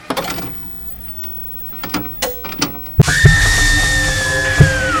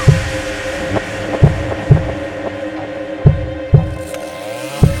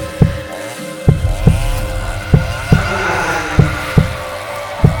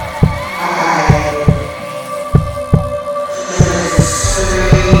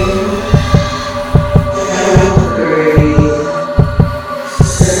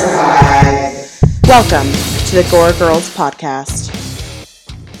Welcome to the Gore Girls podcast.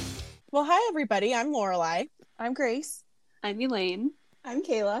 Well, hi everybody. I'm Lorelai. I'm Grace. I'm Elaine. I'm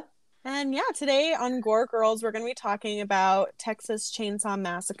Kayla. And yeah, today on Gore Girls, we're going to be talking about Texas Chainsaw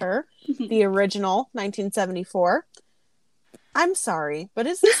Massacre, the original 1974. I'm sorry, but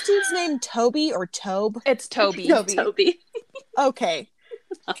is this dude's name Toby or Tobe? It's Toby. Toby. Okay.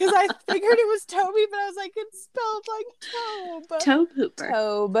 Because I figured it was Toby, but I was like, it's spelled like Tobe. Tobe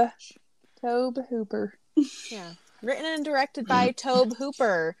Hooper. Tobe Hooper. Yeah. Written and directed by Tobe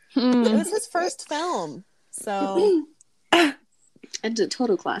Hooper. It was his first film. So. And a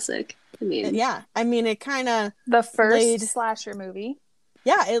total classic. I mean, it kind of. The first slasher movie.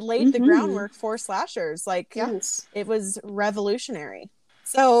 Yeah, it laid the groundwork for slashers. Yes. It was revolutionary.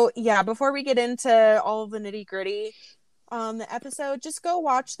 So, yeah, before we get into all of the nitty-gritty on the episode, just go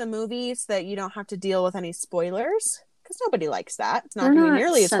watch the movie so that you don't have to deal with any spoilers. Because nobody likes that. It's not going to be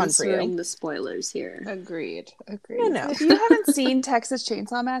nearly as fun for you. Censoring the spoilers here. Agreed. You know. If you haven't seen Texas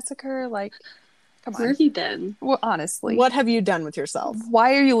Chainsaw Massacre, come on. Where have you been? Well, honestly. What have you done with yourself?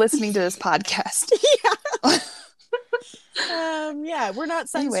 Why are you listening to this podcast? Yeah, we're not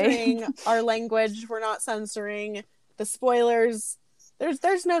censoring our language. We're not censoring the spoilers.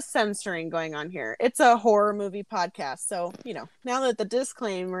 There's no censoring going on here. It's a horror movie podcast. So, now that the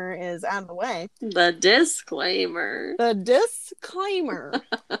disclaimer is out of the way. The disclaimer. This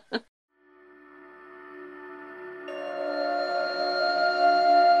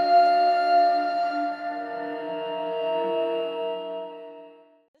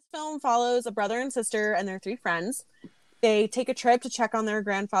film follows a brother and sister and their 3 friends. They take a trip to check on their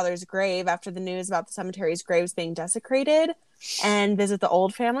grandfather's grave after the news about the cemetery's graves being desecrated and visit the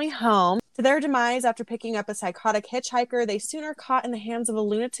old family home. To their demise, after picking up a psychotic hitchhiker, they soon are caught in the hands of a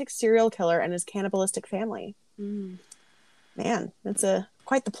lunatic serial killer and his cannibalistic family. Man, it's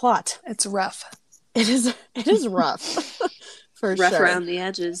quite the plot. It's rough. It is rough. For rough sure. around the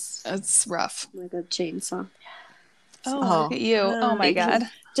edges. It's rough. Like a chainsaw. Oh, look at you. Oh my God.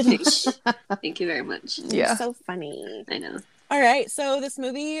 Thank you very much. You're so funny. I know. All right, so this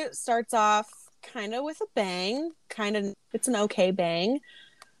movie starts off kind of with a bang. It's an okay bang.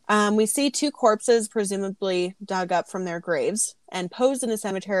 We see 2 corpses presumably dug up from their graves and posed in a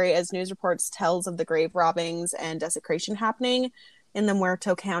cemetery as news reports tells of the grave robbings and desecration happening in the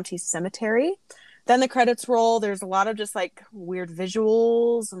Muerto County Cemetery. Then the credits roll. There's a lot of just weird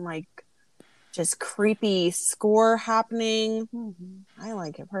visuals and just creepy score happening. I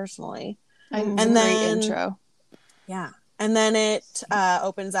like it personally. And then intro. Yeah. And then it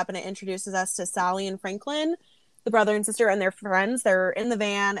opens up and it introduces us to Sally and Franklin, the brother and sister and their friends. They're in the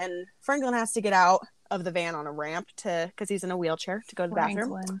van and Franklin has to get out of the van on a ramp because he's in a wheelchair to go to the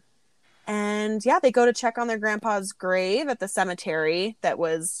bathroom. And yeah, they go to check on their grandpa's grave at the cemetery that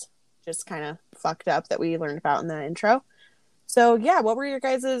was just kind of fucked up that we learned about in the intro. So yeah, what were your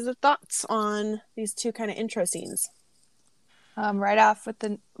guys' thoughts on these 2 kind of intro scenes? Right off with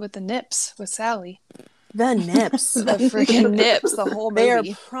the nips with Sally. The nips. The freaking nips, the whole movie. They are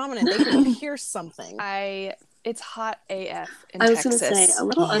prominent. They can pierce something. It's hot AF in Texas. I was going to say, a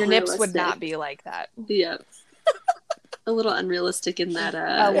little Your unrealistic. nips would not be like that. Yeah. A little unrealistic in that.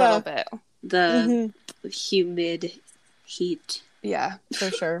 A little bit. The humid heat. Yeah,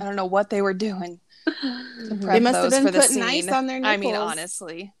 for sure. I don't know what they were doing. They must have been putting ice on their nipples. I mean,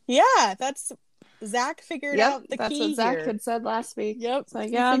 honestly. Yeah, that's Zach figured out the key. That's what Zach here. had said last week. Yep. It's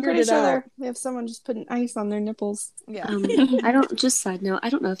I'm pretty sure they have someone just putting ice on their nipples. Yeah. Side note, I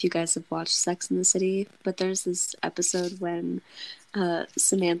don't know if you guys have watched Sex in the City, but there's this episode when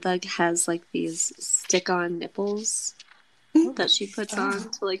Samantha has these stick-on nipples that she puts on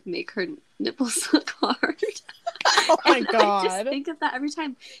to make her nipples look hard. Oh my God. I just think of that every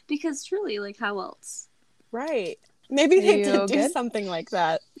time because truly, how else? Right. Maybe they did do something like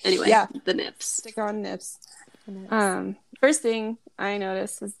that. Anyway, the nips. Stick on nips. First thing I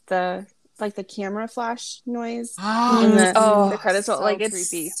noticed was the camera flash noise. And the credits roll. So It's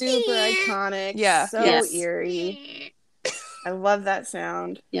creepy. super iconic. Yeah. So eerie. I love that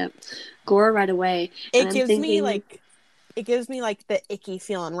sound. Yep. Gore right away. It gives me the icky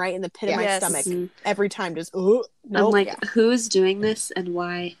feeling right in the pit of my stomach every time. Just nope. I'm who's doing this and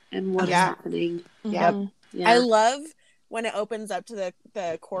why and what is happening? Yep. Yeah. I love when it opens up to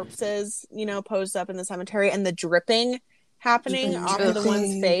the corpses, posed up in the cemetery and the dripping happening off of the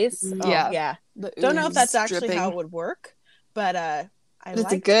one's face. Yeah. Don't know if that's actually how it would work, but I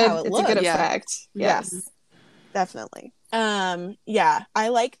like how it looks. It's a good effect. Yes, definitely. I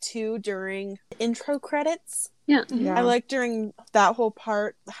like too during intro credits. Yeah. I like during that whole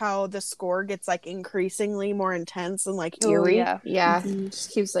part how the score gets increasingly more intense and eerie. Yeah.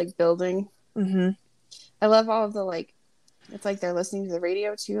 Just keeps building. Mm-hmm. I love all of the like. It's like they're listening to the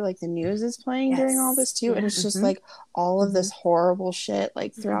radio too. Like the news is playing during all this too, and it's just like all of this horrible shit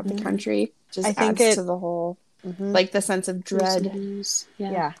like throughout the country. Just I think adds to the whole like the sense of dread.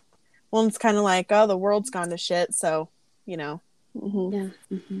 Yeah. Well, it's kind of like, oh, the world's gone to shit, so you know.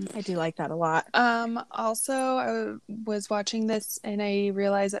 I do like that a lot. Also, I was watching this and I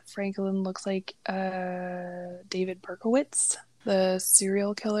realized that Franklin looks like David Berkowitz, the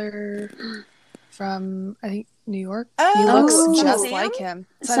serial killer from I think New York. He looks just like him.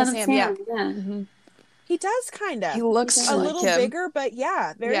 Son of Sam, yeah. He does kind of. He looks a like little him. bigger, but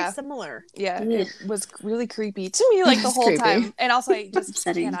very similar. Yeah, it was really creepy to me like the whole time. And also, I just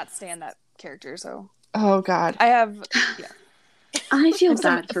cannot stand that character. So, oh god, I have I feel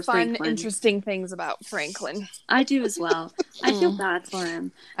some bad for fun, Franklin. interesting things about Franklin. I do as well. I feel bad for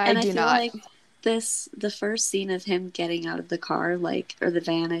him. I feel not. like the first scene of him getting out of the car, like, or the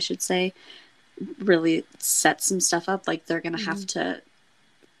van, I should say, really sets some stuff up. Like, they're gonna have to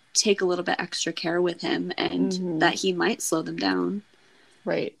take a little bit extra care with him, and that he might slow them down.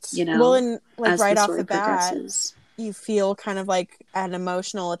 Right. You know. Well, and like right off the bat, progresses. You feel kind of like an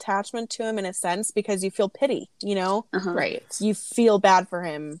emotional attachment to him in a sense because you feel pity, you know? Right. You feel bad for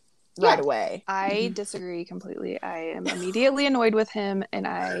him right away. I disagree completely. I am immediately annoyed with him and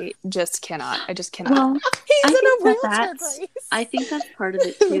I just cannot. Well, he's in a wheelchair, Grace. I think that's part of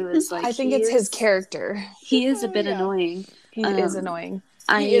it too, is like I think it's his character. He is a bit annoying. He is annoying.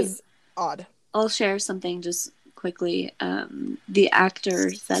 He is odd. I'll share something just quickly. The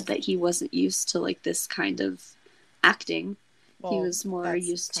actor said that he wasn't used to like this kind of acting. He was more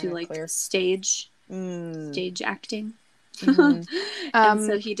used to like stage acting. And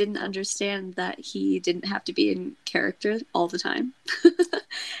so he didn't understand that he didn't have to be in character all the time.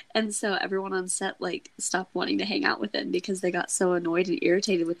 And so everyone on set like stopped wanting to hang out with him because they got so annoyed and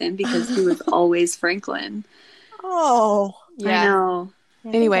irritated with him because he was always Franklin. Oh, yeah. I know.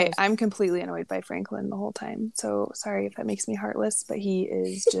 Anyway, I'm completely annoyed by Franklin the whole time. So sorry if that makes me heartless, but he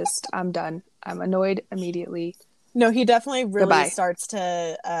is just, I'm done. I'm annoyed immediately. No, he definitely really starts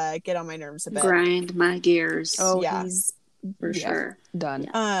to get on my nerves a bit. Grind my gears. Oh, yeah. He's for sure. Done.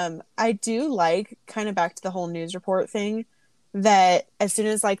 Yeah. I do like, kind of back to the whole news report thing, that as soon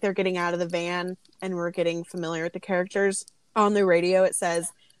as like they're getting out of the van and we're getting familiar with the characters, on the radio it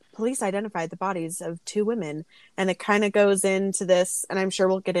says, police identified the bodies of 2 women. And it kind of goes into this, and I'm sure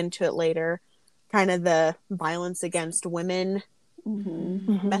we'll get into it later, kind of the violence against women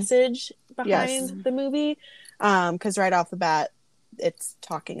message behind the movie. Because right off the bat, it's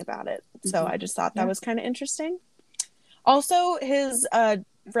talking about it. So I just thought that was kind of interesting. Also, his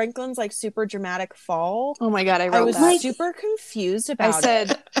Franklin's like super dramatic fall. Oh my god, I was super confused about it. I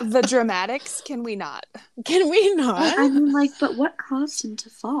said, the dramatics, can we not? Can we not? I mean, like, but what caused him to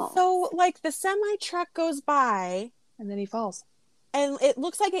fall? So, like, the semi truck goes by, and then he falls, and it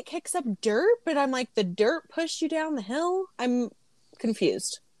looks like it kicks up dirt. But I'm like, the dirt pushed you down the hill. I'm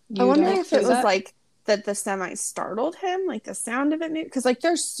confused. I wonder if it was like that the semi startled him, like the sound of it, because like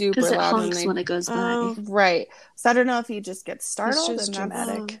they're super loud. Because it honks when it goes by. Right. So I don't know if he just gets startled. It's just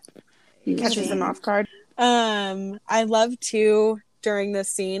dramatic. He catches him off guard. I love too during this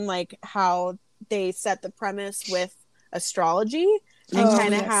scene, like how they set the premise with astrology and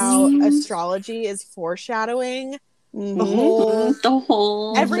kind of how astrology is foreshadowing the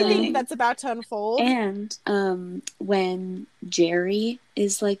whole everything thing that's about to unfold. And when Jerry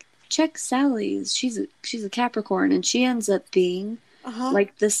is like, check Sally's, she's a Capricorn, and she ends up being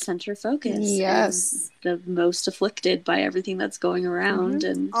like the center focus. Yes, the most afflicted by everything that's going around.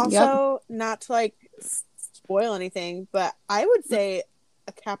 And also, not to like spoil anything, but I would say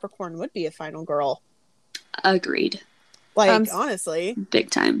a Capricorn would be a final girl. Agreed. Like honestly, big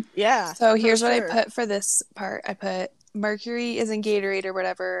time. Yeah. So here's what I put for this part. I put Mercury is in Gatorade or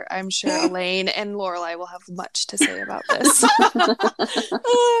whatever. I'm sure Elaine and Lorelai will have much to say about this.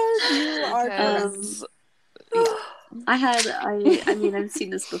 You are I mean, I've seen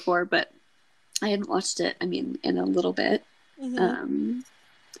this before, but I hadn't watched it, I mean, in a little bit. And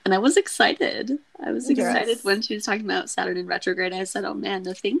I was excited. When she was talking about Saturn in retrograde. I said, oh man,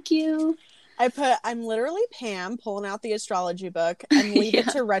 no thank you. I'm literally Pam pulling out the astrology book and leave it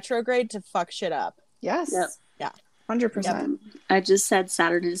to retrograde to fuck shit up. Yes. Yep. Yeah. 100%. I just said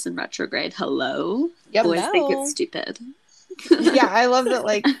Saturn is in retrograde. Hello. Yep. Boys think it's stupid. Yeah, I love that.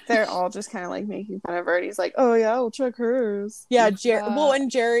 Like they're all just kind of like making fun of her. And he's like, "Oh yeah, I'll check hers." Yeah, and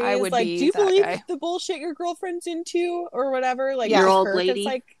Jerry is like, "Do you believe guy. the bullshit your girlfriend's into, or whatever?" Like your old lady. It's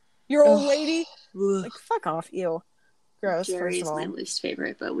like your old lady. Like fuck off, you. Gross. Jerry's first of all. my least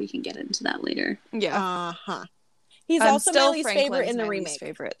favorite, but we can get into that later. Yeah. He's I'm also still my least favorite Franklin's in the my remake. least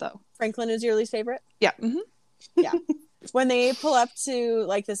favorite though. Franklin is your least favorite? Yeah. Yeah. When they pull up to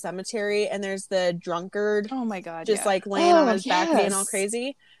like the cemetery and there's the drunkard Oh my god. just yeah. like laying on his back being all yes.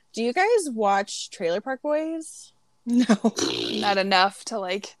 crazy. Do you guys watch Trailer Park Boys? No. Not enough to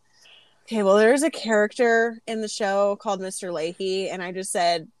like. Okay, well, there's a character in the show called Mr. Leahy, and I just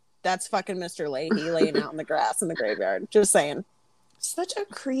said, that's fucking Mr. Leahy laying out in the grass in the graveyard. Just saying. Such a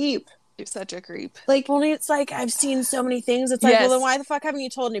creep. You're such a creep. Like, Only it's like, I've seen so many things. It's like, well, then Yes. why the fuck haven't you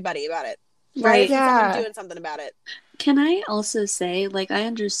told anybody about it? Why Right. isn't Yeah. someone doing something about it? Can I also say, like, I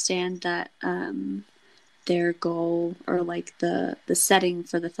understand that their goal or like the setting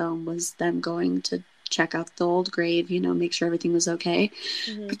for the film was them going to check out the old grave, make sure everything was okay.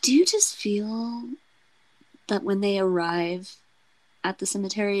 Mhm. But do you just feel that when they arrive at the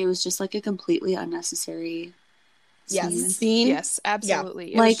cemetery, it was just like a completely unnecessary Yes. scene? scene. Yes,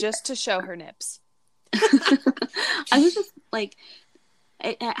 absolutely. It Like- was just to show her nips. I was just like,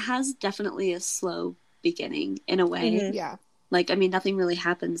 it has definitely a slow beginning in a way. Mhm. Yeah. Like, I mean, nothing really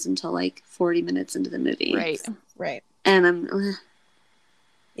happens until like 40 minutes into the movie. Right. Right. And I'm,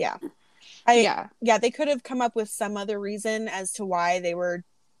 Yeah. Yeah. They could have come up with some other reason as to why they were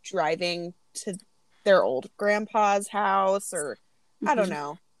driving to their old grandpa's house, or I don't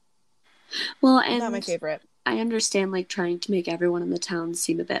know. well, Not my and favorite. I understand like trying to make everyone in the town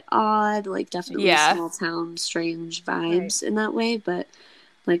seem a bit odd, like definitely Yeah. small town, strange vibes in that way, but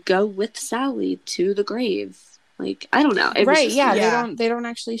like go with Sally to the grave. Like, I don't know. It was Right. just, Yeah. Yeah. They don't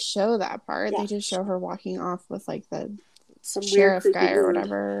actually show that part. Yeah. They just show her walking off with like the some sheriff weird guy or creepy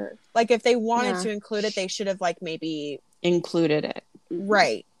whatever. Like, if they wanted Yeah. to include it, they should have like maybe Included it. dude.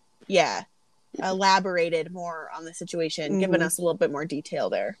 right. Yeah. Elaborated more on the situation, given Mhm. us a little bit more detail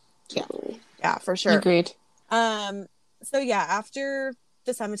there. Totally. Yeah, for sure. Agreed. So yeah, after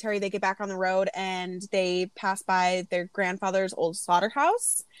the cemetery, they get back on the road and they pass by their grandfather's old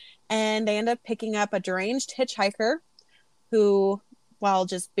slaughterhouse, and they end up picking up a deranged hitchhiker who, while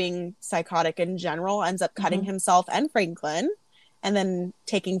just being psychotic in general, ends up cutting himself and Franklin and then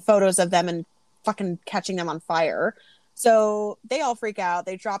taking photos of them and fucking catching them on fire. So they all freak out.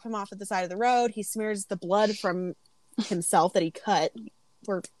 They drop him off at the side of the road. He smears the blood from himself that he cut,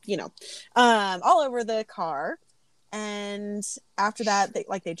 or all over the car. And after that,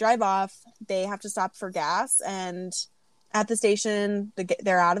 they drive off. They have to stop for gas, and at the station,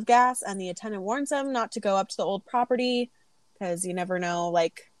 they're out of gas. And the attendant warns them not to go up to the old property because you never know,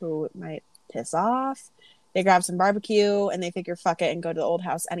 like, who it might piss off. They grab some barbecue and they figure fuck it and go to the old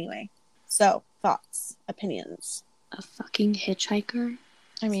house anyway. So, thoughts, opinions. A fucking hitchhiker?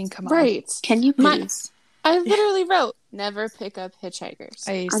 I mean, come on. Right. Can you My- please? I literally wrote never pick up hitchhikers.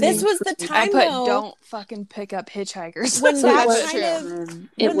 This was the I time, put though, don't fucking pick up hitchhikers. when So that that's kind true. of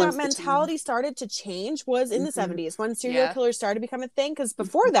It when was that the mentality started to change was in the Mhm. 70s, when serial Yeah. killers started to become a thing. Because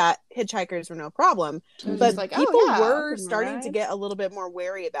before that, hitchhikers were no problem, It was but just like, oh, people yeah, I'll were give 'em a starting to ride. get a little bit more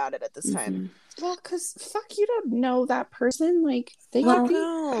wary about it at this time. Mhm. Well, because fuck, you don't know that person. Like, they Well, could be.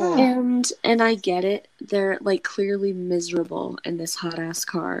 no. And I get it. They're like clearly miserable in this hot ass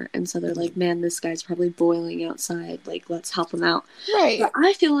car, and so they're like, "Man, this guy's probably boiling outside. Like, let's help him out." Right. But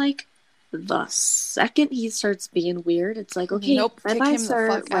I feel like the second he starts being weird, it's like, okay, Nope, bye kick bye, him the sir.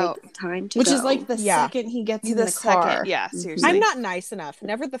 fuck Like, out. time to Which go. is like the Yeah. second he gets in The the car. second, yeah, seriously. I'm not nice enough.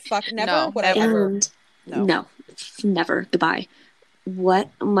 Never the fuck. Never No, would I never. ever. And No. never. Goodbye. What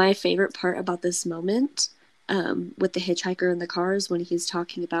my favorite part about this moment, with the hitchhiker in the car, is when he's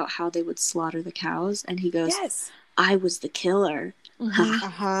talking about how they would slaughter the cows, and he goes, Yes. "I was the killer." Mhm. Uh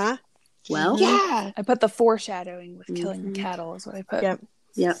huh. Well, Yeah. I put the foreshadowing with killing Mhm. the cattle is what I put. Yep.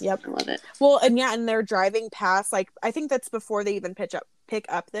 Yep. I love it. Well, and they're driving past. Like, I think that's before they even pick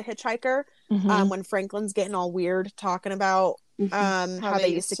up the hitchhiker. Mhm. When Franklin's getting all weird talking about how they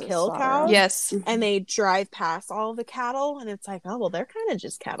used to kill slaughter cows. 'em. Yes. And they drive past all the cattle, and it's like, oh well, they're kind of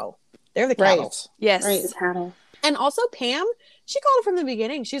just cattle. They're the cattle. Right. Yes. Right. The cattle. And also Pam, she called it from the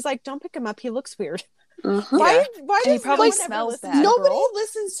beginning. She's like, don't pick him up. He looks weird. Uh-huh. Why? Why And he does probably no one ever smells listen bad. to the Nobody girl?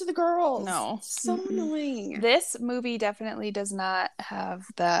 listens to the girls. No. So Mm-mm. annoying. This movie definitely does not have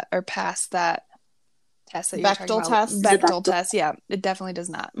that or pass that test that you're talking Bechdel about. test? Bechdel test. Yeah, it definitely does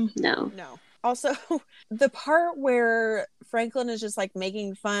not. No. No. Also, the part where Franklin is just like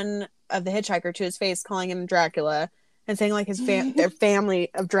making fun of the hitchhiker to his face, calling him Dracula, and saying like their family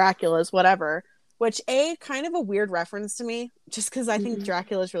of Draculas, whatever. Which kind of a weird reference to me, just because I think Mhm.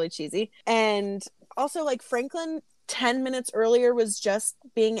 Dracula is really cheesy. And also, like, Franklin 10 minutes earlier was just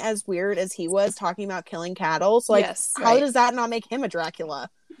being as weird as he was, talking about killing cattle. So, like, Yes, how right. does that not make him a Dracula?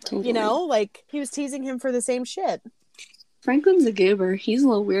 Totally. You know, like, he was teasing him for the same shit. Franklin's a goober. He's a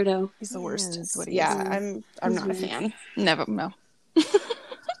little weirdo. He's the worst. Is what he Yeah, is. I'm not a fan. Never. No.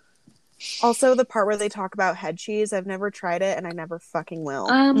 Also, the part where they talk about head cheese, I've never tried it, and I never fucking will.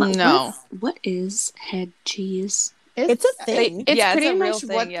 No. What is head cheese? It's a thing. It's Yeah, it's pretty a real much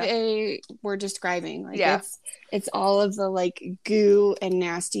thing, what yeah. they were describing. Like Yeah. it's all of the like goo and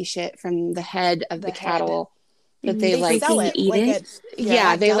nasty shit from the head of the The cattle that And they They like. sell Can it. you eat like it? at-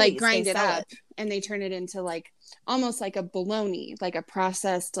 Yeah, at they like delis, grind they it sell up and they turn it into like almost like a bologna, like a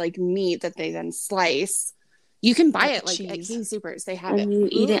processed like meat that they then slice. You can buy Like it like at cheese. King Supers. They have And it. you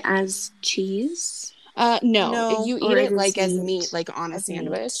eat it as cheese? No, No, you or eat it it is like as meat. meat, like on a As meat.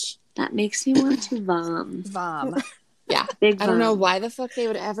 sandwich. That makes me want to vom. Vom. Yeah, Big I don't know vom. why the fuck they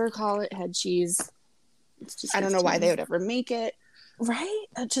would ever call it head cheese. It's I don't know why they would ever make it. Right?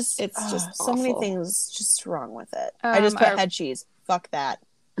 It's It's just so many awful. things just wrong with it. I just put head cheese. Fuck that.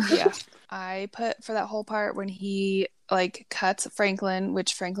 Yeah. I put for that whole part when he like cuts Franklin,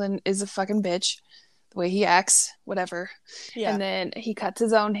 which Franklin is a fucking bitch. The way he acts, whatever. Yeah. And then he cuts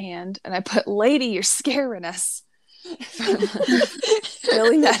his own hand, and I put "Lady, you're scaring us." From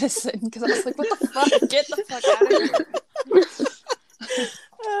Billy Madison, because I was like, "What the fuck? Get the fuck out of here!"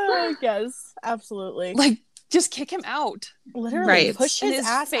 Yes, absolutely. Like, just kick him out. Literally Right. push And his his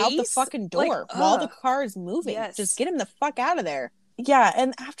ass out the face, fucking like, door while the ugh. car is moving. Yes. Just get him the fuck out of there. Yeah,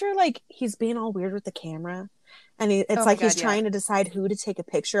 and after like he's being all weird with the camera, and it's Oh my like God, he's yeah. trying to decide who to take a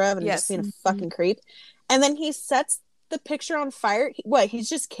picture of, and Yes. just being a fucking creep. And then he sets the picture on fire. He's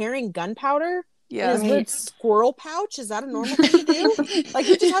just carrying gunpowder in Yeah. his weird squirrel pouch. Is that a normal thing to do? Like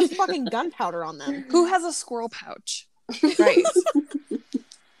he just has fucking gunpowder on them. Who has a squirrel pouch? Right.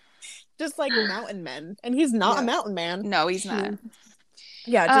 Just like mountain men, and he's not a Yeah. mountain man. No, he's not.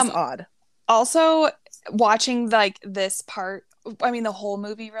 Yeah, just Um, odd. Also, watching like this part, I mean the whole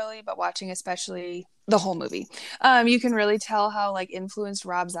movie really, but watching especially the whole movie, you can really tell how like influenced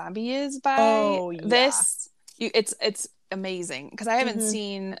Rob Zombie is by Oh, yeah. this. It's amazing because I haven't Mhm.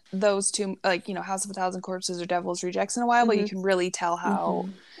 seen those two, like, you know, House of a Thousand Corpses or Devil's Rejects in a while, but you can really tell how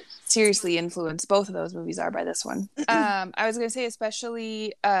seriously influenced both of those movies are by this one. I was gonna say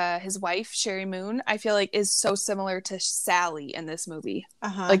especially his wife Sherry Moon, I feel like is so similar to Sally in this movie.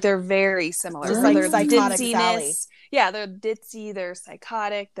 Uh-huh. Like they're very similar. Just like Their psychotic ditziness- Sally. Yeah, they're ditzy, they're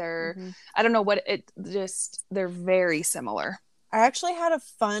psychotic, they're Mhm. I don't know what they're very similar. I actually had a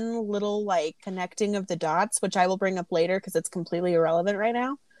fun little like connecting of the dots, which I will bring up later because it's completely irrelevant right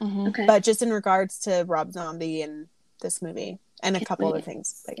now. Okay. But just in regards to Rob Zombie and this movie and a Can't couple wait. other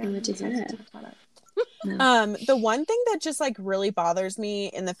things. But yeah, Can't wait to I'm hear excited it. to talk about it. The one thing that just like really bothers me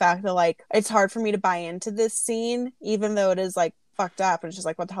in the fact that like it's hard for me to buy into this scene, even though it is like fucked up and it's just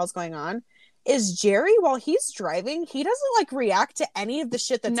like what the hell's going on, is Jerry while he's driving, he doesn't like react to any of the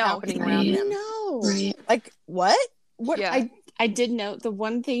shit that's No, happening he around doesn't. him. No. Right. Like what? What? Yeah. I did note the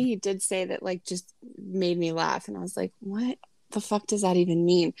one thing he did say that like just made me laugh, and I was like, what the fuck does that even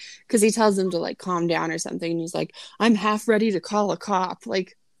mean? Because he tells him to like calm down or something, and he's like, I'm half ready to call a cop.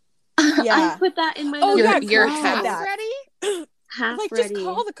 Like, Yeah. I put that in my Oh, notes. yeah, you're Chris said half that. ready? half Like ready. just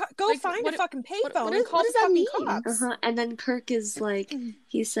call the go Like, find what- a fucking payphone what and is- call what the does that fucking mean? cops. And then Kirk is like,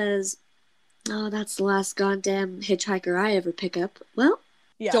 he says, "Oh, that's the last goddamn hitchhiker I ever pick up." Well,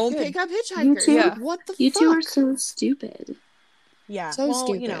 Yeah. Don't good. pick up You hitchhikers. too. Like, what the you fuck? two are so stupid. Yeah. So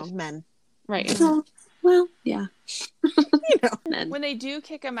well, you know, stupid. men. Right. Well, yeah. You know. Men. When they do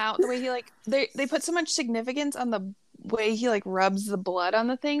kick him out, the way he like they put so much significance on the way he like rubs the blood on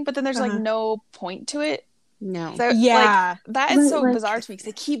the thing, but then there's like Uh-huh. no point to it. No. So, like, Yeah. that is Right, so like- bizarre to me because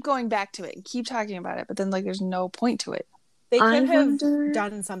they keep going back to it and keep talking about it, but then like there's no point to it. They I could have wonder-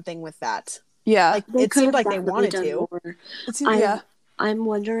 done something with that. Yeah, Like They it could seemed have like they definitely wanted done to. more. yeah. I'm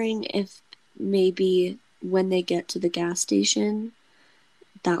wondering if maybe when they get to the gas station,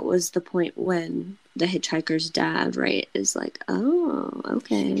 that was the point when the hitchhiker's dad, right, is like, "Oh,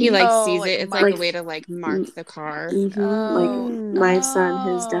 okay." He like Oh, sees like, it. It's mark- like a way to like mark the car. Mhm. Oh, Like my son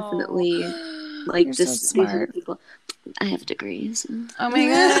has definitely like You're so just speaking to smart. people. I have degrees. Oh my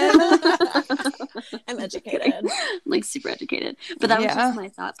god. I'm educated. Like super educated. But that was Yeah. just my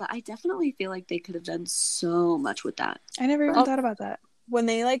thought. But I definitely feel like they could have done so much with that. I never even thought about that. When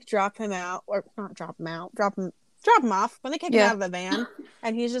they like drop him out, or not drop him out, drop him off. When they kick him Yeah. out of the van,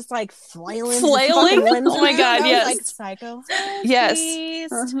 and he's just like flailing, his Flailing? fucking limbs Oh my around, God, I was yes. like psycho. Yes.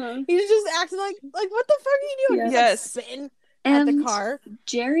 Please. He's just acting like what the fuck are you doing? Yeah. He's Yes. like spitting And at the car,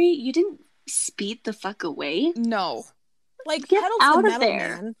 Jerry, you didn't speed the fuck away. No. like Get pedal to out the of metal,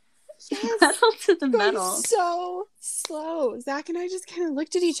 there. man. Pedal to the Going metal. so slow. Zach and I just kind of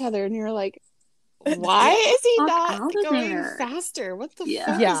looked at each other, and you're like, "Why is he Fuck not out of going there. faster? What the Yeah.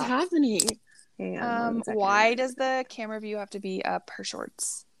 fuck Yeah. is happening?" Hang on 1 second. Why does the camera view have to be up her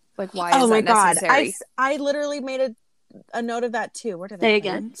shorts? Like, why Oh is my that god! necessary? I literally made a note of that too. Where did I Say put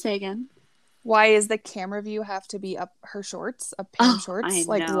again. Say again. Why is the camera view have to be up her shorts, up Pam's Oh, I shorts?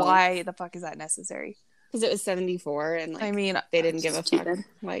 Like, know. why the fuck is that necessary? Because it was 74 and like I mean, they didn't give a fuck. stupid.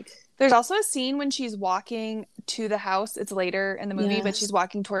 Like, there's also a scene when she's walking to the house. It's later in the movie, but Yes. she's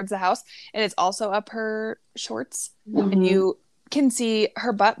walking towards the house, and it's also up her shorts, Mhm. and you can see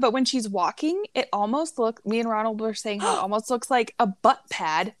her butt. But when she's walking, it almost looks. Me and Ronald were saying how it almost looks like a butt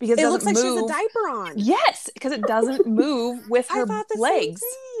pad because it It doesn't looks like she has move. a diaper on. Yes, because it doesn't move with I her thought the legs.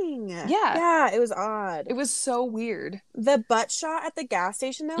 same thing. Yeah. Yeah, it was odd. It was so weird. The butt shot at the gas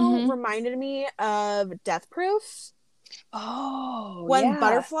station though Mhm. reminded me of Death Proof Oh, when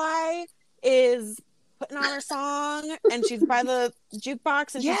Butterfly is putting on her song and she's by the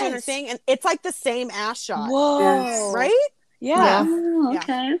jukebox and she's doing her Yes. thing, and it's like the same ass shot. Whoa! Yes. Right? Yeah. Oh, Yeah.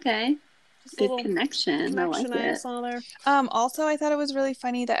 okay, okay. Just a Good little connection. I like connection I it. saw there. Also, I thought it was really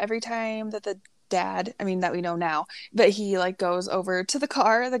funny that every time that the dad, I mean, that we know now, that he like goes over to the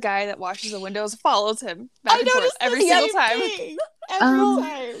car, the guy that washes the windows follows him back and forth every single time. Every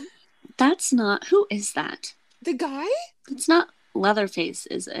time. That's not. Who is that? The guy? It's not Leatherface,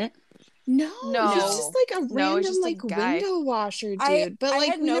 is it? No, No. he's just like a No, random just a like guy. window washer dude. I like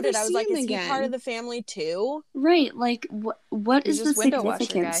had we never noted, I was see like, him is he again. part of the family too? Right. Like, what He's is the just window washer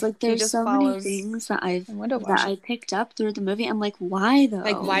significance? guy. Like, He there's just so many follows things that window I washer. picked up through the movie. I'm like, why though?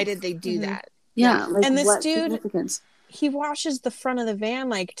 Like, why did they do Mhm. that? Yeah. Like, And this what dude- significance? He washes the front of the van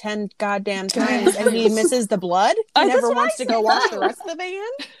like 10 goddamn times and he misses the blood. He That's never what wants I to go said. wash the rest of the van.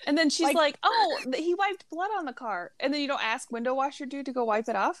 And then she's Like- like, "Oh, he wiped blood on the car." And then you don't ask window washer dude to go wipe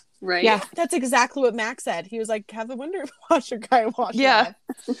it off. Right. Yeah. That's exactly what Max said. He was like, have the window washer guy wash Yeah. it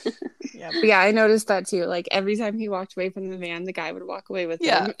off. Yeah. But yeah, I noticed that too. Like every time he walked away from the van, the guy would walk away with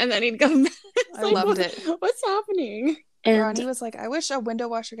Yeah. him, and then he'd come back. It's I loved what- it. What's happening? Ronnie And was like, "I wish a window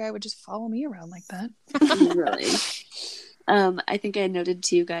washer guy would just follow me around like that." really. I think I noted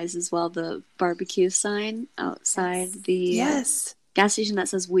to you guys as well the barbecue sign outside the Yes. gas station that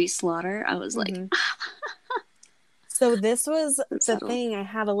says "We Slaughter." I was like, Mhm. So this was So the subtle. thing I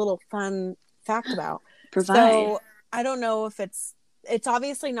had a little fun fact about. provide. So I don't know if it's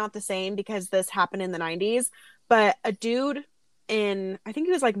obviously not the same because this happened in the 90s, but a dude in, I think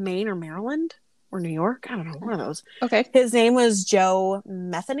he was like Maine or Maryland or New York. I don't know, one of those. Okay. His name was Joe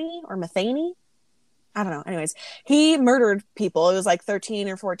Metheny or Metheny. I don't know. Anyways, he murdered people. It was like 13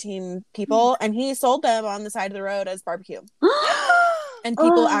 or 14 people, and he sold them on the side of the road as barbecue. And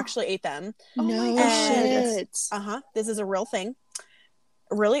people Oh. actually ate them. Oh no my shit. This is a real thing.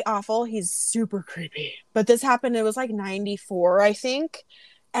 Really awful. He's super creepy. But this happened, it was like 94, I think.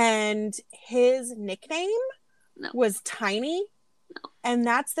 And his nickname No. was Tiny. And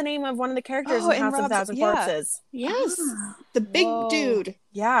that's the name of one of the characters in in House of a Rob's- Thousand yeah. Corpses. Yes, Ah. the big Whoa. dude.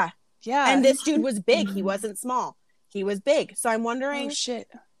 Yeah. Yeah. And this dude was big. Mm. He wasn't small. He was big. So I'm wondering, oh shit.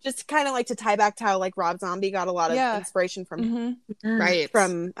 just kind of like to tie back to how like Rob Zombie got a lot of Yeah. inspiration from Mm-hmm. Right.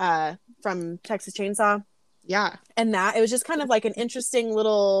 from Texas Chainsaw. Yeah. And that it was just kind of like an interesting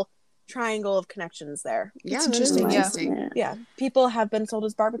little triangle of connections there. Yeah. It's that is interesting, yeah. interesting. Yeah, people have been sold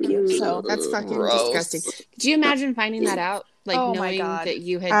as barbecue. So That's fucking Gross. disgusting. Could you imagine finding that out? Like Oh my knowing God. that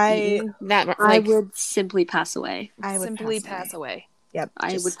you had I- eaten that I like would simply pass away. I would Simply pass pass away. Yep.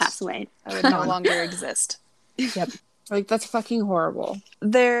 I would just- pass away. I would no longer exist. like that's fucking horrible.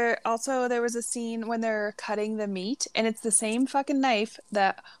 There was a scene when they're cutting the meat, and it's the same fucking knife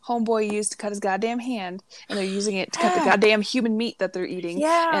that Homeboy used to cut his goddamn hand, and they're using it to cut the Yeah. goddamn human meat that they're eating.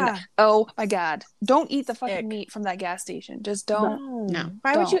 Yeah. And oh my god, don't eat the fucking Ick. meat from that gas station. Just don't. No.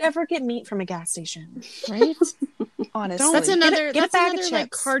 Why would you Don't. ever get meat from a gas station? Right? Honestly, That's another get a that's bag of another like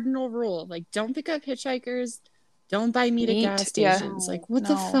chips. cardinal rule. Like don't pick up hitchhikers, don't buy meat Meat, at gas yeah. stations. Like what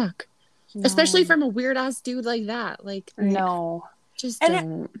the No. fuck? Especially from a weird ass dude like that. Like no. just And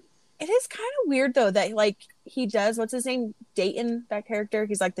don't. It is kind of weird though that like he does, what's his name, Dayton, that character.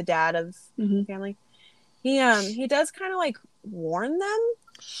 He's like the dad of the family. He does kind of like warn them.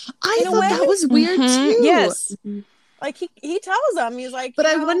 I in a thought way- that was weird Mhm. too. Yes. Like he tells them, he's like, But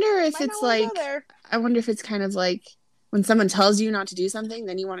you I know, wonder if might it's not wanna like go there. I wonder if it's kind of like when someone tells you not to do something,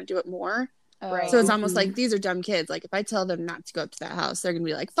 then you want to do it more. Right. So it's almost like these are dumb kids. Like if I tell them not to go up to that house, they're gonna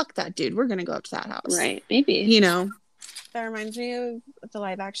be like, "Fuck that dude, we're gonna go up to that house." Right. Maybe. You know. That reminds me of the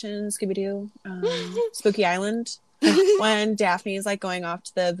live action Scooby Doo, Spooky Island, when Daphne is like going off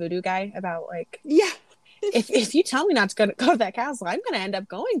to the voodoo guy about like, Yeah. if you tell me not to go to that castle, I'm going to end up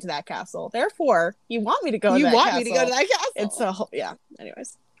going to that castle. Therefore, you want me to go. You to that want castle. me to go to that castle? It's a whole, yeah.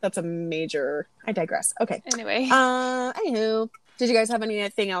 Anyways, that's a major. I digress. Okay. Anyway, Anywho, Did you guys have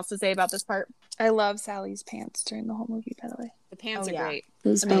anything else to say about this part? I love Sally's pants during the whole movie, by the way. The pants Oh, are yeah. great.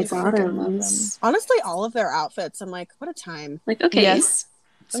 Those I bell freaking love bottoms. Honestly, all of their outfits. I'm like, what a time. Like, okay, Yes.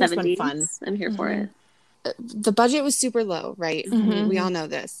 That must've been 70s. fun. I'm here for Mhm. it. The budget was super low, right? Mhm. We all know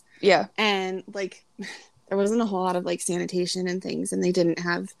this. Yeah. And like there wasn't a whole lot of like sanitation and things, and they didn't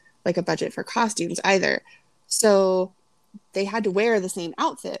have like a budget for costumes either. So they had to wear the same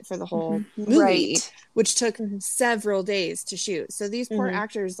outfit for the whole movie, Right. which took Mhm. several days to shoot. So these poor Mhm.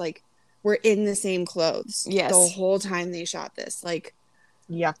 actors like were in the same clothes Yes. the whole time they shot this. Like,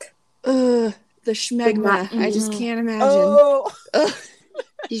 Yuck. the schmegma. I just Mhm. can't imagine. Oh, Ugh,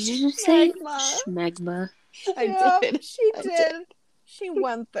 Did you just say Schmegma. schmegma? I yeah, did. she I did. did. She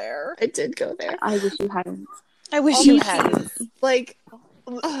went there. I did go there. I wish you hadn't. I wish Oh, you me hadn't. Like,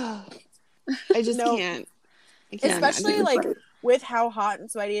 ugh, I just No. can't. I can't Especially imagine. like with how hot and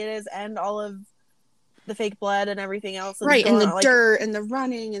sweaty it is, and all of the fake blood and everything else. That's right, and going the on, like, dirt and the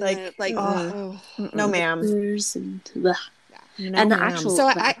running and like, the like. mm-mm. Oh. No, ma'am. Pictures and bleh. No, And the ma'am. actual- So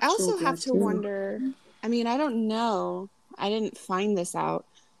the I actual also have blood, to too. wonder. I mean, I don't know. I didn't find this out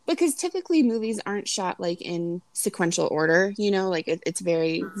because typically movies aren't shot like in sequential order. You know, like it's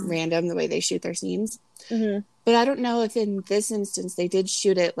very random the way they shoot their scenes. Mhm. But I don't know if in this instance they did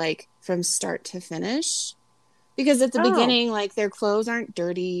shoot it like from start to finish, because at the Oh. beginning, like their clothes aren't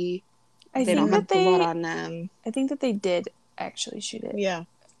dirty. I They don't think have that blood they. on them. I think that they did actually shoot it. Yeah.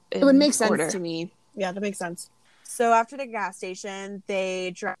 It would in make sense order. to me. Yeah, that makes sense. So after the gas station,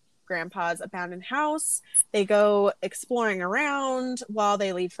 they drive to Grandpa's abandoned house. They go exploring around while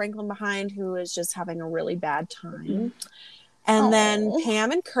they leave Franklin behind, who is just having a really bad time. And then Aw.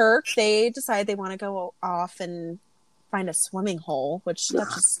 Pam and Kirk, they decide they want to go off and find a swimming hole, which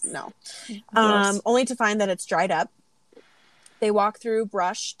that's just no. Only to find that it's dried up. They walk through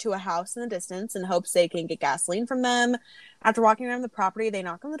brush to a house in the distance in hopes they can get gasoline from them. After walking around the property, they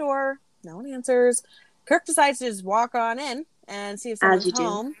knock on the door. No one answers. Kirk decides to just walk on in and see if someone's you do.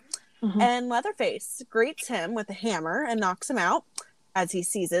 home. Mhm. And Leatherface greets him with a hammer and knocks him out as he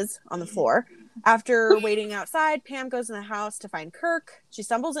seizes on the floor. After waiting outside, Pam goes in the house to find Kirk. She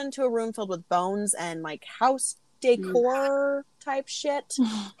stumbles into a room filled with bones and like house decor type shit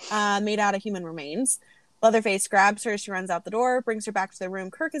made out of human remains. Leatherface grabs her. She runs out the door, brings her back to the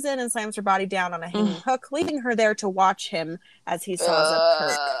room Kirk is in, and slams her body down on a hanging hook, leaving her there to watch him as he saws up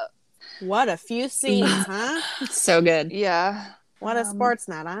Kirk. What a few scenes, huh? So good. Yeah. What a sports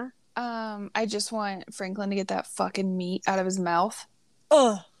nut, huh? I just want Franklin to get that fucking meat out of his mouth.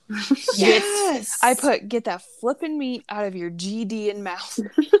 Ugh. Yes. I put get that flipping meat out of your GD in mouth.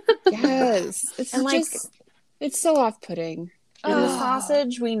 Yes. It's And, like- just, it's so off-putting. And the Ugh.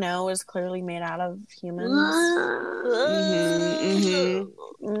 sausage we know is clearly made out of humans.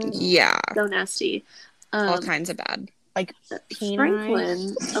 Yeah. So nasty. All kinds of bad. Like peni.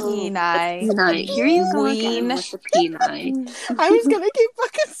 Franklin. Peni. Peni. Here you go again Ween. with the peni. I was gonna keep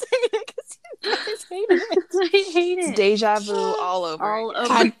fucking saying it because you guys hate it. I hate It's it. deja vu all over. All over.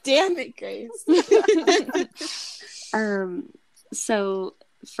 God damn it, Grace. So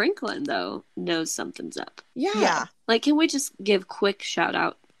Franklin though knows something's up. Yeah. Like, can we just give quick shout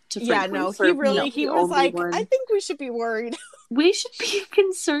out to Yeah, Franklin? no, for he really, being he the was only like, one? I think we should be worried. We should be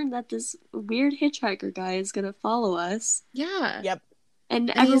concerned that this weird hitchhiker guy is gonna follow us, Yeah. Yep. and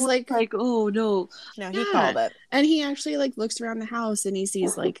he's everyone's like- like, "Oh no!" No, he Yeah. called it. And he actually like looks around the house and he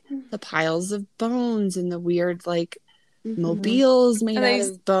sees like the piles of bones and the weird like mobiles made And out he's-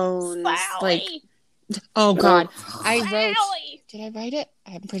 of bones. Like, Sally. oh god, I wrote. Sally. Did I write it?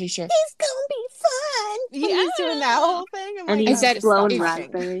 I'm pretty sure. It's gonna be fun. Yeah. He's doing that whole thing. I'm And like, I he's said- "Oh, blowing stop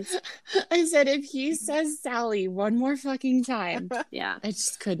talking." raspberries. I said if he says Sally one more fucking time, Yeah, I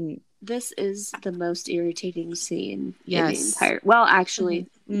just couldn't. this is the most irritating scene in the Yes. entire. Well, actually,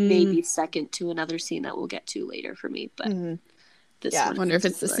 Mm. maybe second to another scene that we'll get to later for me, but Mhm. this Yeah. I one. wonder if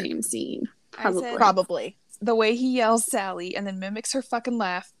it's the particular. same scene. Probably. I said- Probably. The way he yells Sally and then mimics her fucking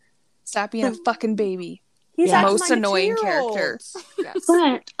laugh. Stop being a fucking baby. He's Yeah. acting Most like a annoying 2-year-old. character. Yes.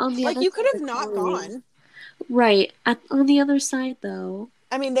 But on the Like other you could side have of not the coin- gone. Right. On the other side, though,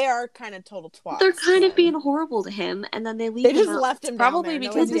 I mean, they are kind of total twats. they're kind of so- being horrible to him, and then they leave They him just out. left him Probably down there.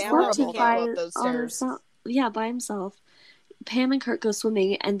 because They he's just knowing damn left well him he can't go by up those on stairs. himself. Yeah, by himself. Pam and Kirk go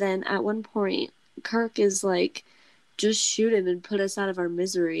swimming, and then at one point, Kirk is like, "Just shoot him and put us out of our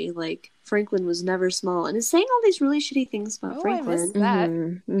misery." Like Franklin was never small, and is saying all these really shitty things about Oh, I Franklin. missed that.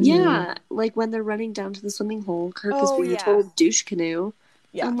 Mhm, mhm. Yeah, like when they're running down to the swimming hole, Kirk is Oh, being yeah. told douche canoe.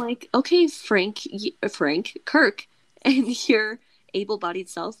 Yeah. I'm like, okay, Kirk, and your able-bodied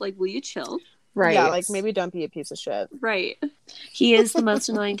self, like, will you chill? Right. Yeah, like maybe don't be a piece of shit. Right. He is the most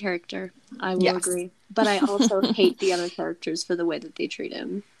annoying character. I will agree. But I also hate the other characters for the way that they treat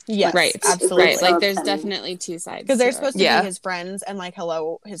him. Yes, Right. absolutely. Right. Like there's upsetting. definitely two sides. Because they're to it. supposed to be his friends and like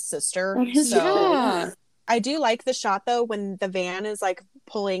hello his sister. And his so Yeah. I do like the shot though when the van is like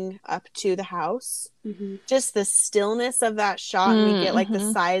pulling up to the house. Mm-hmm. Just the stillness of that shot, and we get like the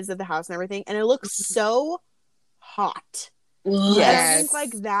Mhm. size of the house and everything, and it looks so hot. Yes. I think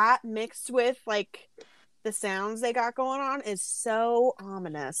like that mixed with like the sounds they got going on is so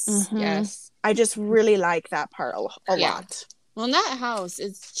ominous. Mhm. Yes. I just really like that part a Yeah. lot. Well, in that house,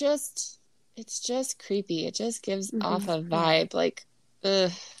 it's just creepy. It just gives off a vibe like,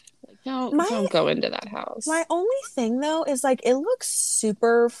 ugh. Like, don't go into that house. My only thing though is like it looks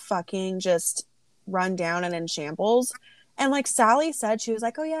super fucking just run down and in shambles. And like Sally said, she was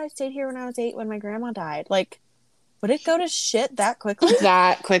like, "Oh yeah, I stayed here when I was 8 when my grandma died." Like, would it go to shit that quickly?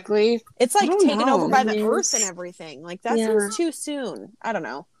 That quickly? It's like I don't taken know. over by the Yes. earth and everything. Like that Yeah. seems too soon. I don't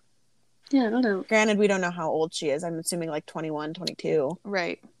know. Yeah, I don't know. Granted, we don't know how old she is. I'm assuming like 21, 22.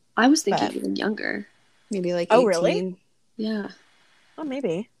 Right. I was thinking But- even younger. Maybe like 18. Oh, really? Yeah. Oh,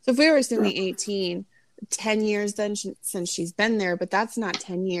 maybe. So if we were assuming 18, 10 years then since she's been there, but that's not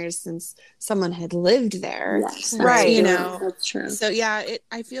 10 years since someone had lived there. Yes. Right. You true. know. That's true. So yeah,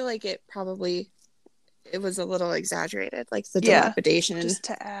 I feel like it was a little exaggerated, like the Yeah. dilapidation. Just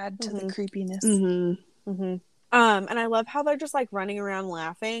to add to the Mhm. creepiness. Mm-hmm. And I love how they're just like running around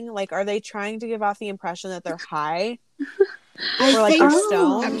laughing. Like, are they trying to give off the impression that they're high? I Or like think- they're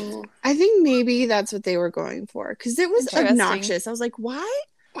stoned? I think maybe that's what they were going for because it was Interesting. obnoxious. I was like, why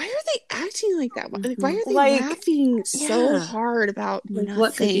are they acting like that? Like, why are they Like, laughing so yeah. hard about Like, nothing?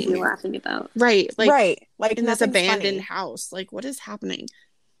 what could you be laughing about? Right, like right. Like in this nothing's abandoned funny. house. Like, what is happening?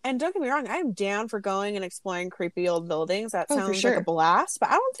 And don't get me wrong, I'm down for going and exploring creepy old buildings. That Oh, for sounds like sure. a blast, but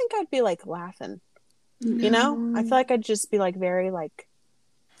I don't think I'd be like laughing. You know? I feel like I'd just be like very like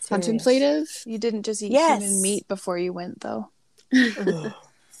serious. Contemplative. You didn't just eat Yes. human meat before you went, though. Ugh.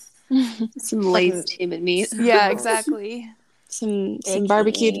 Some laced human meat. Yeah, exactly. Some Icky.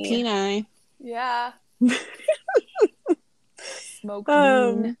 barbecued peni. Yeah. Smoked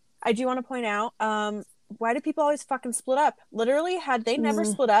Um, meat. I do want to point out, why do people always fucking split up? Literally, had they never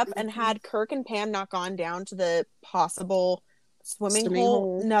split up and had Kirk and Pam not gone down to the possible swimming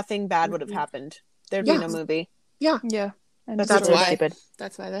hole, nothing bad would have happened. There'd be Yeah. no movie. Yeah. But That's that's really why. stupid.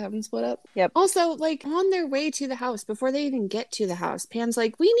 That's why they haven't split up. Yep. Also, like on their way to the house, before they even get to the house, Pam's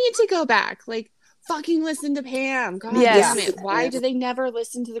like, "We need to go back." Like, fucking listen to Pam. God Yes. damn it! Why do they never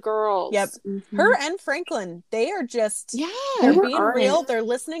listen to the girls? Yep. Mhm. Her and Franklin, they are just Yeah. they're They being are. real. They're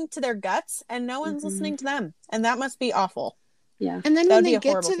listening to their guts, and no one's Mhm. listening to them. And that must be awful. Yeah. And then That when would be they a get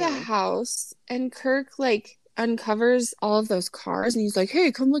horrible to the feeling. house, and Kirk like uncovers all of those cars, and he's like,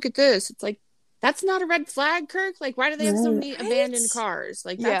 "Hey, come look at this." It's like, that's not a red flag, Kirk. Like, why do they have so Right. many abandoned cars?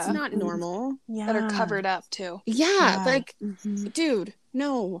 Like, that's Yeah. not normal. Yeah. That are covered up, too. Yeah, Yeah. like, Mhm. dude,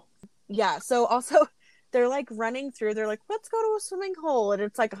 no. Yeah. So also, they're like running through. They're like, let's go to a swimming hole, and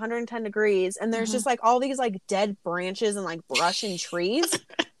it's like 110 degrees, and there's just like all these like dead branches and like brush and trees.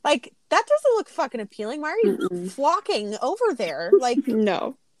 Like that doesn't look fucking appealing. Why are you Mm-mm. flocking over there? Like,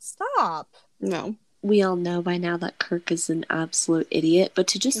 No, stop. no. We all know by now that Kirk is an absolute idiot, but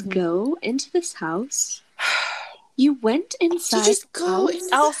to just Mhm. go into this house, you went inside. just go the house? into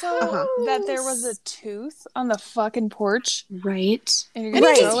the Also, Uh-huh. that there was a tooth on the fucking porch. Right. And you're And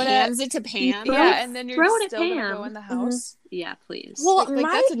gonna he throw just it at... hands it to Pam. Yeah, and then you're Throw it at still gonna Pam. go in the house. Yeah, please. Well, Like my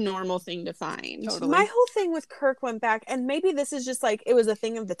that's a normal thing to find. Totally. my whole thing with Kirk went back, and maybe this is just like it was a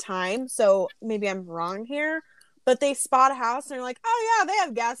thing of the time, so maybe I'm wrong here. But they spot a house and they're like, "Oh yeah, they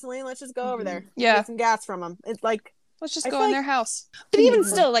have gasoline. Let's just go over there. Yeah. Get some gas from them." It's like, Let's just I go feel in like- their house. But even Mhm.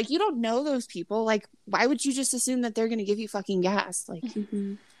 still, like, you don't know those people. Like, why would you just assume that they're going to give you fucking gas? Like,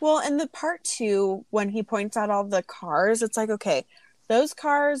 Mhm. well, and the part two when he points out all the cars, it's like, okay, those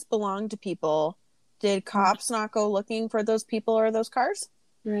cars belong to people. Did cops not go looking for those people or those cars?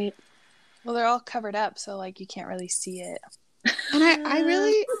 Right. Well, they're all covered up, so like you can't really see it. and I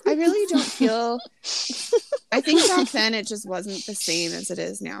really don't feel. I think back then it just wasn't the same as it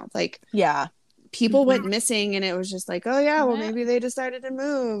is now. Like, Yeah. people went missing, and it was just like, oh yeah, well Yeah. maybe they decided to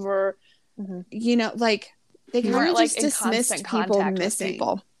move, or Mhm. you know, like they You kind weren't of like just in dismissed constant people contact with missing.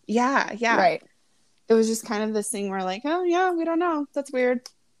 people. Yeah, yeah. Right. It was just kind of this thing where like, oh yeah, we don't know. That's weird.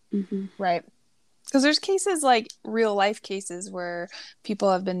 Mhm. Right. Because there's cases like real life cases where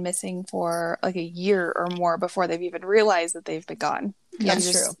people have been missing for like a year or more before they've even realized that they've been gone. Yeah, That's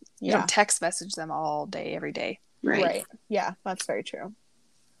just- true. You Yeah. don't text message them all day, every day. Right. Right. Yeah, that's very true.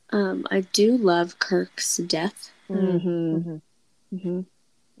 I do love Kirk's death. Mm-hmm. Mm-hmm. Mm-hmm.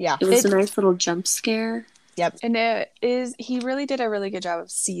 Yeah. It was a nice little jump scare. And he really did a really good job of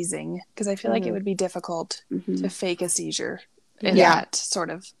seizing, because I feel like it would be difficult to fake a seizure in that sort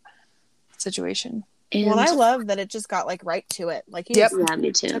of situation. And Well, I love that it just got like right to it. Like he yeah,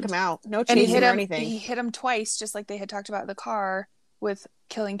 me too. took him out. No And chasing or anything. he hit him twice, just like they had talked about in the car with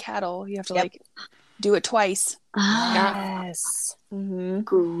killing cattle. You have to like do it twice. Yes.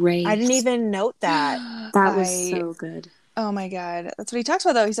 Great. I didn't even note that. That was so good. Oh my god, that's what he talks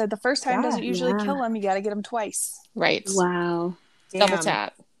about though. He said the first time doesn't usually kill him. You got to get him twice. Right. Wow. Double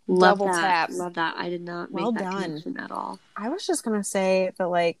tap. Love Double that. tap. Love that. I did not make that connection at all. I was just gonna say that,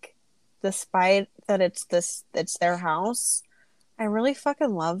 like, despite that it's their house, I really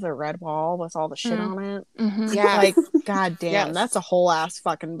fucking love the red wall with all the shit on it. Yeah. Like, goddamn, that's a whole ass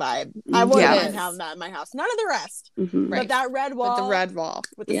fucking vibe. I wouldn't have that in my house. None of the rest, but that red wall, with the red wall,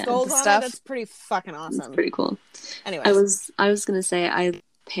 with the skulls on it, that's pretty fucking awesome. It's pretty cool. Anyway, I was gonna say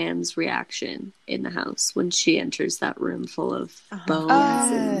Pam's reaction in the house when she enters that room full of bones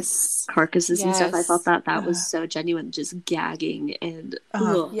and carcasses and stuff. I thought that was so genuine, just gagging and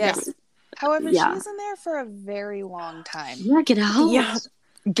However, she was in there for a very long time. Yeah, get out. Yeah,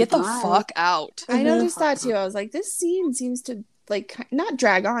 get the fuck out. I noticed that too. I was like, this scene seems to like not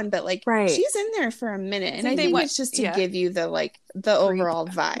drag on, but like she's in there for a minute, and I think it's just to give you the like the overall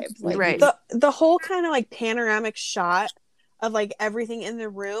vibe, like the whole kind of like panoramic shot of like everything in the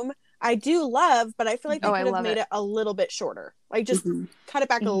room. I do love, but I feel like they could have made it a little bit shorter. Like just cut it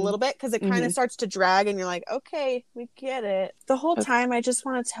back a little bit, because it kind of starts to drag and you're like, okay, we get it. The whole time I just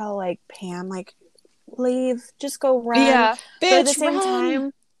want to tell like Pam, like, leave, just go run. Yeah. But at the same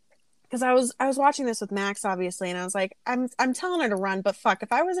time, because I was watching this with Max, obviously, and I was like, I'm telling her to run, but fuck,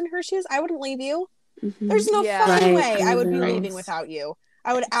 if I was in her shoes, I wouldn't leave you. There's no fucking way I would be leaving without you.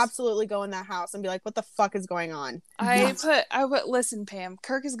 I would absolutely go in that house and be like, what the fuck is going on? I would listen, Pam,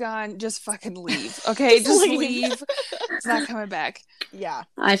 Kirk is gone, just fucking leave. Okay, just leave. It's not coming back. Yeah.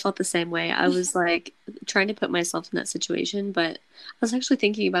 I felt the same way. I was like trying to put myself in that situation, but I was actually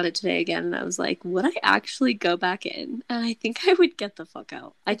thinking about it today again, and I was like, would I actually go back in? And I think I would get the fuck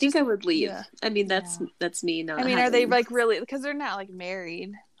out. I think I would leave. Yeah. I mean, that's me. Not. I mean, are they like really? Because they're not like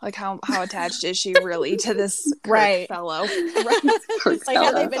married. Like how attached is she really to this fellow? Like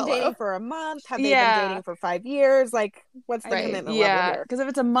have they been dating for a month? Have they been dating for 5 years? Like what's the commitment level here? Because if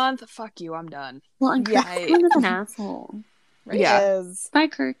it's a month, fuck you, I'm done. Well, and Kirk's kind of an asshole. Bye,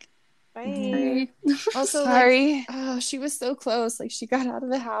 Kirk. Bye. Also, sorry. Like, she was so close. Like she got out of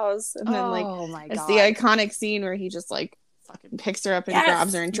the house, and then like it's the iconic scene where he just like fucking picks her up and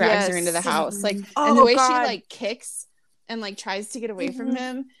grabs her and drags her into the house. Like and the way she like kicks and like tries to get away from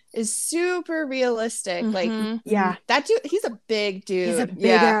him is super realistic. Like that dude, he's a big dude. He's a big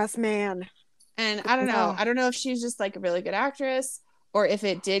ass man. And I don't know if she's just like a really good actress, or if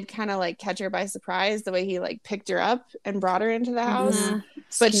it did kind of like catch her by surprise the way he like picked her up and brought her into the house.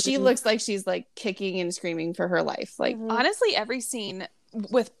 But she looks like she's like kicking and screaming for her life. Like honestly, every scene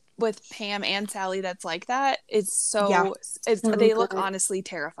with Pam and Sally that's like that is so they look honestly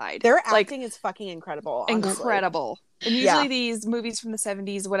terrified. Their acting is fucking incredible. Honestly. Incredible. And usually these movies from the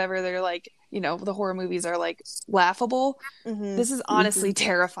 70s, whatever, they're like, you know, the horror movies are like laughable. This is honestly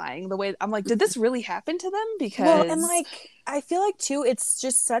terrifying. The way I'm like, did this really happen to them? Because and like I feel like too, it's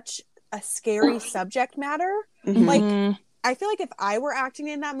just such a scary subject matter. Like I feel like if I were acting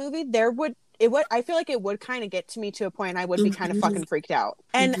in that movie, I feel like it would kind of get to me to a point I would be kind of fucking freaked out.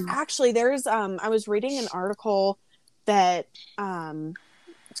 And actually there's I was reading an article that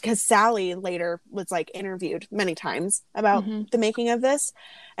because Sally later was like interviewed many times about the making of this,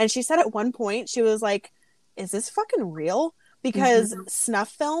 and she said at one point she was like, is this fucking real? Because snuff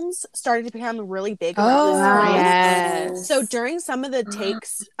films started to become really big around this time. Yes. So during some of the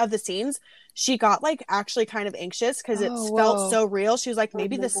takes of the scenes, she got like actually kind of anxious because it felt so real. She was like,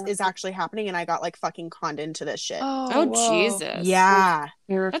 maybe this is actually happening, and I got like fucking conned into this shit. Jesus. Yeah.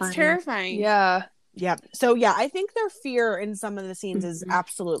 That's terrifying. Yeah. Yep. So yeah, I think their fear in some of the scenes is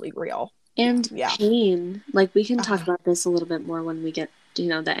absolutely real. And pain. Like we can talk about this a little bit more when we get, you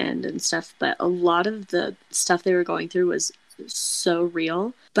know, the end and stuff, but a lot of the stuff they were going through was so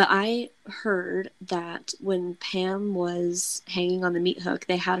real. But I heard that when Pam was hanging on the meat hook,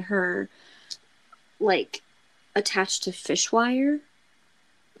 they had her like attached to fish wire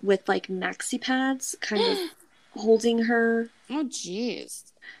with like maxi pads kind of holding her. Oh jeez.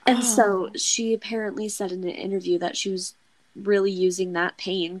 And so she apparently said in an interview that she was really using that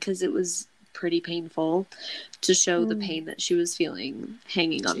pain because it was pretty painful to show the pain that she was feeling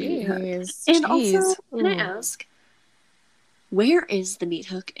hanging on the meat hook. And also, can I ask, where is the meat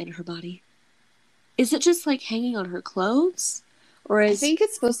hook in her body? Is it just like hanging on her clothes? Or I is, think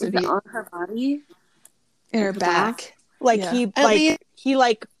it's supposed to is be it on her body? In her The back. Like Yeah. he At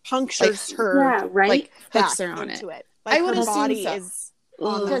least- punctures her Yeah, right? like hooks back her on into it. it. Like I would her assume body so. is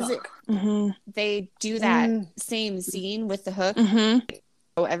on the Because hook. they do that same scene with the hook,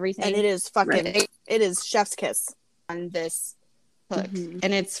 so everything, And it is fucking Right. it is chef's kiss. on this hook, Mhm.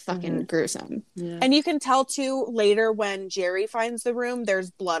 and it's fucking gruesome. Yeah. And you can tell too later when Jerry finds the room,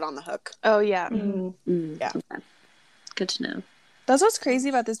 there's blood on the hook. Oh yeah. Yeah. Okay. Good to know. That's what's crazy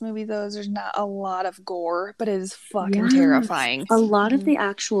about this movie, though, is there's not a lot of gore, but it is fucking Yes. terrifying. A lot of the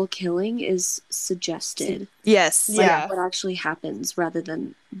actual killing is suggested. Yes. Like Yeah. what actually happens rather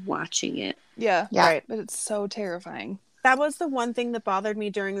than watching it. Yeah. Yeah. Right. But it's so terrifying. That was the one thing that bothered me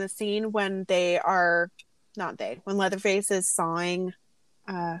during the scene when when Leatherface is sawing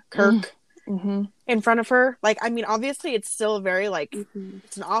Kirk Mm-hmm. in front of her. Like, I mean, obviously it's still very like Mm-hmm.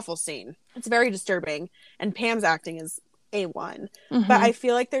 it's an awful scene. It's very disturbing, and Pam's acting is A1. Mm-hmm. But I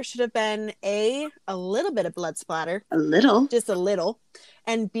feel like there should have been a little bit of blood splatter, A little. just a little,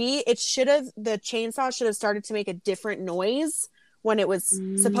 and B, the chainsaw should have started to make a different noise when it was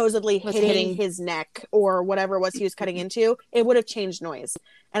supposedly hitting his neck or whatever it was he was cutting into. It would have changed noise,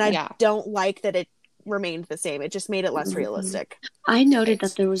 and I don't like that it remained the same. It just made it less realistic. I noted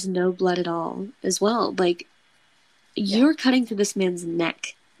that there was no blood at all as well. Like, you're cutting through this man's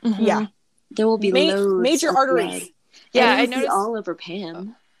neck. Mm-hmm. Yeah, There will be loads major of arteries. blood. Yeah, And I it'll be noticed. all over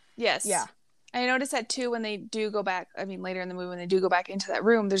Pam. Yes. Yeah. I noticed that too when they do go back. I mean, later in the movie, when they do go back into that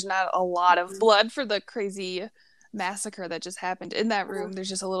room, there's not a lot of blood for the crazy massacre that just happened in that room. There's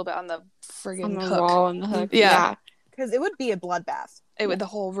just a little bit on the friggin' On the hook. wall and the hook. Yeah. Because it would be a bloodbath. It with the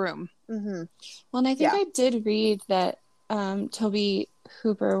whole room. Mm-hmm. Well, and I think Yeah. I did read that Toby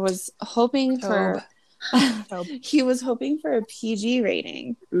Hooper was hoping for he was hoping for a PG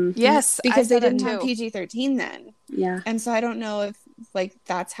rating Mhm. Yes, because they I saw that didn't have too. PG-13 then. Yeah. And so I don't know if like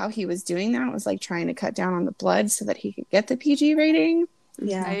that's how he was doing that, was like trying to cut down on the blood so that he could get the PG rating.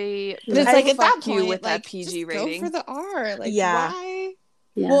 Yeah. But it's like at that fuck you point, with like, that PG just rating. go for the R. Like, Yeah. why?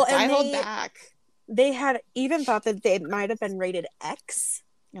 Yeah. Well, Why and hold back? they had even thought that it might have been rated X.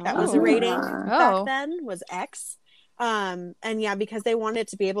 That was Oh. a rating Oh. back then, was X. And yeah, because they wanted it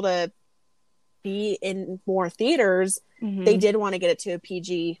to be able to be in more theaters, Mhm. they did want to get it to a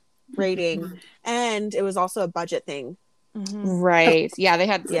PG rating. And it was also a budget thing. Right. Yeah, they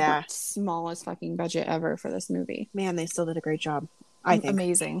had Yeah. the smallest fucking budget ever for this movie. Man, they still did a great job, I think.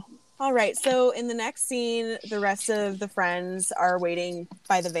 Amazing. All right, so in the next scene, the rest of the friends are waiting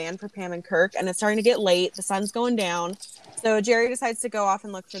by the van for Pam and Kirk, and it's starting to get late. The sun's going down. So Jerry decides to go off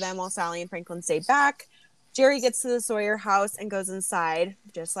and look for them while Sally and Franklin stay back. Jerry gets to the Sawyer house and goes inside,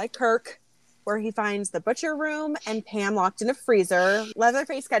 just like Kirk, where he finds the butcher room and Pam locked in a freezer.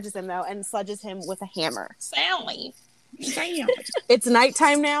 Leatherface catches him, though, and sludges him with a hammer. Sally. It's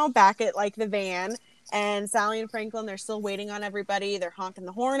nighttime now, back at, like, the van. And Sally and Franklin, they're still waiting on everybody. They're honking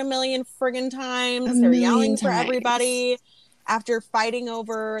the horn a million friggin' times. They're yelling for everybody. After fighting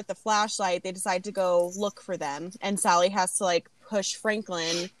over the flashlight, they decide to go look for them. And Sally has to, like, push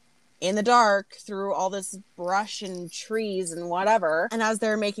Franklin in the dark through all this brush and trees and whatever. And as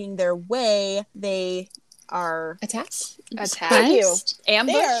they're making their way, they are... Attached? Thank you.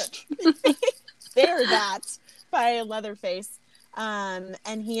 Ambushed. They're that by Leatherface. And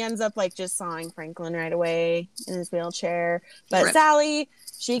he ends up like just sawing Franklin right away in his wheelchair. But Rip. Sally,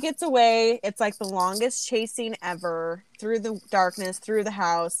 she gets away. It's like the longest chase scene ever, through the darkness, through the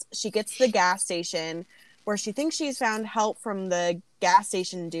house. She gets to the gas station where she thinks she's found help from the gas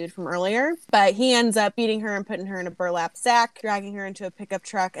station dude from earlier. But he ends up beating her and putting her in a burlap sack, dragging her into a pickup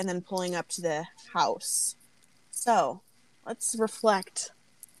truck, and then pulling up to the house. So let's reflect.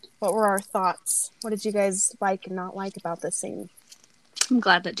 What were our thoughts? What did you guys like and not like about this scene? I'm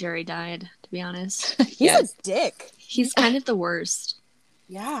glad that Jerry died, to be honest. He's a dick. He's kind of the worst.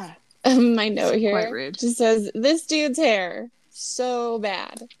 Yeah. My note here Quite rude. just says, this dude's hair, so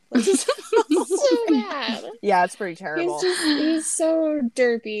bad. Like, just so bad. Yeah, it's pretty terrible. He's so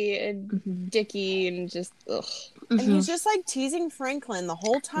derpy and Mhm. dicky and just, ugh. And he's just like teasing Franklin the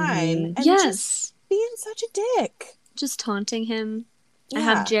whole time. And Yes. just being such a dick. Just taunting him. I Yeah.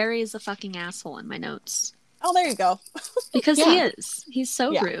 have Jerry as a fucking asshole in my notes. Oh, there you go. Because he is. He's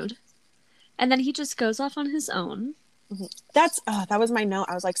so Yeah. rude. And then he just goes off on his own. That was my note.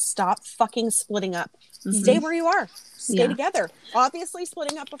 I was like, stop fucking splitting up. Mhm. Stay where you are. Stay Yeah. together. Obviously,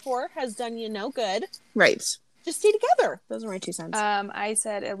 splitting up before has done you no good. Right. Just stay together. Those are my 2 cents. I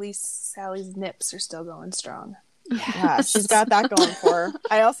said at least Sally's nips are still going strong. Yeah, she's got that going for her.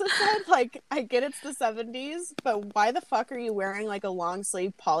 I also said, like, I get it's the 70s, but why the fuck are you wearing, like, a long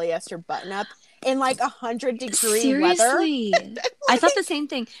sleeve polyester button up in like 100-degree weather. Seriously. I thought the same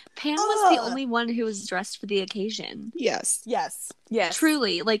thing. Pam was the Ugh. only one who was dressed for the occasion. Yes. Yes. Yes.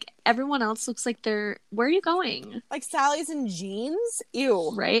 Truly. Like, everyone else looks like they're... Where are you going? Like Sally's in jeans?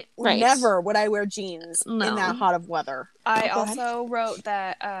 Ew. Right? Right. Never would I wear jeans in No. that hot of weather. I Go ahead. also wrote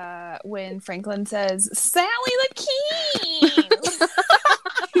that when Franklin says, Sally the keys!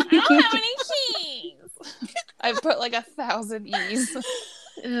 I don't have any keys! I put like 1,000 E's.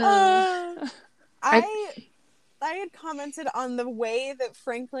 I had commented on the way that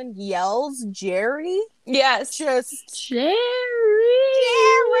Franklin yells Jerry. Yes. Just Jerry!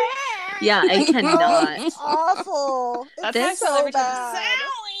 Jerry! Yeah, I cannot. It's awful. That's It's how I feel so every time. bad.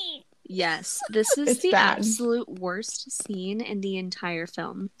 Yes, this is It's the bad. absolute worst scene in the entire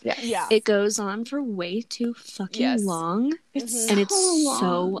film. Yeah. It goes on for way too fucking Yes. long, It's and it's so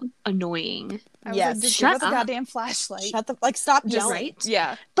so long. annoying. I was Yes. like, just Shut give us a up. goddamn flashlight. Shut the stop Just yelling. right?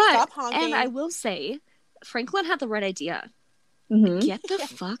 Yeah. But, Stop honking. and I will say, Franklin had the right idea. Mhm. Get the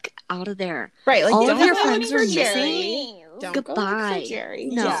fuck out of there. Right. Like, All don't of your go friends looking are for Jerry. missing. Don't go Goodbye. looking for Jerry.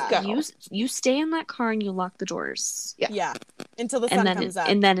 No, Just go. you stay in that car and you lock the doors. Yeah. Until the sun And then comes up.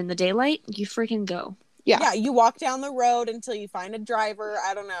 and then in the daylight, you freaking go. Yeah, you walk down the road until you find a driver.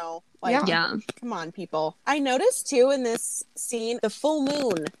 I don't know. Like, Yeah. Yeah. come on, people. I noticed too in this scene, the full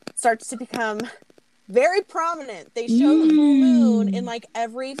moon starts to become very prominent. They show the full moon in like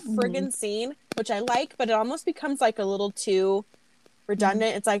every friggin' scene, which I like, but it almost becomes like a little too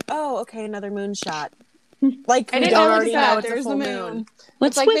redundant. It's like, oh, okay, another moon shot. Like, I we didn't don't notice already that. know it's There's a full the moon. moon.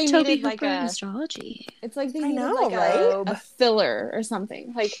 What's like with they Toby needed, Hooper like, and a- astrology? It's like they I needed know, like right? a filler or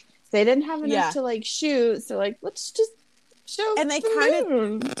something. Like they didn't have enough Yeah. to like shoot, so like let's just show. And they the kinda-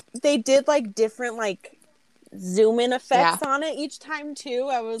 moon. They did like different like zoom in effects on it each time too.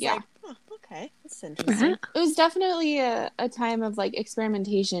 I was Yeah. like, huh, okay, that's interesting. Right? It was definitely a time of like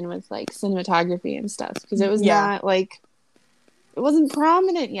experimentation with like cinematography and stuff because it was Yeah. not like it wasn't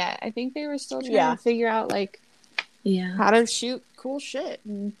prominent yet. I think they were still trying Yeah. to figure out like Yeah. how to shoot cool shit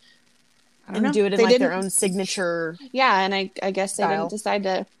and I don't And know. do it in They like their didn't- own signature. Yeah, and I guess they style. didn't decide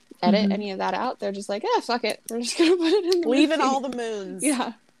to edit Mhm. any of that out. They're just like, fuck it, we're just gonna put it in the Leaving movie. all the moons.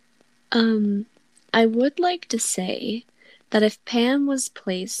 Yeah. I would like to say that if Pam was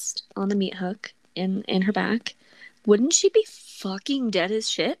placed on the meat hook in her back, wouldn't she be fucking dead as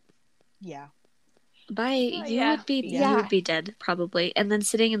shit? Yeah. You yeah. would be Yeah. you would be dead probably, and then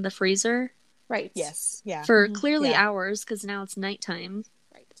sitting in the freezer Right. Yes. Yeah. for Mhm. clearly Yeah. hours because now it's nighttime.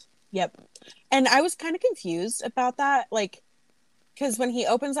 Right. Yep. And I was kind of confused about that. Like, because when he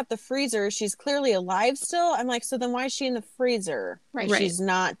opens up the freezer, she's clearly alive still. I'm like, so then why is she in the freezer? Right. If Right. She's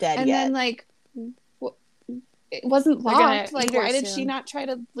not dead And yet. then like it wasn't They're gonna locked. Like eat her why did she soon. not try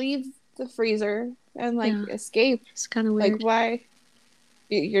to leave the freezer and like Yeah. escape? It's kind of weird. Like why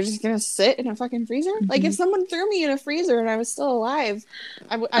you're just gonna sit in a fucking freezer? Like if someone threw me in a freezer and I was still alive,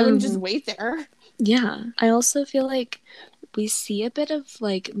 I wouldn't just wait there. Yeah. I also feel like we see a bit of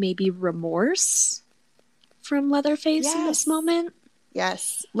like maybe remorse from Leatherface in this Yes. moment.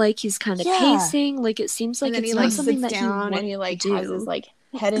 Yes. Like he's kind of Yeah. pacing. Like it seems like And then it's he not like something sits that down he and he like do. has his like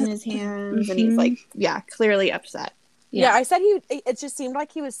head in his hands and he's Mhm. like clearly upset. yeah, I said it just seemed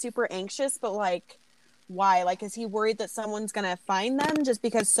like he was super anxious, but like, why? Like, is he worried that someone's gonna find them just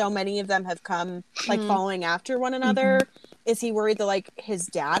because so many of them have come like Mhm. following after one another? Is he worried that like his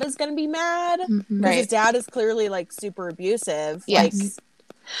dad is gonna be mad? Mhm. Because Right. his dad is clearly like super abusive. Yes. Like,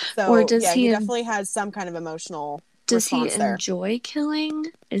 so Or does yeah, he he en- definitely has some kind of emotional Does he response there. enjoy killing?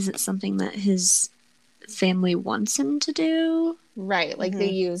 Is it something that his family wants him to do? Right. Like they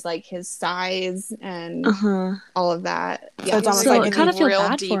use like his size and Uh-huh. all of that. So it's almost So like I an kind of feel real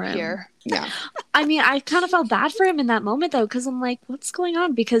bad deep for him. here. Yeah. I mean, I kind of felt bad for him in that moment, though, because I'm like, what's going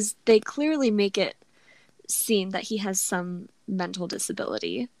on? Because they clearly make it seem that he has some mental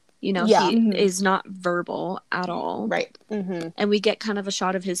disability. You know, Yeah. he Mhm. is not verbal at all. Right. Mm-hmm. And we get kind of a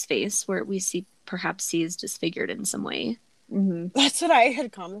shot of his face where we see perhaps he is disfigured in some way. Mm-hmm. That's what I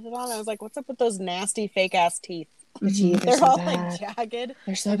had commented on. I was like, "What's up with those nasty fake ass teeth? The teeth are They're so all bad. like jagged."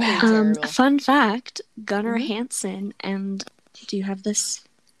 They're so Okay. bad. Terrible. Fun fact, Gunnar Mhm. Hansen and do you have this?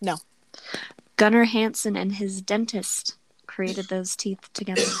 No. Gunnar Hansen and his dentist created those teeth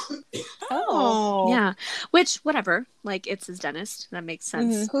together. Oh, Yeah. Which, whatever. Like, it's his dentist. That makes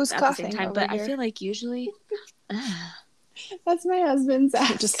sense. Mhm. Who's at the coughing same time. over But I here? feel like usually. That's my husband's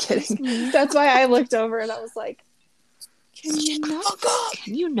ass. Just kidding. That's why I looked over and I was like, can you not?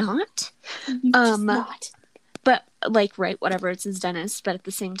 Can you not? You just not. But, like, right, whatever. It's his dentist. But at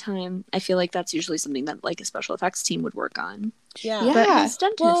the same time, I feel like that's usually something that, like, a special effects team would work on. yeah. Yeah. But his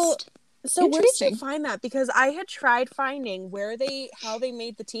dentist. Well, So where did you Interesting. find that? Because I had tried finding how they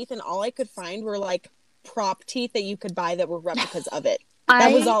made the teeth, and all I could find were like prop teeth that you could buy that were replicas of it.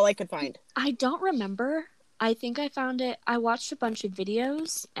 That was all I could find. I don't remember. I think I found it. I watched a bunch of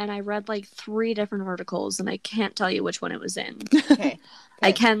videos and I read like 3 different articles, and I can't tell you which one it was in. Okay.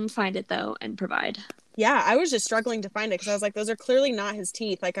 I can find it though and provide. Yeah, I was just struggling to find it because I was like, those are clearly not his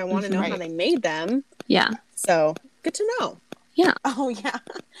teeth. Like, I want to know how Right. they made them. Yeah. So good to know. Yeah. Oh yeah.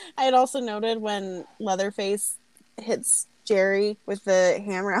 I had also noted when Leatherface hits Jerry with the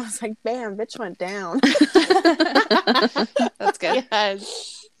hammer, I was like, bam, bitch went down. That's good.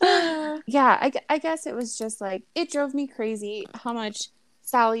 Yes. Yeah, I guess it was just like, it drove me crazy how much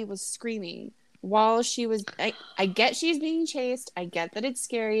Sally was screaming while she was, I get she's being chased. I get that it's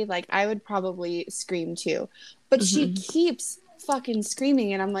scary. Like, I would probably scream too. But she keeps fucking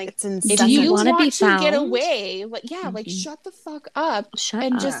screaming, and I'm like, It's if incessant. you wanna want be to get found- away, like, like, shut the fuck up Shut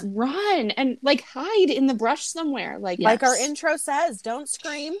and up. just run and, like, hide in the brush somewhere. Like, Yeah. Like our Yes. intro says, don't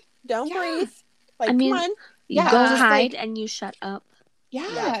scream, don't Yeah. breathe. Like, I mean, come on. You Yeah, go just, hide like- and you shut up.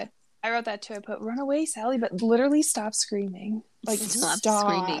 yeah. I wrote that too. I put run away, Sally, but literally stop screaming. Like, Stop stop.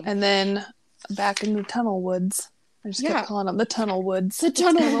 screaming. And then back in the tunnel woods. I just Yeah. kept calling them the tunnel woods. The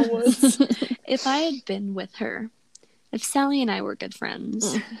tunnel woods. If I had been with her, if Sally and I were good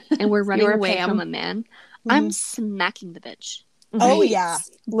friends and we're You running were away Pam. from a man, I'm smacking the bitch. Oh Right. yeah.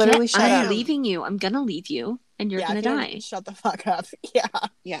 Literally shut I'm up. leaving you. I'm gonna leave you, and you're Yeah, gonna if you don't die. Shut the fuck up. Yeah.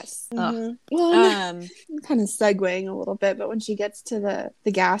 Yes. Mhm. Well, Um, I'm kind of segueing a little bit, but when she gets to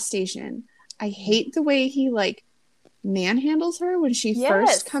the gas station, I hate the way he like manhandles her when she Yes.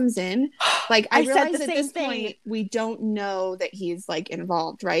 first comes in. Like, I I said realize the at same this thing. point we don't know that he's like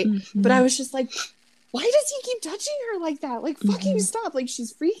involved, right? Mhm. But I was just like, why does he keep touching her like that? Like, fucking Mhm. stop! Like,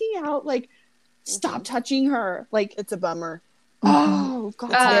 she's freaking out. Like, stop touching her. Like, it's a bummer. oh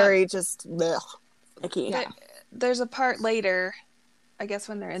god. It's very just icky. Yeah. There's a part later, I guess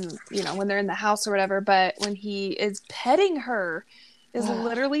when they're in, when they're in the house or whatever, but when he is petting her is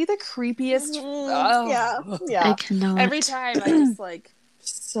literally the creepiest. Oh. Yeah. I Yeah. cannot. Every time I just like,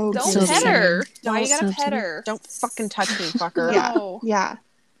 So don't So pet upsetting. her. Why you So gotta pet upsetting. her? Don't fucking touch me, fucker. Yeah. No. Yeah.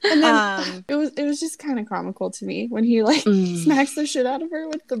 And then it was just kind of comical to me when he like Mm. smacks the shit out of her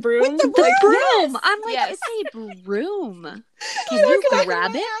with the broom. With the Like, broom! Broom. I'm like, Yes. it's a broom. Can Zach you and I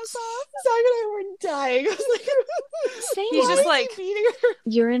grab were it? Zach and I were dying. I was like, Same. He's why just is like- he beating her?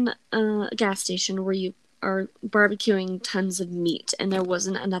 You're in a gas station where you are barbecuing tons of meat, and there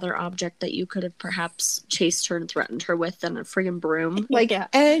wasn't another object that you could have perhaps chased her and threatened her with than a friggin' broom. Like Yeah.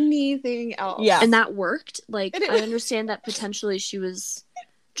 anything else. Yeah. And that worked. Like, And it I was- understand that potentially she was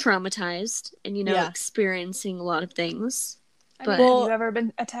traumatized and, Yeah. experiencing a lot of things. I But- mean, Well- have you ever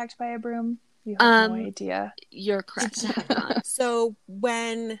been attacked by a broom? You have no idea. You're correct. I have not. So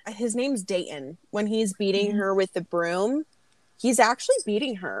when his name's Dayton, when he's beating Mm-hmm. her with the broom, he's actually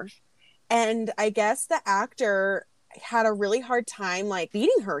beating her. And I guess the actor had a really hard time like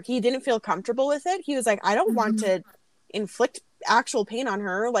beating her. He didn't feel comfortable with it. He was like, I don't want Mm-hmm. to inflict actual pain on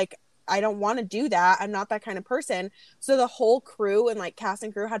her. Like, I don't want to do that. I'm not that kind of person. So the whole crew and like cast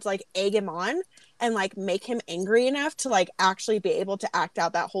and crew had to like egg him on and like make him angry enough to like actually be able to act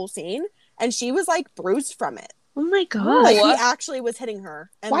out that whole scene. And she was like bruised from it. Oh my god. Like he actually was hitting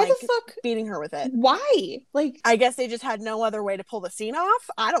her and Why like the fuck? beating her with it. Why? Like, I guess they just had no other way to pull the scene off.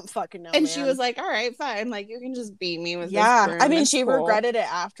 I don't fucking know. and man. she was like, all right, fine. Like, you can just beat me with yeah. this broom. I mean, It's she cool. regretted it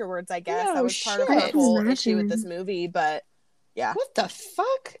afterwards, I guess. No that was part of her shit. whole Imagine. issue with this movie. But yeah. What the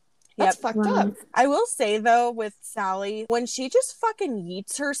fuck? That's fucked Wow. up. I will say though, with Sally, when she just fucking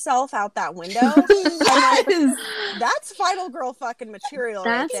yeets herself out that window, I'm like, that's final girl fucking material.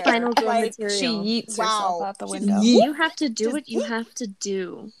 That's right there. final girl Like, material. She yeets Wow. herself out the Just window. yeet. You have to do Just what you yeet. have to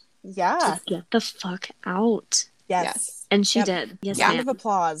do Yeah. to get the fuck out. Yes. And she Yep. did. Yes, Round ma'am. of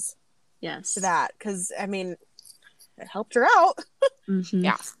applause Yes. to that, because I mean, it helped her out. Mhm.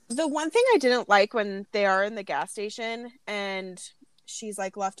 Yeah. The one thing I didn't like when they are in the gas station and she's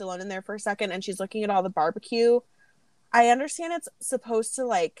like left alone in there for a second and she's looking at all the barbecue. I understand it's supposed to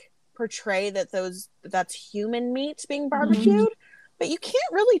like portray that that's human meat being barbecued, but you can't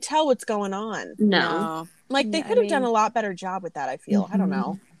really tell what's going on. No. Like they Yeah, could have done a lot better job with that, I feel. I don't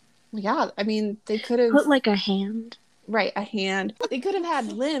know. Yeah, I mean, they could have Put like a hand. right a hand. They could have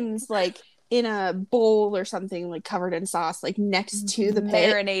had limbs like in a bowl or something, like covered in sauce, like next to the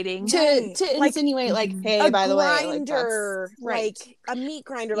pit, Marinating. to Like, insinuate, like, hey, A by the way, like, grinder, that's right. like a meat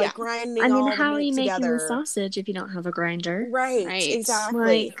grinder, Yeah. like grinding I mean, all how the are you meat making together. the sausage if you don't have a grinder? Right, Right.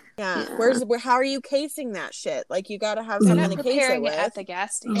 exactly. Like, yeah. yeah. How are you casing that shit? Like you got to have They're something not to case it preparing it with. at the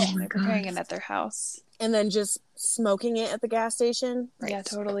gas Oh station. my They're preparing God. it at their house. and then just smoking it at the gas station. Right. Yeah,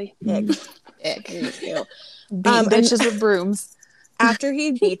 totally. Ick. Ick. Ew. Beating bitches with brooms. After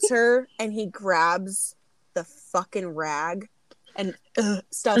he beats her and he grabs the fucking rag and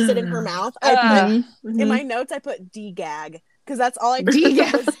stuffs it in her mouth, I put in my notes, I put D-gag. Because that's all I could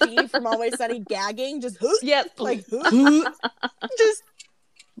think of was Dee from Always Sunny gagging. Just, like, just,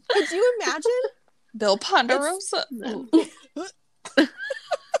 could you imagine? Bill Ponderosa.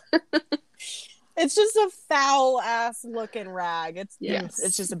 It's just a foul ass looking rag. It's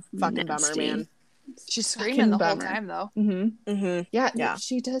just a fucking Nasty. bummer, man. She's screaming the whole bummer. time, though. Yeah,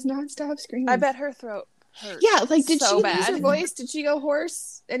 she does not stop screaming. I bet her throat hurts. Yeah, like, did so she bad. lose her voice? Did she go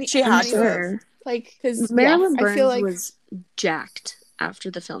hoarse? She had to. Sure. Like, because Marilyn I Burns feel like was jacked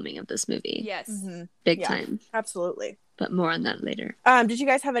after the filming of this movie. Yes. Big Yeah. time. Absolutely. But more on that later. Did you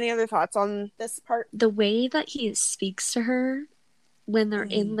guys have any other thoughts on this part? The way that he speaks to her when they're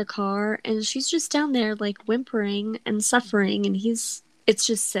in the car and she's just down there like whimpering and suffering and it's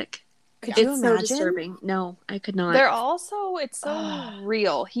just sick. Could you It's so imagine? disturbing. No, I could not. They're also, it's so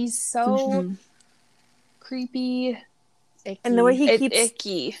real. He's so creepy. And the way he It's keeps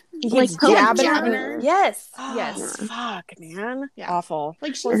icky. he like keeps poking jabbing at her. her. Yes. Yes. Yes. Fuck, man. Yeah. Awful.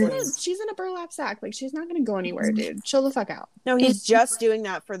 like she's in a burlap sack. Like, she's not gonna go anywhere, dude. Chill the fuck out. No, he's just doing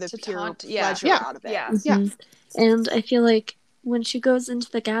that for the To pure taunt, pleasure Yeah. out of it. Yeah. Yeah. Mhm. And I feel like when she goes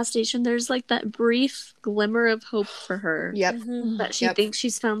into the gas station, there's like that brief glimmer of hope for her. Yep. Mhm. That she thinks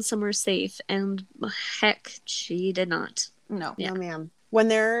she's found somewhere safe, and heck, she did not. No. Yeah. No, ma'am. When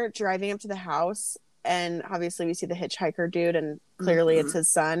they're driving up to the house, and obviously we see the hitchhiker dude, and clearly it's his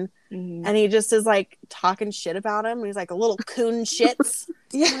son, and he just is like talking shit about him. He's like a little coon shits.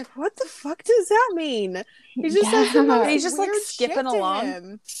 Yeah. I'm like, what the fuck does that mean? He just says the most He's just, like, weird skipping shit to along.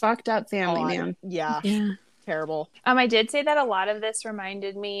 him. Fucked up family, Oh, man. Yeah. Yeah. Terrible. I did say that a lot of this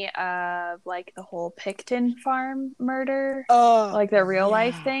reminded me of like the whole Picton farm murder, Oh, like the real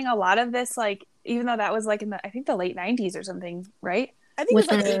life thing. A lot of this, like, even though that was like in the, I think the late 90s or something, right? I think With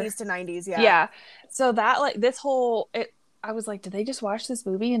it's like the- 80s to 90s. Yeah. Yeah. So that, like, this whole, I was like, did they just watch this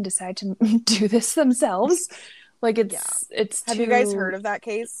movie and decide to do this themselves? Like, it's Have you guys heard of that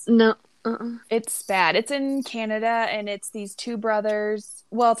case? No. It's bad. It's in Canada, and it's these two brothers.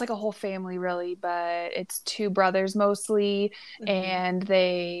 Well, it's like a whole family, really, but it's two brothers mostly, and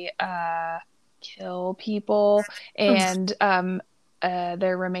they kill people, and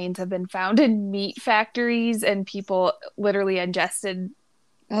their remains have been found in meat factories, and people literally ingested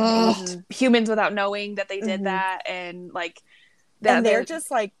humans without knowing that they did that, and like that. And they're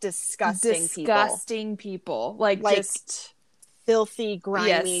just like disgusting people. Like just filthy,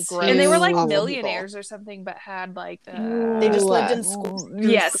 grimy, gross. and they were like awful millionaires or something, but had like They just lived in school.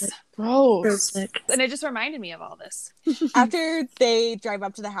 Yes, Gross. and it just reminded me of all this. After they drive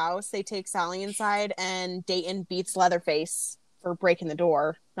up to the house, they take Sally inside, and Dayton beats Leatherface for breaking the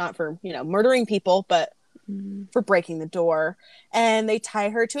door. Not for, murdering people, but for breaking the door. And they tie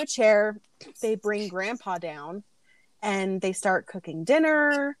her to a chair. They bring Grandpa down, and they start cooking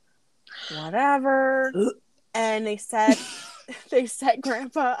dinner, whatever. And they set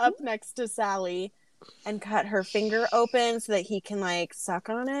Grandpa up next to Sally and cut her finger open so that he can like suck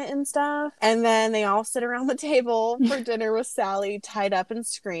on it and stuff. And then they all sit around the table for dinner with Sally tied up and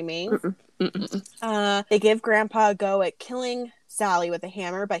screaming. They give Grandpa a go at killing Sally with a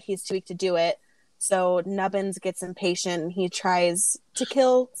hammer, but he's too weak to do it. So Nubbins gets impatient and he tries to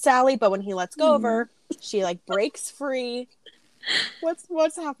kill Sally, but when he lets go of her, she like breaks free.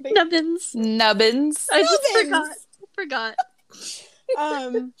 What's happening? Nubbins. I just forgot.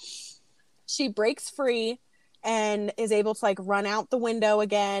 She breaks free and is able to like run out the window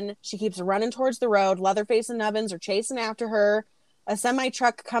again. She keeps running towards the road. Leatherface and Nubbins are chasing after her. A semi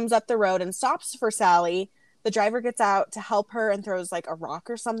truck comes up the road and stops for Sally. The driver gets out to help her and throws like a rock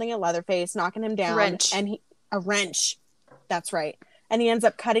or something at Leatherface, knocking him down. A wrench. That's right. And he ends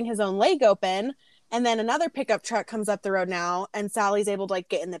up cutting his own leg open. And then another pickup truck comes up the road now, and Sally's able to like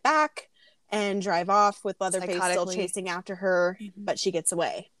get in the back and drive off with Leatherface still chasing after her, but she gets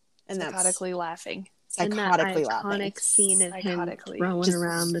away. And Psychotically laughing. And that iconic scene of him throwing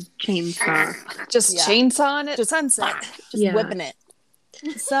around the chainsaw. Just chainsawing it. Just sunset. Just whipping it.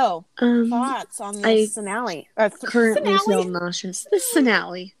 So, thoughts on this finale? Currently feel nauseous. This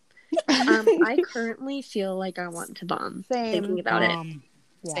finale. I currently feel like I want to vom. Thinking about it.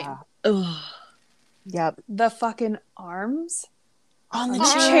 Yeah. Ugh. Yep. The fucking arms on the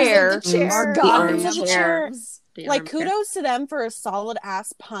chair. Are gone of the chair. The like, arm kudos to them for a solid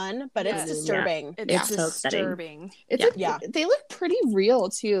ass pun, but it's disturbing. Yeah. It's so upsetting. They look pretty real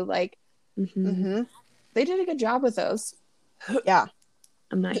too. Like, Mm-hmm. they did a good job with those. Yeah.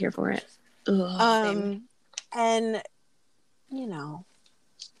 I'm not here for it. Ugh. And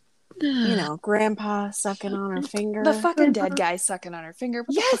grandpa sucking on her finger. The fucking dead guy sucking on her finger.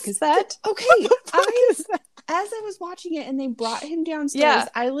 What the fuck is that? Okay. As I was watching it and they brought him downstairs, Yeah.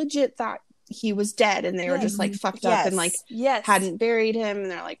 I legit thought he was dead and they were just like fucked up and like Yes. hadn't buried him,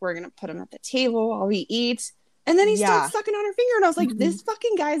 and they're like, we're gonna put him at the table while we eat. And then he starts sucking on her finger, and I was like, this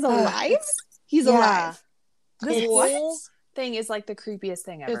fucking guy's alive? He's alive. This What? whole thing is like the creepiest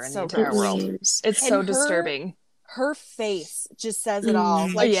thing ever It's in so the entire world. Gross. It's And so her- disturbing. Her face just says it all.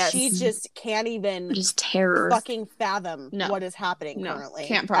 Like Yes. she just can't even Just terror. fucking fathom No. what is happening No, currently.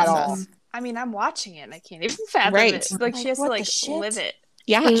 can't at all. process. I mean, I'm watching it and I can't even fathom Right. it. Like, she has to what like the shit? live it.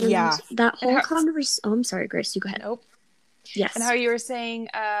 Yeah. And Yeah. that whole how- conversation. Oh, I'm sorry, Grace. You go ahead. Nope. Yes. And how you were saying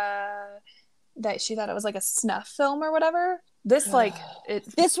that she thought it was like a snuff film or whatever. This like it.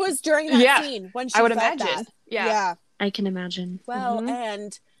 This was during that Yeah. scene when she I would felt imagine. that. Yeah. I can imagine. Well, Mhm.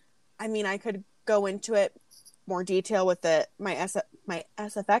 and I mean, I could go into it more detail with my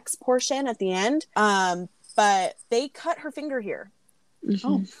SFX portion at the end. But they cut her finger here. Mhm.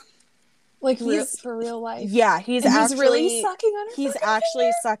 Oh. Like He's- for real life. Yeah, he's And actually he's really sucking on her. he's fucking actually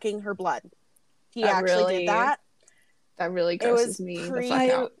finger? sucking her blood. He That actually really did that. That really It was grosses me the pre- fuck I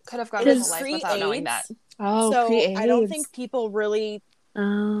out. could have gone It through was life without knowing that. pre-AIDS, Oh, so pre-AIDS. I don't think people really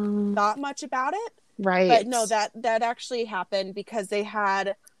Um, thought much about it. Right. But no, that actually happened because they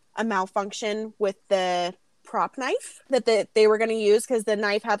had a malfunction with the prop knife that they were going to use, because the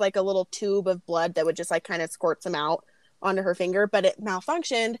knife had like a little tube of blood that would just like kind of squirt some out onto her finger, but it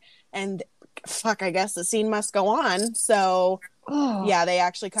malfunctioned, and fuck, I guess the scene must go on. So Oh. yeah, they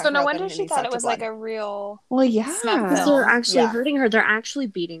actually cut So her no open wonder and she he thought sucked it her was like blood. a real. Well, yeah. Snuff because film. they're actually Yeah. hurting her. They're actually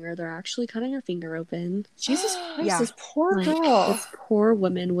beating her. They're actually cutting her finger open. Jesus Christ, Yeah. this poor Like, girl. this poor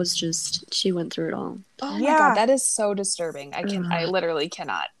woman was just. She went through it all. Oh my Yeah. god, that is so disturbing. I Ugh. literally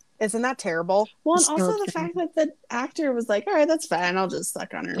cannot. Isn't that terrible? Well, and It's also so the fact that the actor was like, all right, that's fine. I'll just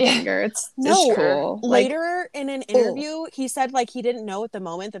suck on her Yeah. finger. It's No. cool. Like, Later in an interview, he said like he didn't know at the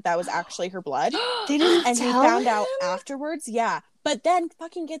moment that was actually her blood. they didn't And he tell found out him? afterwards. Yeah. But then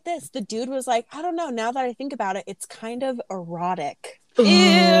fucking get this. The dude was like, I don't know. Now that I think about it, it's kind of erotic. Ew!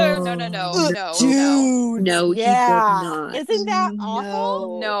 Oh. No. Dude. No, Yeah. he did not. Isn't that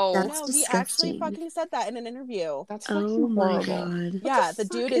awful? No. That's No, he disgusting. actually fucking said that in an interview. That's Oh fucking my horrible. god. Yeah, the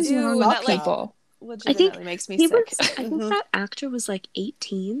dude is Dude, Fuck that, like, people. Legitimately makes me He sick. was. I think Mhm. that actor was like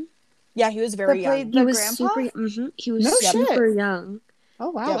 18. Yeah, he was very That young. played He The was grandpa? super. He was No super young. Oh,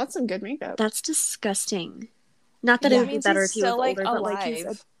 wow. Yep. That's some good makeup. That's disgusting. Not that Yeah. it would be Means better he's if he was still, like, older, but like he's.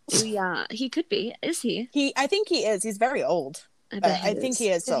 alive. Yeah, he could be. Is he? I think he is. He's very old. I But bet I think he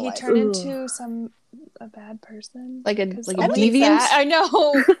is Did still he alive. turn Ooh. into a bad person? Like a 'Cause like a only deviant? bad- I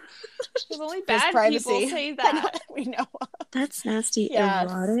know. Because only His bad privacy. people say that. we know. That's nasty.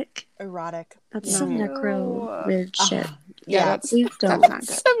 Yes. Erotic. Erotic. That's Yeah. some Ew. necro weird Ah, shit. Yeah, that's Please don't. that's not good.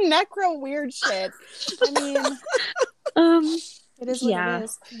 Some necro weird shit. I mean, It is what Yeah. it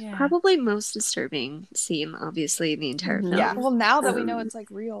is. yeah. Probably most disturbing scene, obviously, in the entire Mhm. film. Yeah. Well, now that we know Um, it's like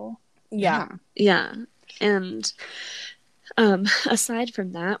real. Yeah. Yeah. And aside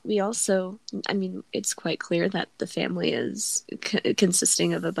from that, we also, I mean, it's quite clear that the family is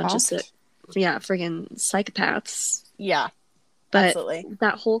consisting of a bunch of, Fucked. friggin' psychopaths. Yeah. But Absolutely.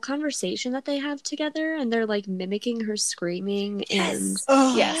 that whole conversation that they have together, and they're like mimicking her screaming, and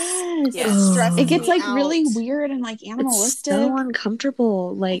Oh, Yes. It Oh. stresses It gets me like really out. weird and like it's animalistic. so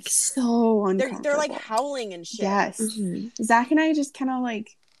uncomfortable. Like, so uncomfortable. They're like howling and shit. Yes. mhm. Zach and I just kind of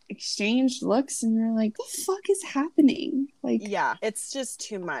like exchanged looks and we're like, what the fuck is happening? Like, Yeah. It's just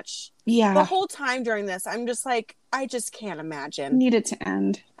too much. yeah, The whole time during this, I'm just like, I just can't imagine. need it to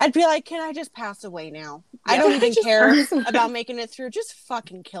end. I'd be like, can I just pass away now? I Yeah. don't even Just care pass away. about making it through. Just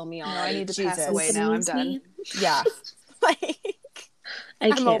fucking kill me No, already. I need to Jesus. pass away now. I'm done. Yeah. Like, I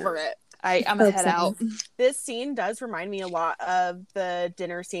I'm can't. over it. I'm So a head out. This scene does remind me a lot of the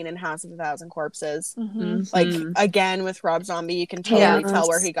dinner scene in House of a Thousand Corpses. Mhm. Like, Mhm. again, with Rob Zombie, you can totally Yes. tell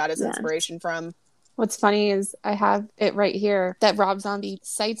where he got his Yes. inspiration from. What's funny is I have it right here that Rob Zombie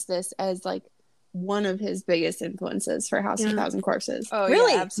cites this as like one of his biggest influences for House of Yeah. a Thousand Corpses. Oh,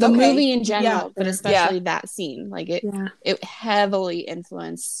 Really? yeah, The absolutely. Okay. movie in general, Yeah. but especially that scene. Like Yeah. it heavily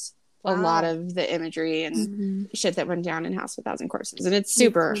influenced a Wow. lot of the imagery and Mhm. shit that went down in House of a Thousand Corpses. And it's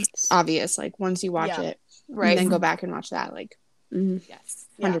super obvious. Like once you watch Yeah. it, Right. and then go back and watch that. Like, Mhm. yes,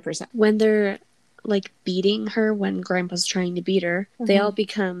 Yeah. 100%. When they're like beating her, when Grandpa's trying to beat her, they Mhm. all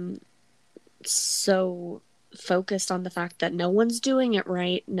become so focused on the fact that no one's doing it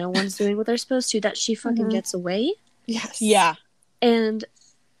right, no one's doing what they're supposed to, that she fucking Mhm. gets away. Yes. Yeah. And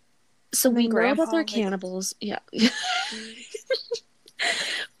so And we then know Grandpa, that they're like- cannibals. Yeah.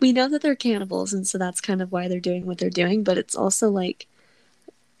 we know that they're cannibals, and so that's kind of why they're doing what they're doing, but it's also like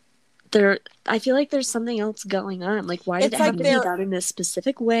I feel like there's something else going on. Like, why did It's it like have to be done in this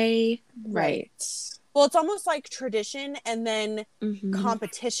specific way? Right. Well, it's almost like tradition and then Mhm.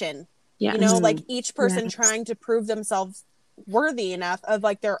 competition. Yes. You know, like each person Yes. trying to prove themselves worthy enough of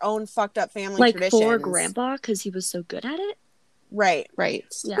like their own fucked up family like traditions. for Grandpa, because he was so good at it. Right. Right.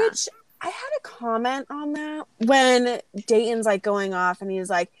 Yeah. Which I had a comment on that when Dayton's like going off and he's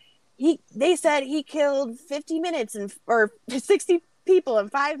like, they said he killed 50 minutes or 60 people in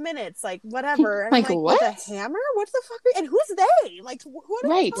 5 minutes, like whatever. And Like, I'm what? with a hammer? What the fuck? And who's they? Like, what are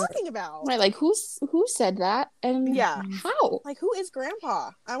Right. you talking about? Right. Like, who said that? And Yeah. how? Like, who is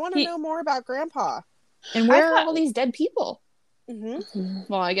Grandpa? I want to He- know more about Grandpa. And where I are thought- all these dead people? Mm-hmm.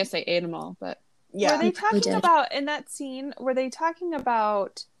 Well, I guess they ate them all, but Yeah. Were they probably talking did. about in that scene? Were they talking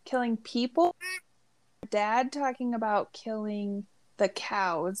about killing people? Dad talking about killing the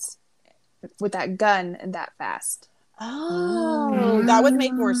cows with that gun and that fast? Oh, that would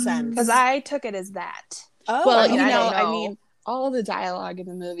make more sense. Because I took it as that. Oh, well, I you mean, I know, don't I know. mean, all the dialogue in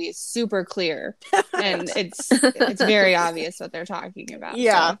the movie is super clear, and it's very obvious what they're talking about.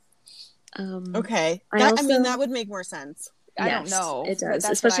 Yeah. Okay. Okay. I mean, that would make more sense. I don't know. It but does, that's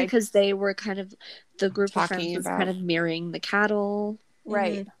especially what because they were kind of the group of Talking friends was about- kind of mirroring the cattle.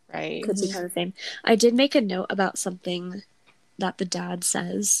 right. Right. Could be kind of same. I did make a note about something that the dad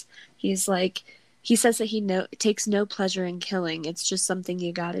says. He's like, he says that he takes no pleasure in killing. It's just something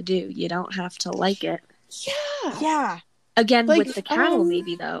you got to do. You don't have to like it. Yeah. Yeah. Again, Like, with the cattle,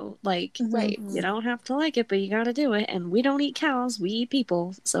 maybe though, like Right. you don't have to like it, but you got to do it. And we don't eat cows; we eat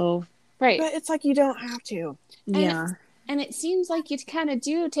people. So Right. But it's like you don't have to. yeah, And it seems like you kind of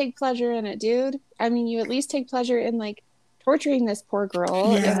do take pleasure in it, dude. I mean, you at least take pleasure in like torturing this poor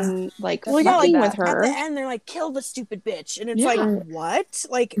girl Yeah. and like Well, yeah, fucking like with her. at the end, they're like, "Kill the stupid bitch," and it's Yeah. like, "What?"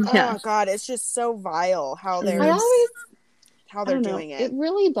 Like, Yeah. oh god, it's just so vile how they're I always how I they're don't know. doing It it.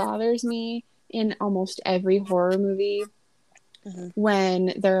 really bothers me in almost every horror movie Mhm.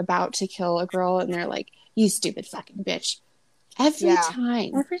 when they're about to kill a girl and they're like, "You stupid fucking bitch." Every Yeah.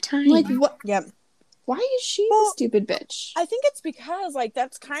 time. every time. Like, what? Yep. Why is she Well, the stupid bitch? I think it's because like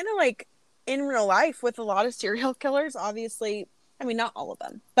that's kind of like in real life with a lot of serial killers. Obviously, I mean not all of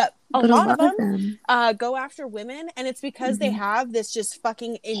them, but a But lot of them them. go after women, and it's because they Mhm. have this just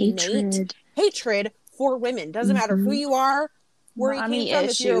fucking innate Hatred. hatred for women. Doesn't matter who Mhm. you are, where Mommy you came from.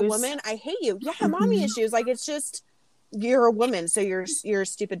 If you're a issues. woman, I hate you. Yeah, mommy Mhm. issues. Like it's just you're a woman, so you're a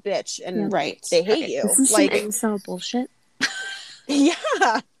stupid bitch, and Right. they hate you. This is Like some incel bullshit.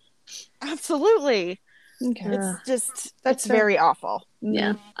 yeah, absolutely. Okay. It's just That's it's very awful.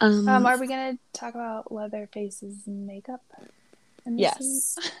 Yeah. Are we gonna talk about Leatherface's makeup? in this Yes.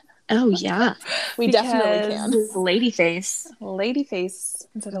 scene? Oh yeah. We definitely can. His lady face. Lady face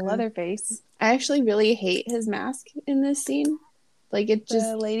instead of Mhm. Leatherface. I actually really hate his mask in this scene. Like it The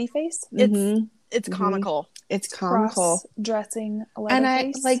just lady face. Mhm. It's Mhm. comical. It's comical. Dressing And I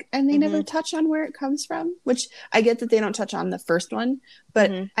Leatherface. like and they never Mhm. touch on where it comes from, which I get that they don't touch on the first one, but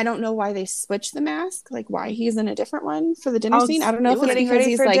Mhm. I don't know why they switched the mask, like why he's in a different one for the dinner scene. I don't know if it's getting because ready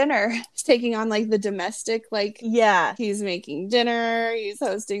he's for like dinner. he's taking on like the domestic, like Yeah. he's making dinner, he's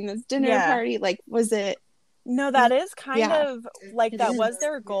hosting this dinner Yeah. party. Like was it No, that is kind Yeah. of like It that is. was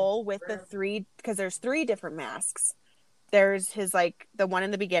their goal with the three, because there's three different masks. There's his like the one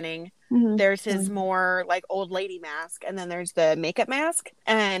in the beginning. There's his more like old lady mask, and then there's the makeup mask.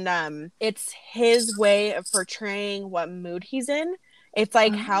 And it's his way of portraying what mood he's in. It's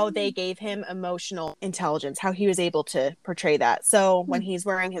like how they gave him emotional intelligence, how he was able to portray that. So when he's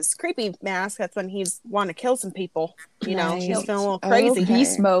wearing his creepy mask, that's when he's want to kill some people. You know, he's Right. feeling a little crazy. Okay.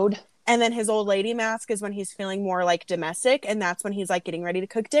 Beast mode. And then his old lady mask is when he's feeling more like domestic, and that's when he's like getting ready to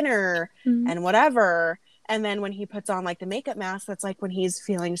cook dinner Mhm. and whatever. And then when he puts on like the makeup mask, that's like when he's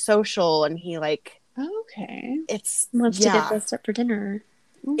feeling social and he like Okay. it's Wants to yeah, get dressed up for dinner.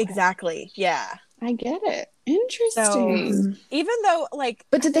 Okay. exactly. Yeah. I get it. Interesting. Even though like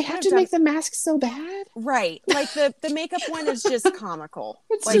But did they could have have to done- make the mask so bad? right. Like the makeup one is just comical.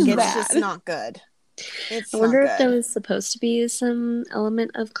 It's like just it's bad. just not good. It's I wonder not if there good. was supposed to be some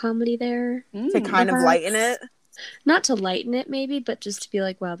element of comedy there. To kind of perhaps. lighten it. Not to lighten it, maybe, but just to be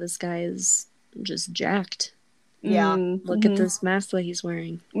like, wow, this guy is just jacked. Yeah. Look at this mask that he's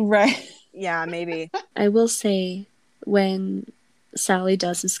wearing. Right. Yeah, maybe. I will say, when Sally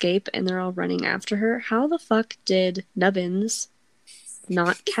does escape and they're all running after her, how the fuck did Nubbins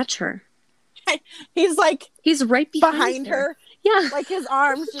not catch her? He's like He's right behind her. Yeah, Like his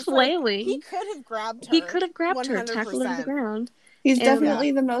arms just like, flailing. he could have grabbed her. He could have grabbed her, tackled her to the 100%. ground. He's And-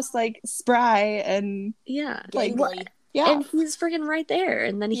 definitely the most like spry and Yeah. Gangly. Yeah. And he's freaking right there.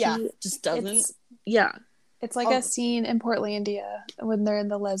 And then Yeah. he just doesn't. It's like a scene in Portlandia when they're in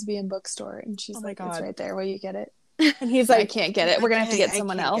the lesbian bookstore and she's Oh my like, God. it's right there. Will you get it? And he's I like, can't get it. We're going to have to get I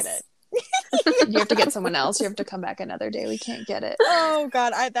someone can't else. get it. You have to get someone else. You have to come back another day. We can't get it. Oh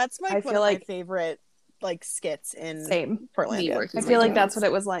God, that's I one feel of like- my favorite like skits in Same. Me Portlandia. working I feel my like that's job. what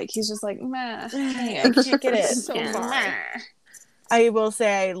it was like. He's just like, meh. I can't get it. So Yeah. far. I will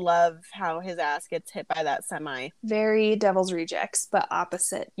say I love how his ass gets hit by that semi. Very Devil's Rejects, but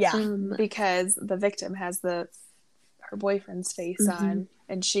opposite. Yeah. Because the victim has her boyfriend's face Mhm. on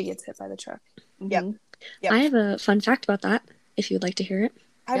and she gets hit by the truck. Yep. Mhm. Yep. I have a fun fact about that, if you'd like to hear it.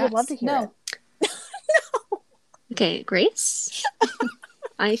 I would love to hear No. it. Okay, Grace.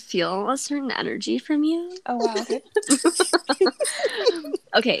 I feel a certain energy from you. Oh, wow.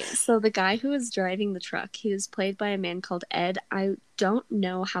 Okay, so the guy who was driving the truck, he was played by a man called Ed. I don't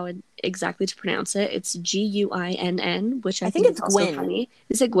know exactly to pronounce it. It's Guinn, which I think think it's is also Gwyn. funny.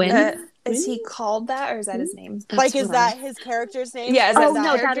 Is it Gwyn? Is he called that or is that his name? That's Like, is what that his character's name? Yeah, is Or that Oh his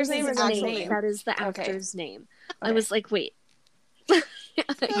no, that character's is name or his his name. actual name? That is the Okay. actor's name. I Okay. was like, wait.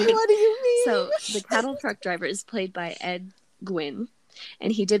 What do you mean? So the cattle truck driver is played by Ed Gwynn,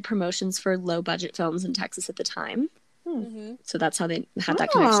 and he did promotions for low budget films in Texas at the time. Mhm. So that's how they had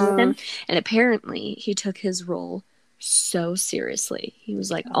that connection with him. And apparently he took his role so seriously. He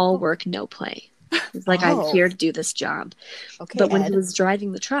was like, all work, no play. He's like, I'm Oh. here to do this job. Okay, But when Ed. he was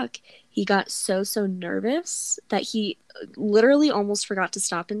driving the truck, he got so nervous that he literally almost forgot to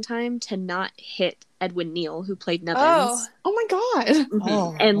stop in time to not hit Edwin Neal, who played Nubbins. Oh. Oh my God. Mhm.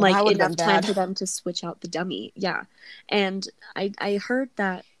 Oh, And well, that like would've enough been time bad. for them to switch out the dummy. Yeah. And I heard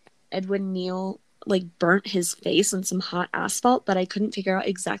that Edwin Neal like burnt his face on some hot asphalt, but I couldn't figure out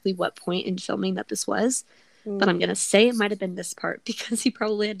exactly what point in filming that this was. But I'm gonna say it might have been this part because he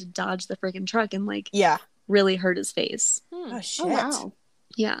probably had to dodge the freaking truck and like Yeah. really hurt his face. Oh shit. Oh wow.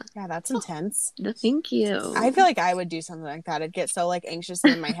 Yeah. Yeah, that's intense. No, thank you. I feel like I would do something like that. I'd get so like anxious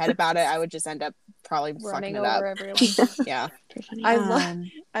in my head about it. I would just end up probably Running fucking it over up. everyone. Yeah. Pretty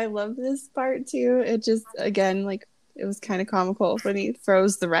funny. I love this part too. It just again like it was kind of comical when he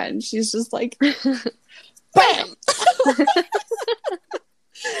throws the wrench. She's just like bam.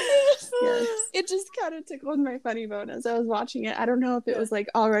 Yes. It just kind of tickled my funny bone as I was watching it. I don't know if it was like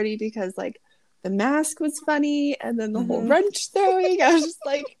already because like the mask was funny and then the whole wrench throwing. I was just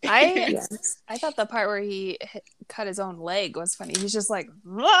like, Yes. I thought the part where he cut his own leg was funny. He's just like,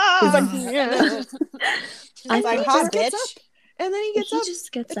 He's like, yeah. I He's like, think hot gets bitch. And then he gets he up.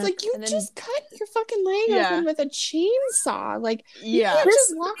 just gets It's up. like you and then- just cut your fucking leg Yeah. open with a chainsaw. Like you Yeah. can't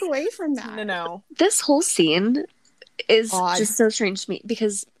just walk away from that. No. This whole scene is Odd. just so strange to me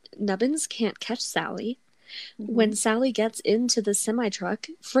because Nubbins can't catch Sally. Mm-hmm. When Sally gets into the semi truck,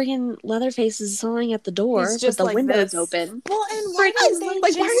 friggin' Leatherface is sawing at the door, He's but just the like window's this. open. Well, and why Freaking didn't they like, why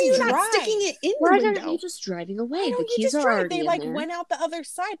just are you drive? not sticking it in Why the aren't window? you just driving away? Why The don't you keys just are drive? already They in like there. went out the other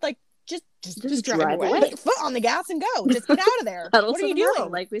side. Like just Just drive, drive away. away. Put your foot on the gas and go. Just get out of there. Pedal What to are you the metal,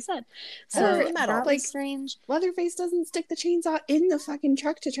 doing? like we said. Pedal So to the metal. that Like- was strange. Leatherface doesn't stick the chainsaw in the fucking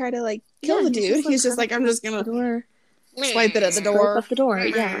truck to try to like kill Yeah, the dude. He's just like, I'm just The gonna door. swipe it at the Swipe door. up the door,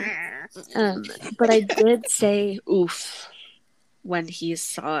 yeah. But I did say oof when he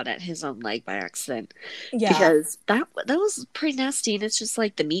sawed at his own leg by accident Yeah. because that was pretty nasty, and it's just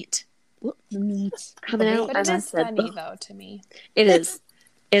like the meat The meat. coming The meat. out. But and it I is said, funny "Ugh." though to me. It is.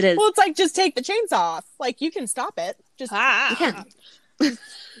 It is. Well, it's like just take the chainsaw off. Like you can stop it. Just Yeah.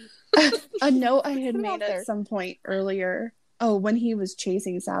 A note I had Put it made out there. at some point earlier. Oh, when he was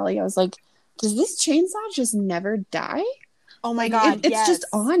chasing Sally, I was like, does this chainsaw just never die? Oh my Like, god, it's yes. just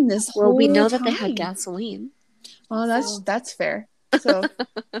on this Well, whole we know that they time. had gasoline. Oh, that's fair. So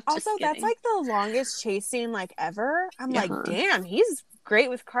Also, that's kidding. like the longest chase scene like ever. I'm like, Uh-huh. damn, he's great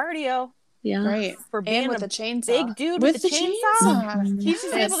with cardio Yeah. right. for being And with a the chainsaw. big dude With with, the the chainsaw. chainsaw. He's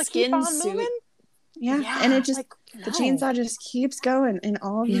just And a able to keep skin on suit. moving. Yeah. And it just like, the no. chainsaw just keeps going in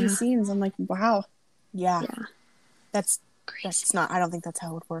all of Yeah. these scenes. I'm like, wow. Yeah, Yeah. that's Crazy. not. I don't think that's how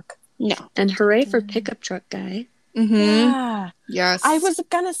it would work. No. And hooray for pickup truck guy. Mm-hmm. Yeah, Yes. I was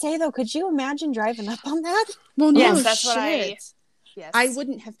gonna say though, could you imagine driving up on that? Well, no, Yes, that's what shit. Yes. I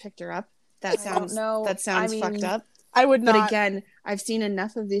wouldn't have picked her up. That I sounds don't know. that sounds I mean, fucked up. I would not. But again, I've seen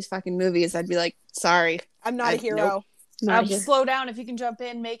enough of these fucking movies. I'd be like, sorry, I'm not a hero. Not here. slow down if you can jump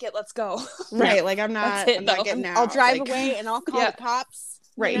in, make it, let's go. right? Like I'm not. That's it, I'm not though. getting out. I'll drive like, away and I'll call Yeah. the cops.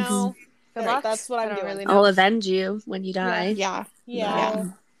 Right. You know? Good Right, luck. that's what I I'm don't doing. really know. I'll avenge you when you die. Yeah. Yeah.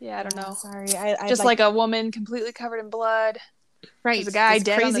 Yeah, I don't know. Sorry. I Just like a woman completely covered in blood. Right. There's a guy This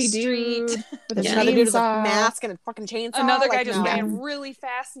dead on the crazy street. dude with a Yeah. Another dude with a chainsaw. mask and a fucking chainsaw. Another guy like, just no. ran really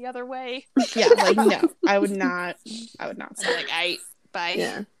fast the other way. Yeah, like no, I would not. I'd be like, bye.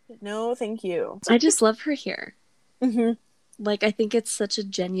 Yeah. No, thank you. I just love her here. Mm-hmm. Like, I think it's such a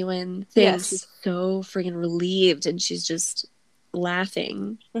genuine thing. Yes. She's so friggin' relieved and she's just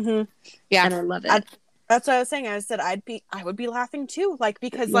laughing. Mm-hmm. Yeah. And I love it. That's what I was saying. I said I would be laughing too, like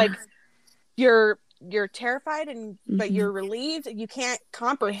because Yeah. like you're terrified but you're relieved. You can't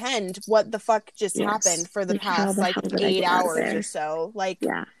comprehend what the fuck just Yes. happened for the Like, how past the like hell did I 8 get out of hours there? or so. Like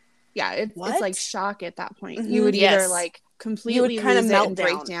Yeah. Yeah, it's What? like shock at that point. Mhm. You would either Yes. like completely kinda lose it melt and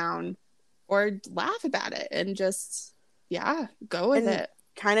break down, or laugh about it and just go with And- it.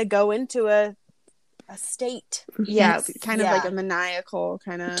 kind of go into a state. Yeah, Yes. kind of like Yeah. a maniacal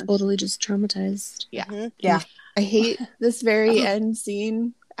kind of. Totally just traumatized. Yeah. Mhm. Yeah. I hate this very end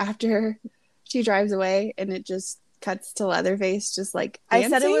scene after she drives away and it just cuts to Leatherface just like I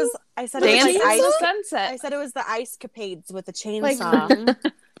said it dancing. was Dancing like in the ice. sunset. I said it was the ice capades with the Like, chainsaw.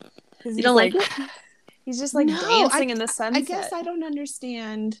 You don't like it? He's just like No, dancing in the sunset. I guess I don't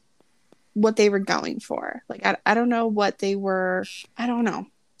understand what they were going for. Like I don't know what they were. I don't know.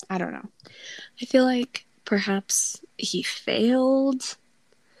 I feel like perhaps he failed,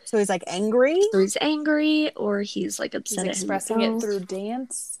 So he's like angry. or he's angry, or he's like He's upset at expressing it himself. through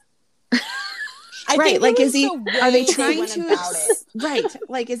dance. I Right, think like, it is was he- the way are they they trying went to about it? Right.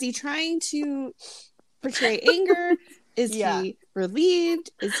 Like is he trying to portray anger? Is Yeah. he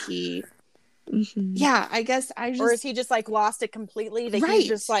relieved? Is he Mhm. Yeah, I guess I just Or is he just like lost it completely? That Right, he's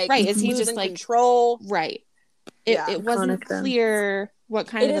just like right. Is he losing just, like- control? right. Yeah. It wasn't Iconic, then. clear what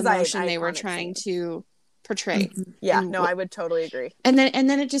kind It of is emotion they were iconic trying scene. to portray. Mhm. Yeah, And no, I would totally agree. And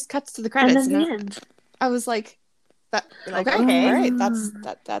then it just cuts to the And credits then and, the end. I was like that You're like, okay, okay. all right, that's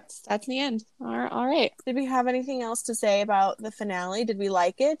the end. All right. Did we have anything else to say about the finale? Did we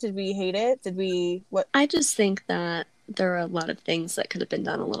like it? Did we hate it? Did we what? I just think that there are a lot of things that could have been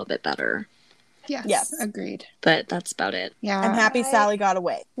done a little bit better, Yes. agreed. but that's about it. Yeah, I'm happy Sally got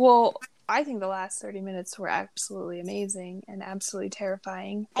away. Well, I think the last 30 minutes were absolutely amazing and absolutely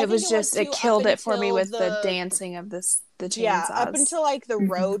terrifying. I It was think it was just, too it up killed it for me until with the the- dancing of the chainsaws. Yeah, up until like the Mhm.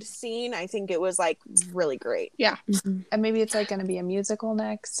 road scene, I think it was like really great. Mhm. And maybe it's like going to be a musical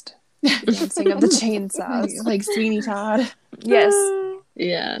next. The dancing of the chainsaws. like Sweeney Todd. Yes.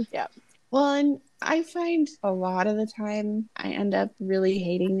 Yeah. Well, and I find a lot of the time I end up really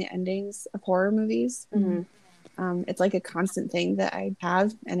hating the endings of horror movies. Mhm. It's like a constant thing that I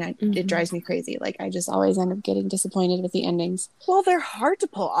have, and it Mhm. drives me crazy. Like I just always end up getting disappointed with the endings. Well, they're hard to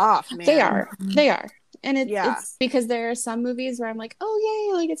pull off, man. They are, and Yeah. it's because there are some movies where I'm like, oh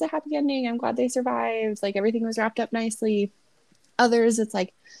yay, like it's a happy ending. I'm glad they survived. Like everything was wrapped up nicely. Others, it's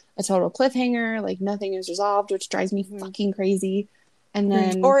like a total cliffhanger. Like nothing is resolved, which drives me Mhm. fucking crazy. And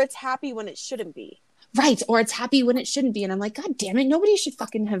then Or it's happy when it shouldn't be. right, or it's happy when it shouldn't be, and I'm like, God damn it, nobody should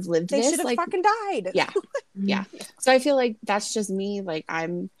fucking have lived They this. should have Like, fucking died. yeah, yeah. So I feel like that's just me. Like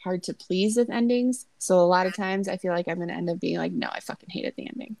I'm hard to please with endings. So a lot of times I feel like I'm gonna end up being like, no, I fucking hated the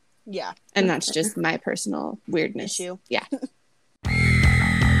ending, Yeah. and that's just my personal weirdness. Issue. Yeah.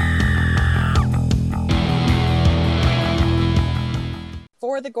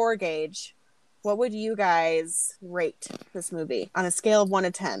 For the gore gauge, what would you guys rate this movie on a scale of 1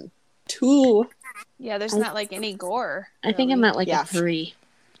 to 10? 2. Yeah, there's I- not like any gore. I think I'm at like Yeah. a 3.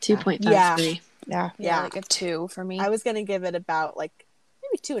 2.53. Yeah. Yeah. Yeah, like a 2 for me. I was going to give it about like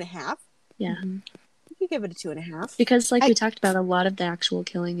maybe 2.5. Yeah. You could give it a 2.5. Because like I- we talked about, a lot of the actual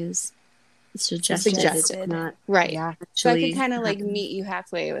killing is suggested. Suggested. It's not Right. Yeah. So I actually could kind of like happening. meet you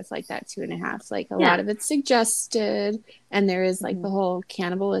halfway with like that 2.5. Like a Yeah. lot of it's suggested, and there is like Mhm. the whole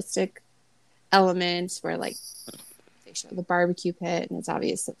cannibalistic element where like they show the barbecue pit, and it's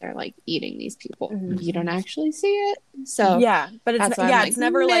obvious that they're like eating these people. Mhm. You don't actually see it, so Yeah, but it's that's why I'm yeah, like, it's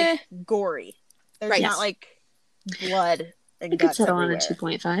never meh. like gory. There's Right. not like blood and I could guts settle on a everywhere.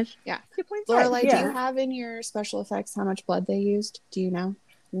 2.5. 2.5. Lorelai, yeah. do you have in your special effects how much blood they used? Do you know?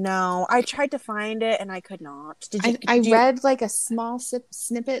 No, I tried to find it and I could not. Did you? I did you- read like a small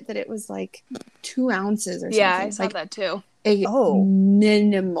snippet that it was like 2 ounces or yeah, something. I saw Like that too. a Oh.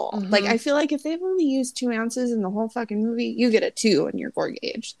 minimal. Mhm. Like I feel like if they've only used 2 ounces in the whole fucking movie, you get a 2 in your gore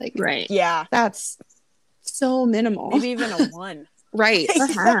gauge. Like Right. Yeah, that's so minimal. maybe even a 1. Right.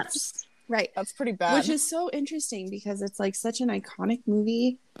 Perhaps. Right. That's pretty bad. Which is so interesting because it's like such an iconic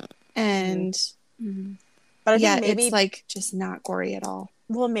movie, and Mhm. but I yeah, think maybe it's like just not gory at all.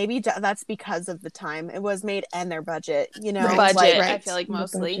 well, maybe that's because of the time it was made and their budget. You know, Right. Budget, Like, right. I feel like The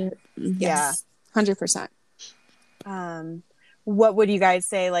mostly. budget. Mhm. Yeah. Yes. 100%. um, what would you guys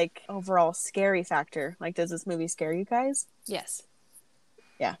say, like, overall scary factor? Like, does this movie scare you guys? Yes.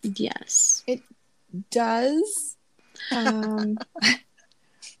 Yes. Does.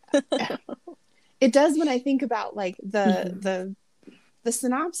 It does when I think about like the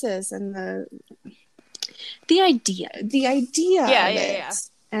synopsis and The idea. Yeah, of yeah, it. yeah.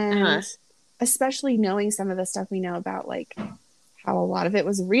 And especially knowing some of the stuff we know about, like how a lot of it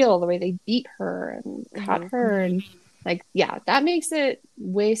was real, the way they beat her and caught her, and like, yeah, that makes it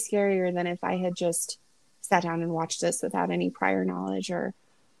way scarier than if I had just sat down and watched this without any prior knowledge or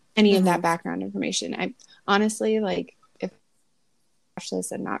any of that background information. I honestly, like, if I watched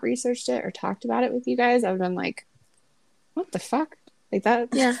this and not researched it or talked about it with you guys, I would have been like, what the fuck? Like that?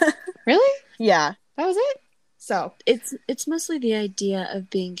 Yeah. Really? Yeah. That was it? So It's mostly the idea of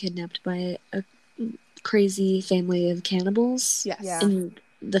being kidnapped by a crazy family of cannibals. yes. Yeah. And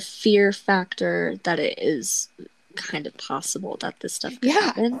the fear factor that it is kind of possible that this stuff could Yeah.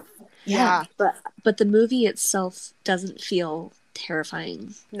 happen. Yeah. But the movie itself doesn't feel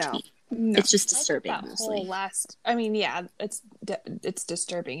terrifying. No. No. It's just I think disturbing that mostly. whole last, I mean, yeah, it's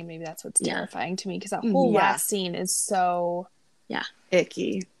disturbing, and maybe that's what's Yeah. terrifying to me, because that whole Yeah. last scene is so.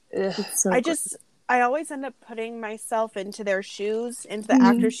 Icky. Ugh. It's so I always end up putting myself into their shoes, into the Mhm.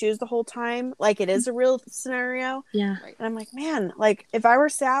 actor's shoes the whole time. Like, it is a real scenario. yeah. And I'm like, man, like, if I were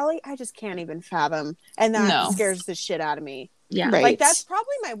Sally, I just can't even fathom. And that No. scares the shit out of me. Yeah. Right. Like, that's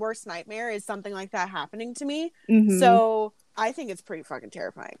probably my worst nightmare, is something like that happening to me. Mhm. So I think it's pretty fucking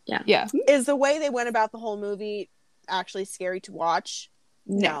terrifying. Yeah. Is the way they went about the whole movie actually scary to watch?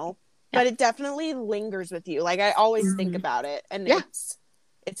 No. But it definitely lingers with you. Like, I always think about it. And Yeah.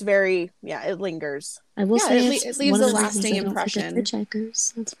 it's very, it lingers. I will Yeah, say it it's leaves one a of the reasons lasting I don't forget impression.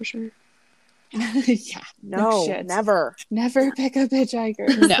 hitchhikers, that's for sure. Yeah. No, shit. never. Never pick up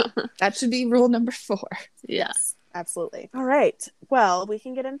hitchhikers. No. That should be rule number 4. Yeah. Absolutely. All right. Well, we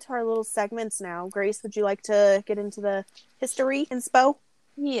can get into our little segments now. Grace, would you like to get into the history inspo?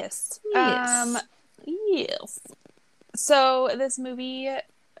 Yes. Yes. Yes. So this movie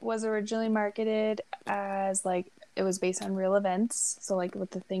was originally marketed as, like, it was based on real events. So, like,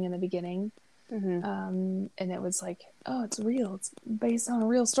 with the thing in the beginning. Mm-hmm. And it was like, oh, it's real. It's based on a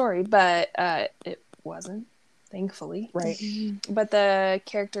real story. But it wasn't, thankfully. Right. But the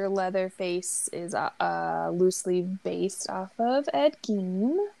character Leatherface is loosely based off of Ed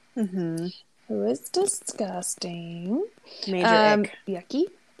Gein, Mm-hmm. who is disgusting. Major ick. Yucky.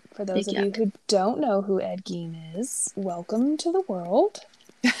 For those Big of you who don't know who Ed Gein is, welcome to the world.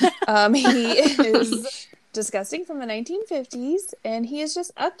 He is disgusting from the 1950s, and he is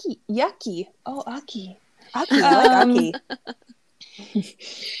just yucky. Oh, Ucky. Ucky. I like Ucky.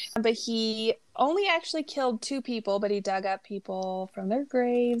 But he only actually killed 2 people, but he dug up people from their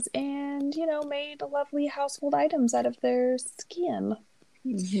graves and, made lovely household items out of their skin.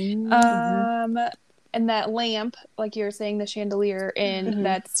 And that lamp, like you were saying, the chandelier in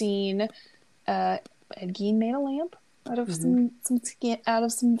that scene, Ed Gein made a lamp out of some skin, out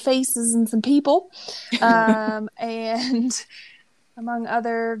of some faces and some people, and among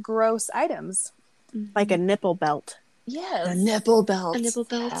other gross items. Like a nipple belt. Yes. A nipple belt. A nipple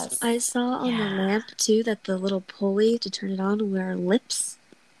belt. Yes. I saw on the lamp too that the little pulley to turn it on were lips.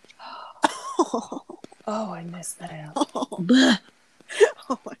 Oh, I missed that. Bleh.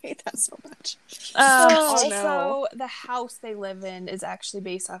 Oh, I hate that so much. Also, no. the house they live in is actually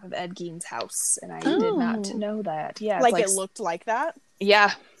based off of Ed Gein's house, and I did not know that. Yeah, it's Like, it looked like that?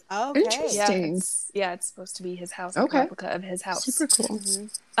 Yeah. Okay. Interesting. It's supposed to be his house, Okay. a replica of his house. Super cool.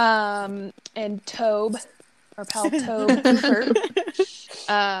 And Tobe, our pal Tobe Hooper,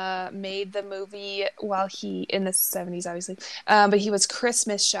 made the movie while he, in the 70s, obviously, but he was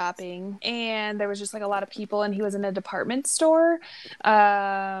Christmas shopping, and there was just like a lot of people, and he was in a department store,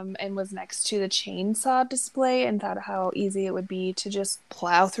 and was next to the chainsaw display, and thought how easy it would be to just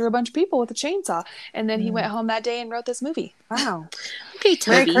plow through a bunch of people with a chainsaw. And then he went home that day and wrote this movie. Wow. Okay,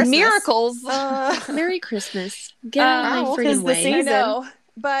 Merry Toby. Christmas. Miracles. Merry Christmas. Get out of my Wow, 'tis friggin' the way. season. I know.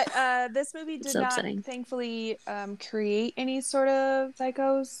 But this movie did So not, upsetting. thankfully, create any sort of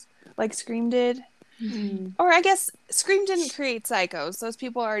psychos like Scream did. Or I guess Scream didn't create psychos. Those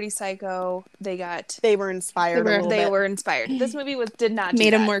people are already psycho. They Were inspired a little they bit. were inspired. This movie did not do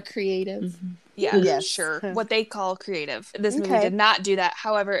Made that. them more creative. Yeah, Yes. sure. What they call creative. This movie Okay. did not do that.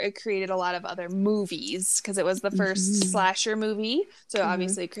 However, it created a lot of other movies because it was the first slasher movie. So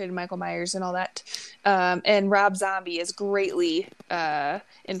obviously it created Michael Myers and all that. And Rob Zombie is greatly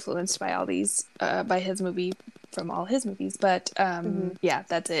influenced by all these, by his movie, from all his movies. But yeah,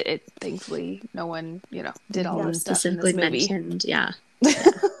 that's it. Thankfully, no one, did all this stuff in Specifically this movie. mentioned, yeah.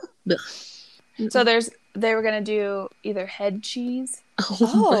 So there's they were gonna do either Head Cheese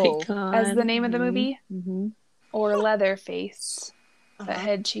Oh my god. as the name of the movie Mm-hmm. or Leatherface. But Uh-huh.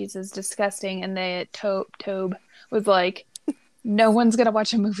 Head Cheese is disgusting, and they Tobe was like, no one's gonna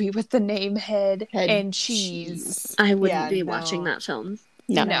watch a movie with the name Head and Cheese. I wouldn't Yeah, be no. watching that film.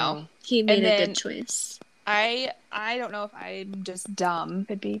 No. He made And a then- good choice. I don't know if I'm just dumb.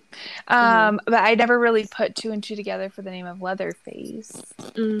 Could be. But I never really put two and two together for the name of Leatherface.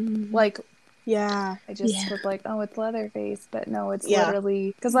 Mm. Like, Yeah. I just Yeah. was like, oh, it's Leatherface, but no, it's Yeah.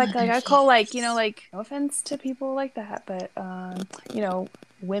 literally because like I call like no offense to people like that, but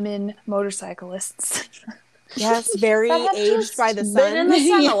women motorcyclists. Yes, very that have aged just by the been sun. in the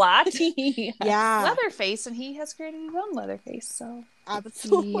sun a lot. Yeah. Leatherface, and he has created his own Leatherface. So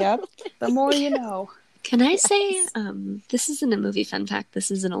Absolutely. Yep. the more you know. Can I say, this isn't a movie fun fact, this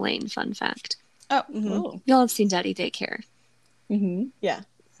is an Elaine fun fact. Oh, Mhm. Y'all have seen Daddy Daycare. Mm-hmm. Yeah.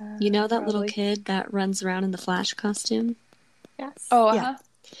 You know that little probably. kid that runs around in the Flash costume? Yes. Oh, Yeah.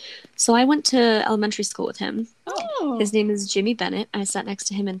 So I went to elementary school with him. Oh. His name is Jimmy Bennett. I sat next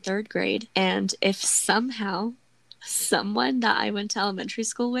to him in 3rd grade. And if somehow someone that I went to elementary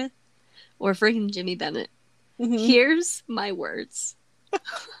school with, or freaking Jimmy Bennett, Mhm. here's my words.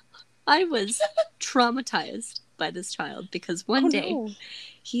 I was traumatized by this child because one day no.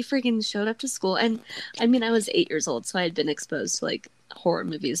 he freaking showed up to school. And I mean, I was 8 years old, so I had been exposed to like horror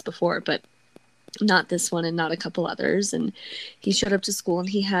movies before, but not this one and not a couple others. And he showed up to school and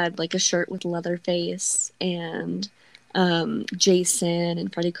he had like a shirt with Leatherface and Jason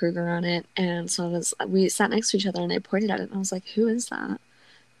and Freddy Krueger on it. And so we sat next to each other and I pointed at it and I was like, who is that?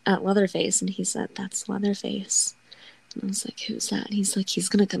 At Leatherface. And he said, that's Leatherface. And I was like, who's that? And he's like, he's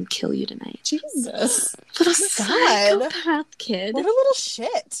gonna come kill you tonight. Jesus. Little God. psychopath kid. What a little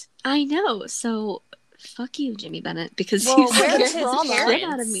shit. I know. So fuck you, Jimmy Bennett, because Well, he where's scared his the shit parents?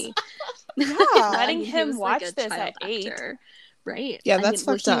 out of me. Yeah. Letting He him was, like, watch a this child at 8. actor. Right. Yeah, that's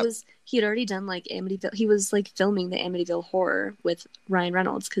fucked up. He had already done like Amityville. He was like filming the Amityville Horror with Ryan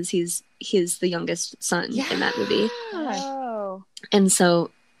Reynolds because he's the youngest son in that movie, Oh. and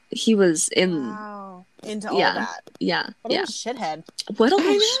so he was in. Wow. Into all Yeah. that. Yeah, What a yeah. little shithead. What a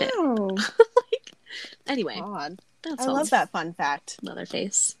little I shit. know. Anyway, God. that's I all. love that fun fact.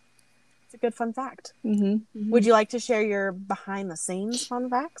 Leatherface. It's a good fun fact. Mm-hmm. Would you like to share your behind the scenes fun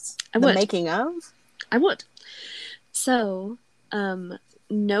facts? I the would. making of? I would. So,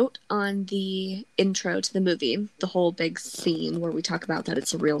 note on the intro to the movie, the whole big scene where we talk about that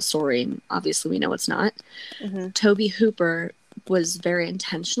it's a real story, and obviously we know it's not. Mm-hmm. Toby Hooper was very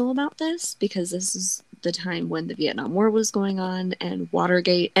intentional about this because this is the time when the Vietnam War was going on and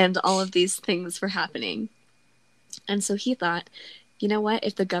Watergate and all of these things were happening. And so he thought, you know what?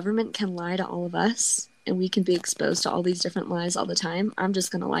 If the government can lie to all of us and we can be exposed to all these different lies all the time, I'm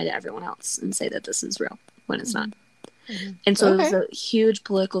just going to lie to everyone else and say that this is real when it's not. Mm-hmm. And so it was Okay. a huge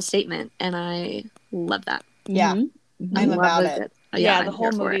political statement, and I love that. Yeah. Mm-hmm. I'm Love about that- it. Yeah, I'm the here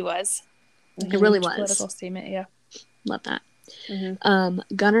whole for movie it. was. It really Huge was. Political statement, yeah. Love that. Mm-hmm.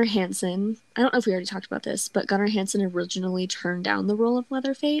 Gunnar Hansen, I don't know if we already talked about this, but Gunnar Hansen originally turned down the role of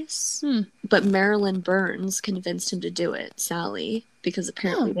Leatherface, but Marilyn Burns convinced him to do it, Sally, because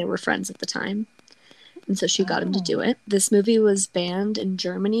apparently they were friends at the time. And so she got him to do it. This movie was banned in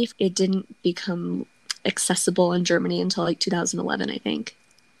Germany. It didn't become accessible in Germany until like 2011, I think.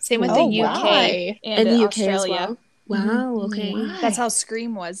 Same with Oh, the UK why? and In the UK Australia. as well. Wow, okay. Why? That's how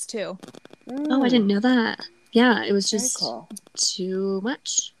Scream was too. Oh, I didn't know that. Yeah, it was Very just cool. too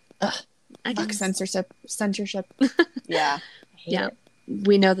much. Ugh, I Fuck guess. censorship. Yeah. Yeah.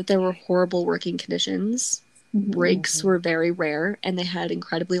 We know that there were horrible working conditions. Breaks were very rare, and they had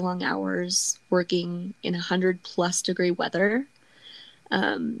incredibly long hours working in 100+ degree weather.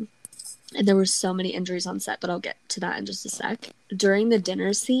 And there were so many injuries on set, but I'll get to that in just a sec. During the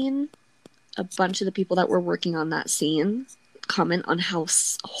dinner scene, a bunch of the people that were working on that scene comment on how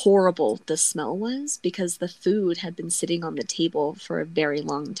horrible the smell was because the food had been sitting on the table for a very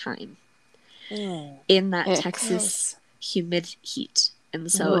long time Mm. in that Ick. Texas humid heat. And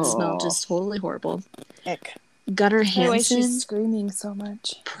so it smelled just totally horrible. Ick. Gunnar Why was she Hansen, screaming so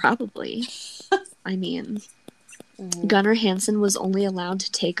much? probably. I mean, Mhm. Gunnar Hansen was only allowed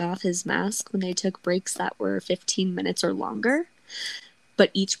to take off his mask when they took breaks that were 15 minutes or longer. But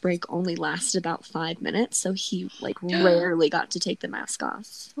each break only lasted about 5 minutes, so he like rarely got to take the mask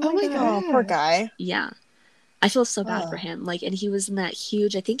off. Oh my Oh, god. poor guy. Yeah. I feel so bad for Oh. him. Like, and he was in that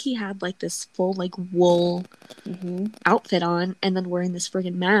huge, I think he had like this full like wool Mm-hmm. outfit on and then wearing this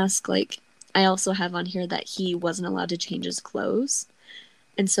friggin' mask. Like, I also have on here that he wasn't allowed to change his clothes.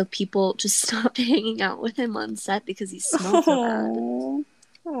 And so people just stopped hanging out with him on set because he smelled so bad.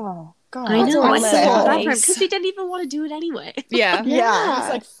 Oh. God, I that's know. what I I felt said. bad for him Nice. because he didn't even want to do it anyway. Yeah. Yeah, I was Yeah.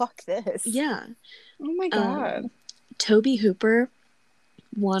 like, fuck this. Yeah. Oh my god. Toby Hooper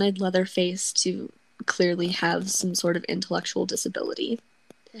wanted Leatherface to clearly have some sort of intellectual disability.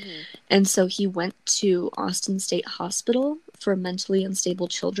 Mhm. And so he went to Austin State Hospital for mentally unstable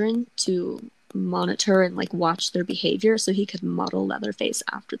children to monitor and like watch their behavior so he could model Leatherface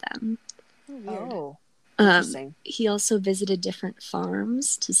after them. Oh, Um, interesting. he also visited different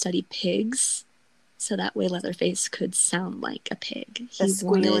farms to study pigs so that way Leatherface could sound like a pig. The He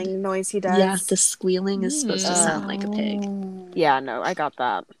squealing wanted, noise he does. yeah, the squealing is supposed to Mm. sound like a pig. Yeah, no, I got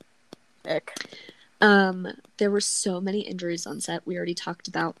that. Ick. There were so many injuries on set. We already talked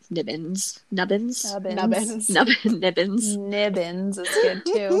about Nibbins. Nubbins. Nibbins. Nibbins is good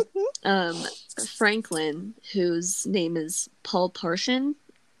too. Franklin, whose name is Paul Parshin,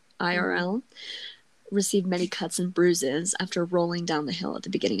 IRL, received many cuts and bruises after rolling down the hill at the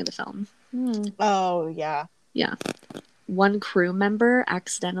beginning of the film. Oh, yeah. Yeah. One crew member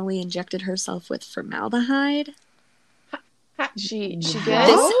accidentally injected herself with formaldehyde. She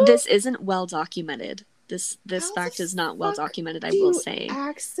Wow. good? This isn't well documented. This How fact the is not well fuck documented, I do will you say.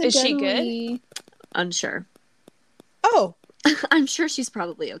 Is she good? accidentally- Unsure. Oh, I'm sure she's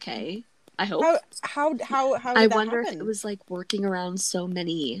probably okay. I hope. how did I that wonder if happen? it was like working around so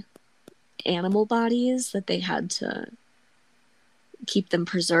many animal bodies that they had to keep them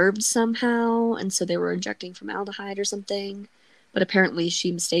preserved somehow, and so they were injecting formaldehyde or something. But apparently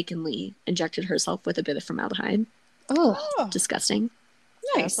she mistakenly injected herself with a bit of formaldehyde. Oh, Oh, Disgusting.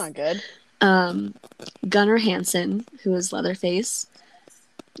 yeah, that's not good. Gunnar Hansen, who is Leatherface,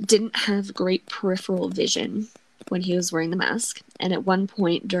 didn't have great peripheral vision when he was wearing the mask, and at one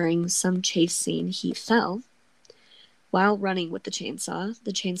point during some chase scene he fell. While running with the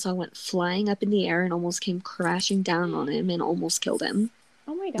chainsaw went flying up in the air and almost came crashing down on him and almost killed him.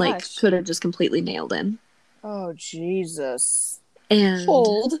 Oh my gosh. Like, could have just completely nailed him. Oh, Jesus. And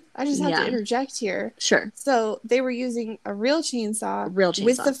hold. I just have Yeah. to interject here. sure, So they were using a real chainsaw, real chainsaw.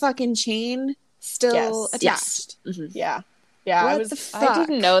 with the fucking chain still Yes. attached. hmm Yeah. Yeah, What I was the fuck? I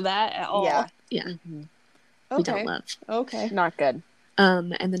didn't know that at all. Yeah, Yeah, we Okay. don't love. Okay. not good.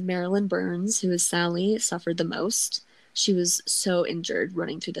 And then Marilyn Burns, who is Sally, suffered the most. She was so injured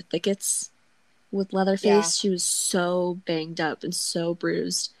running through the thickets with Leatherface. Yeah. She was so banged up and so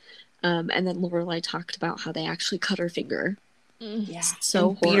bruised. And then Lorelai talked about how they actually cut her finger. Yeah. So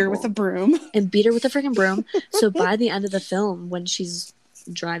And beat her with a horrible. broom. And beat her with a freaking broom. So by the end of the film, when she's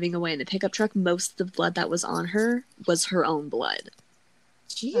driving away in the pickup truck, most of the blood that was on her was her own blood.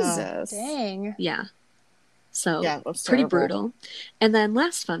 Jesus. Dang. Yeah. So Yeah, it was pretty terrible. brutal. And then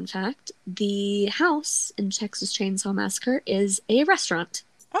last fun fact, the house in Texas Chainsaw Massacre is a restaurant.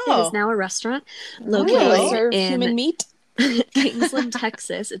 It Oh, is now a restaurant Really? located Serve in human meat? Kingsland,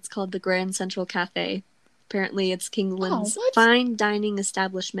 Texas. It's called the Grand Central Cafe. Apparently it's Kingsland's what? fine dining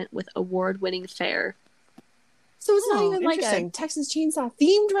establishment with award-winning fare. So it's not Oh, even like a interesting. Texas Chainsaw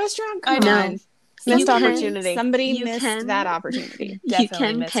themed restaurant? I Come know. on. Missed can- opportunity. Somebody You missed can- that opportunity. You Definitely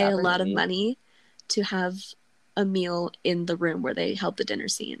can missed pay a lot of opportunity. money to have a meal in the room where they held the dinner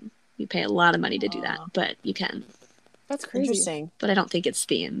scene. You pay a lot of money to do that, Oh. but you can. That's crazy. Interesting. But I don't think it's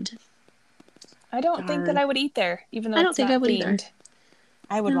themed. I don't think that Darn. I would eat there, even though I don't it's think not I would either. themed.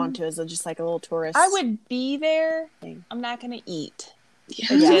 I would No. want to as just like a little tourist. I would be there. Thing. I'm not gonna eat. Yeah.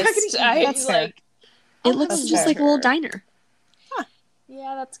 It Yeah. just, That's I fair. like. It looks that's just fair. like a little diner.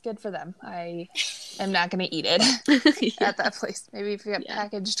 Yeah, that's good for them. I am not gonna eat it Yeah. at that place. Maybe if you got Yeah.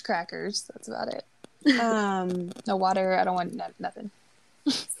 packaged crackers, that's about it. Um, No water. I don't want nothing.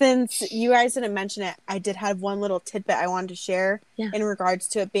 since you guys didn't mention it, I did have one little tidbit I wanted to share Yeah. in regards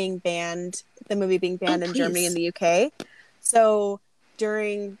to it being banned, the movie being banned Oh, in Germany please. and the UK. So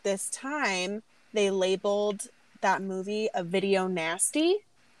during this time, they labeled that movie a video nasty.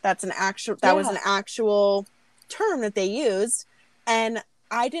 That was an actual term that they used, and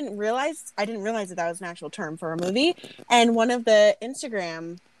I didn't realize that that was an actual term for a movie. And one of the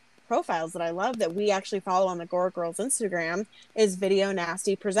Instagram profiles that I love that we actually follow on the Gore Girls Instagram is Video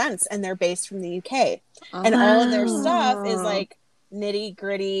Nasty Presents, and they're based from the UK. And all of their stuff is like nitty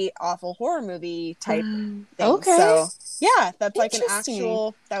gritty, awful horror movie type thing. Okay. So yeah, that's like an Interesting.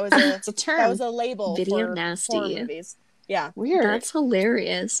 actual. That was a It's a term. that was a label Video for nasty. horror movies. Yeah, Weird. That's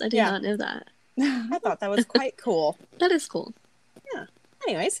hilarious. I did Yeah. not know that. I thought that was quite cool. That is cool.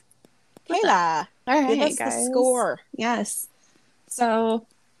 Anyways, Kayla, All give right, us guys. the score. Yes. So,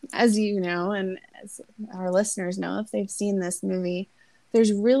 as you know, and as our listeners know, if they've seen this movie,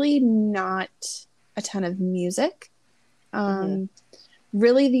 there's really not a ton of music.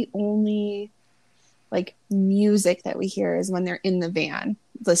 Really, the only like music that we hear is when they're in the van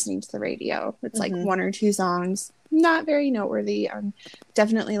listening to the radio. It's like Mhm. one or two songs, not very noteworthy.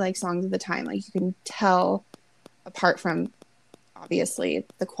 Definitely like songs of the time. Like you can tell, apart from obviously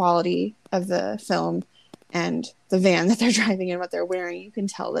the quality of the film and the van that they're driving and what they're wearing, you can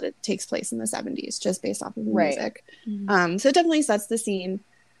tell that it takes place in the 70s just based off of the Right. music. Mhm. So it definitely sets the scene,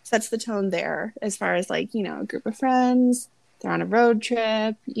 sets the tone there as far as like, you know, a group of friends, they're on a road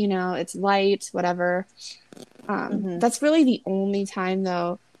trip, you know, it's light, whatever. Mhm. That's really the only time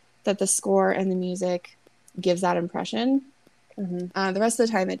though that the score and the music gives that impression. Mhm. The rest of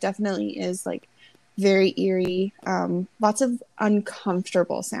the time it definitely is like very eerie, lots of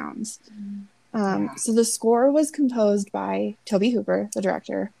uncomfortable sounds. So the score was composed by Toby Hooper, the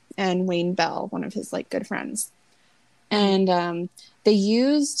director, and Wayne Bell, one of his like good friends. And they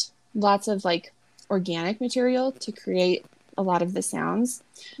used lots of like organic material to create a lot of the sounds,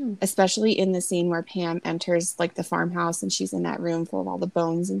 especially in the scene where Pam enters like the farmhouse and she's in that room full of all the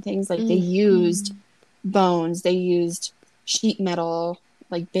bones and things. Like they used bones, they used sheet metal,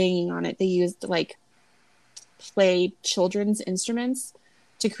 like banging on it. They used like play children's instruments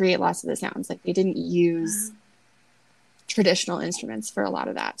to create lots of the sounds. Like they didn't use traditional instruments for a lot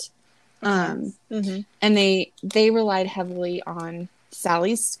of that. Mhm. And they relied heavily on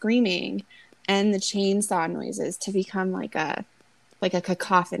Sally's screaming and the chainsaw noises to become like a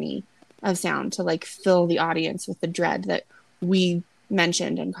cacophony of sound to like fill the audience with the dread that we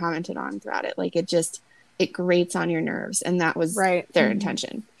mentioned and commented on throughout it. Like it grates on your nerves, and that was Right. their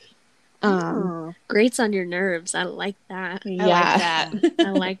intention. Oh. Grates on your nerves. I like that. Yeah. I like that.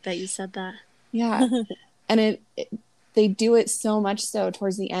 I like that you said that. Yeah. And they do it so much so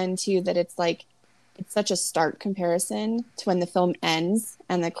towards the end too that it's like it's such a stark comparison to when the film ends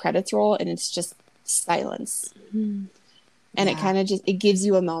and the credits roll and it's just silence. Mhm. And it kind of just it gives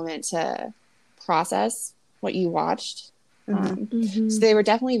you a moment to process what you watched. So they were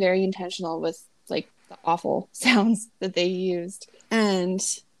definitely very intentional with like the awful sounds that they used. And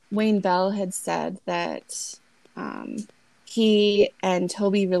Wayne Bell had said that he and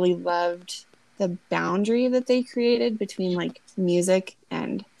Toby really loved the boundary that they created between like music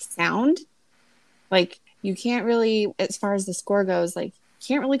and sound. Like you can't really, as far as the score goes, like you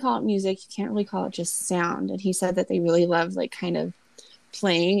can't really call it music, you can't really call it just sound. And he said that they really loved like kind of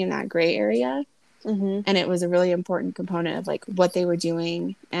playing in that gray area. And it was a really important component of like what they were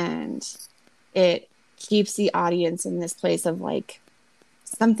doing, and it keeps the audience in this place of like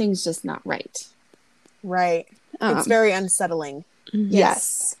something's just not right. Right. It's very unsettling.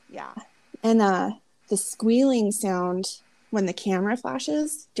 Yes. Yeah. And the squealing sound when the camera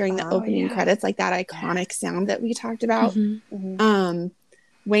flashes during the opening credits, like that iconic sound that we talked about.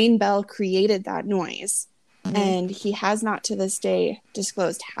 Wayne Bell created that noise. And he has not to this day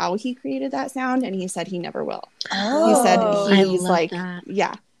disclosed how he created that sound, and he said he never will. He said he's like, that.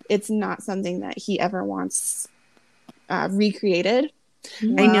 yeah, it's not something that he ever wants recreated.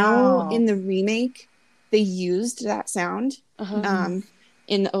 I know in the remake they used that sound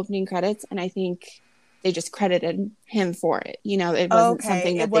in the opening credits, and I think they just credited him for it. You know, it wasn't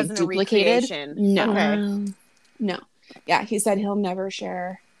something that they duplicated. No, no. Yeah, he said he'll never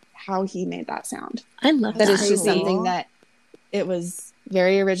share how he made that sound. I love That that. it's just something that it was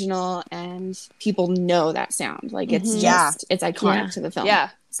very original and people know that sound. Like it's just it's iconic to the film. Yeah.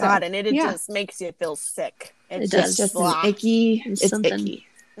 So, God, and it just makes you feel sick. It it's just an icky. It's icky.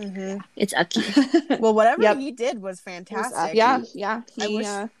 It's icky. Well, whatever he did was fantastic. Yeah. I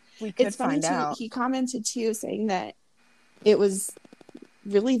wish we could find out. He commented too, saying that it was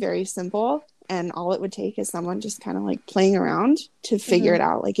really very simple, and all it would take is someone just kind of like playing around to figure it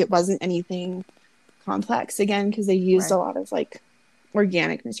out. Like it wasn't anything complex again, because they used a lot of like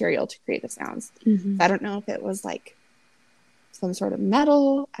organic material to create the sounds. I don't know if it was like some sort of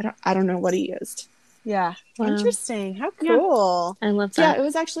metal. I don't know what he used. Yeah. Wow. Interesting. How cool. I love that. Yeah, it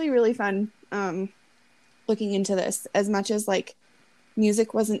was actually really fun looking into this. As much as like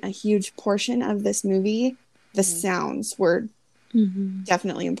music wasn't a huge portion of this movie, the sounds were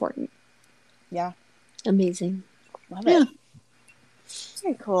definitely important. Yeah. Amazing. Love it.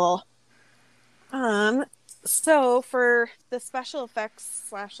 Very cool. So for the special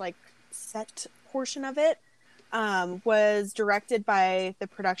effects / like set portion of it, was directed by the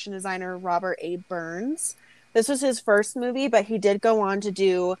production designer Robert A. Burns. This was his first movie, but he did go on to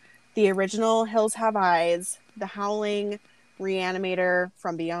do the original Hills Have Eyes, The Howling, Reanimator,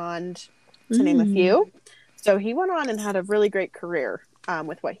 From Beyond, to name a few. So he went on and had a really great career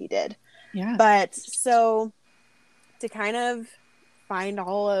with what he did. Yeah. But so to kind of find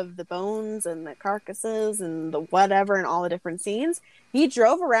all of the bones and the carcasses and the whatever and all the different scenes, he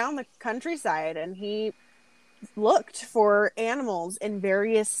drove around the countryside and he looked for animals in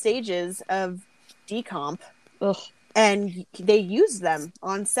various stages of decomp, Ugh. and they used them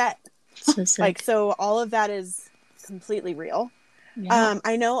on set. So sick. Like, so all of that is completely real. Yeah.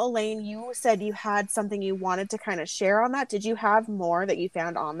 I know, Elaine, you said you had something you wanted to kind of share on that. Did you have more that you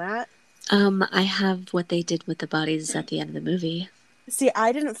found on that? I have what they did with the bodies at the end of the movie. See,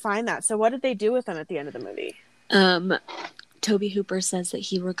 I didn't find that. So what did they do with them at the end of the movie? Toby Hooper says that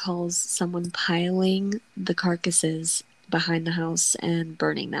he recalls someone piling the carcasses behind the house and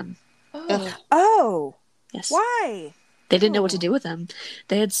burning them. Ugh. Oh, Yes. why? They didn't know what to do with them.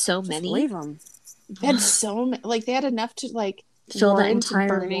 They had so Just many. leave them. They had so many, like they had enough to like Fill the warrant entire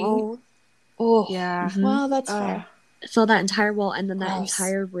burning. wall. Oh, Yeah. Mhm. well, that's fair. Fill that entire wall, and then that Gross.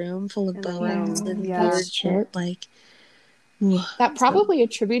 entire room full of In the bones room, and yeah. weird shit. Like, That probably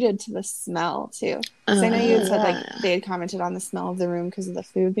attributed to the smell too. Because I know you had said like they had commented on the smell of the room because of the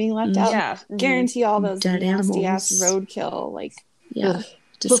food being left out. Yeah. Guarantee all those Dead nasty ass animals. roadkill. Like, yeah, ugh.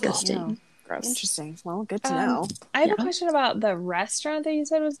 disgusting. Yeah. Gross. Interesting. Well, good to Um, know. I have Yeah. a question about the restaurant that you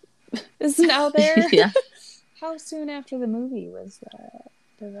said is now there. Yeah. How soon after the movie was that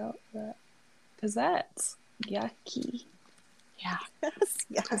developed? Because that's yucky. Yeah.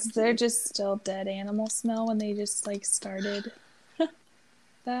 Yes. Is there just still dead animal smell when they just like started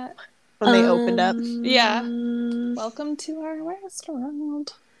that? When they opened up. Yeah. Welcome to our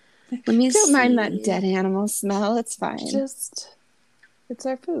restaurant. Let me Don't mind see. that dead animal smell. It's fine. Just, it's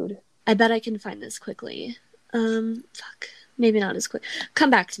our food. I bet I can find this quickly. Fuck. Maybe not as quick. Come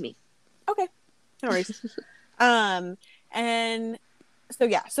back to me. Okay. No worries. And so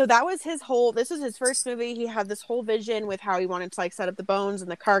yeah, so that was this was his first movie. He had this whole vision with how he wanted to like set up the bones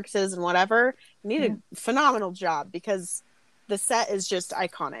and the carcasses and whatever. And he did a phenomenal job because the set is just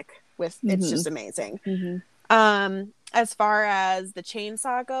iconic it's just amazing. Mm-hmm. As far as the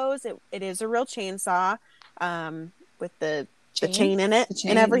chainsaw goes, it is a real chainsaw, with the chain in it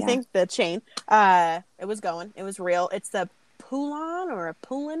chain, and everything. Yeah. The chain. It was real. It's the Poulan or a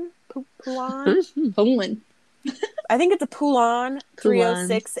Poulan? Poulan? Poland. I think it's a Poulan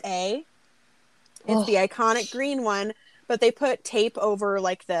 306A. It's the iconic green one, but they put tape over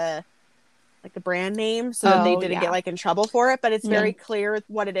like the brand name so that they didn't get like in trouble for it. But it's very clear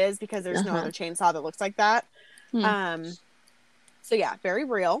what it is because there's no other chainsaw that looks like that. So yeah, very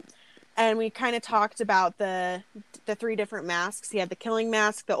real. And we kind of talked about the three different masks. He had the killing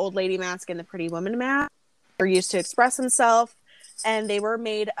mask, the old lady mask, and the pretty woman mask. They're used to express himself, and they were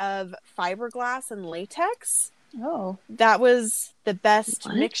made of fiberglass and latex. Oh. That was the best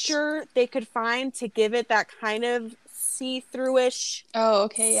What? mixture they could find to give it that kind of see-through-ish Oh,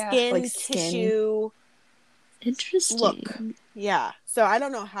 okay, yeah. skin Like skin. tissue Interesting. look. Yeah. So I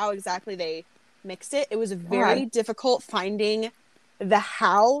don't know how exactly they mixed it. It was very difficult finding the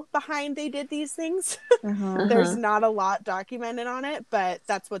how behind they did these things. There's not a lot documented on it, but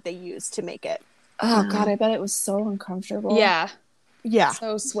that's what they used to make it. Oh god, I bet it was so uncomfortable. Yeah. Yeah.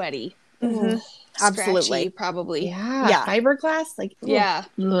 So sweaty. Mm-hmm. Absolutely. Scratchy, probably. Yeah. Fiberglass, like Yeah.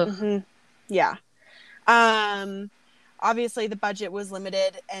 Yeah. Obviously the budget was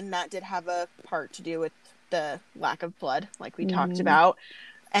limited, and that did have a part to do with the lack of blood, like we talked about.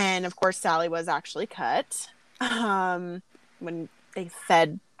 And of course, Sally was actually cut when they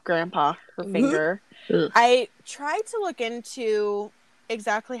fed Grandpa her finger. I tried to look into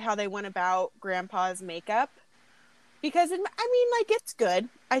exactly how they went about Grandpa's makeup because it's good.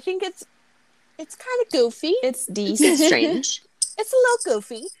 I think it's kind of goofy. It's decent. Strange. It's a little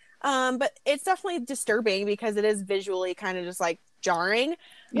goofy, but it's definitely disturbing because it is visually kind of just like jarring.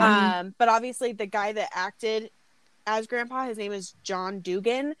 But obviously the guy that acted as Grandpa, his name is John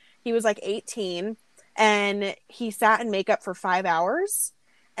Dugan. He was like 18 and he sat in makeup for 5 hours.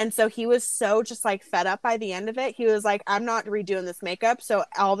 And so he was so just like fed up by the end of it. He was like, I'm not redoing this makeup. So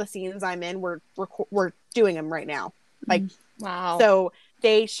all the scenes I'm in, we're doing them right now. Like, wow. So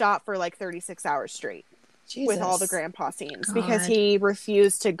they shot for like 36 hours straight. Jesus. With all the Grandpa scenes because he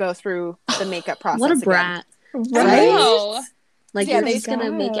refused to go through the makeup process. What a brat. Right? Wow. Like, Yeah, you're just going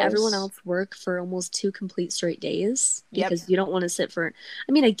to make gosh. everyone else work for almost 2 complete straight days Yep. because you don't want to sit for...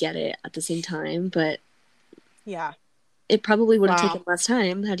 I mean, I get it at the same time, but Yeah. it probably would have Wow. taken less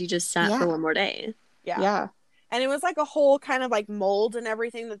time had you just sat for one more day. Yeah. And it was like a whole kind of like mold and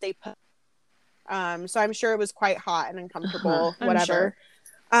everything that they put. So I'm sure it was quite hot and uncomfortable, I'm whatever.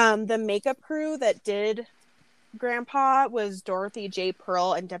 sure. The makeup crew that did Grandpa was Dorothy J.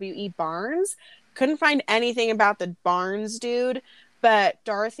 Pearl and W.E. Barnes. Couldn't find anything about the Barnes dude, but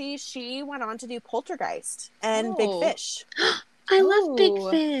Dorothy, she went on to do Poltergeist and Big Fish. I love Big Oh.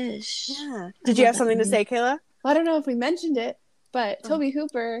 Fish. Yeah. Did you have something to say, Kayla? Well, I don't know if we mentioned it, but Toby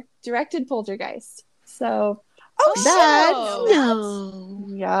Hooper directed Poltergeist. So Oh, That's-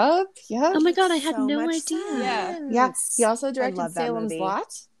 No. Yep. Oh my god, I had So no much idea. Yeah. Yeah. He also I directed love that Salem's movie.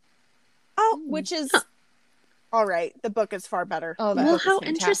 Lot. Oh, which is all right. The book is far better. Oh, but- the Well, book is how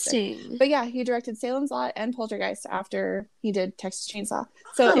fantastic. interesting. But yeah, he directed Salem's Lot and Poltergeist after he did Texas Chainsaw.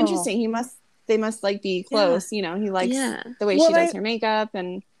 So Oh. interesting. They must like be close. You know, he likes Yeah. the way Well, she does her makeup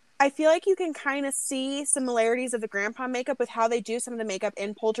and I feel like you can kind of see similarities of the grandpa makeup with how they do some of the makeup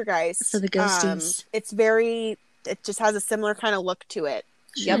in Poltergeist. So the ghosties. It just has a similar kind of look to it.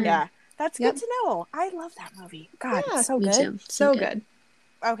 Sure. Yeah. That's Yep. good to know. I love that movie. God, Yeah, it's so Me good. too. so good.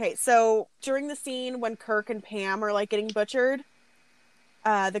 Okay, so during the scene when Kirk and Pam are like getting butchered,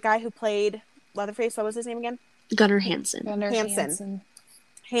 the guy who played Leatherface, what was his name again? Gunnar Hansen. Gunnar Hansen.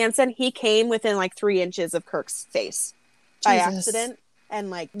 Hansen, he came within like 3 inches of Kirk's face by Jesus. accident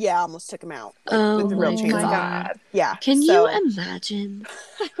and almost took him out Oh with the real my chainsaw. God. Yeah. Can so you imagine?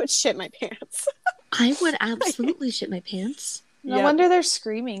 I would shit my pants. I would absolutely shit my pants. No Yep. wonder they're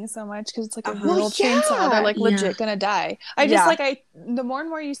screaming so much because it's like a Uh-huh. real Well, chainsaw. They're like yeah. legit gonna die. I just Yeah. the more and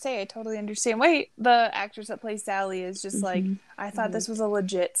more you say, I totally understand. Wait, the actress that plays Sally is just like, Mhm. I thought this was a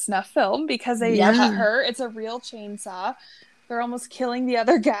legit snuff film because they Yeah. cut her. It's a real chainsaw. They're almost killing the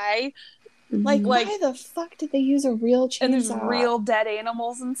other guy, Mhm. Why the fuck did they use a real chainsaw? and there's real dead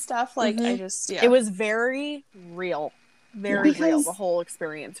animals and stuff. Like I Mhm. just It was very real. Very Yeah. real, Because- the whole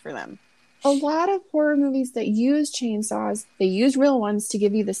experience for them. A lot of horror movies that use chainsaws, they use real ones to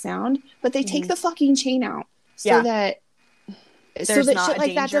give you the sound, but they take the fucking chain out so Yeah. that There's not shit a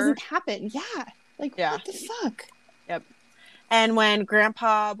like that danger. doesn't happen. Yeah. Yeah. What the fuck? And when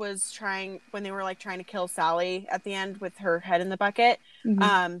Grandpa was when they were like trying to kill Sally at the end with her head in the bucket,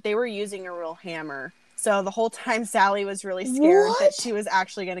 they were using a real hammer. So the whole time Sally was really scared that What? she was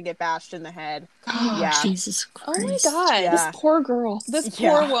actually going to get bashed in the head. God. Yeah. Jesus oh my Christ. god. Yeah. This poor girl. This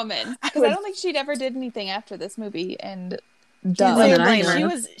Yeah. poor woman. Because would- I don't think she'd ever did anything after this movie. And Well, duh. then Same I blame.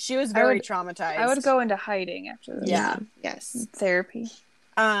 know. She was very would- traumatized. I would go into hiding after this. Yeah. Yes. Therapy.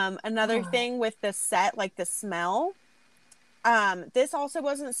 Another Oh. thing with the set, like the smell. This also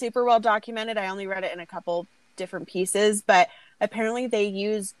wasn't super well documented. I only read it in a couple different pieces, but apparently they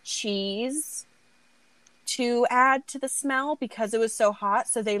used cheese to add to the smell because it was so hot.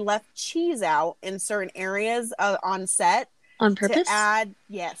 So they left cheese out in certain areas on set On purpose? to add.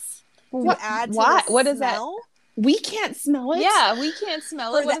 Yes. What? To add to Why? the What is that? smell We can't smell it. Yeah, we can't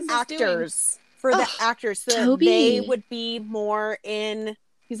smell for it. What the is this doing? actors. For the Ugh. actors, so that Toby. they would be more in.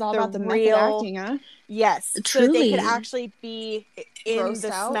 He's all The about the real- method acting, huh? Yes, so that they could Truly. actually be in Grossed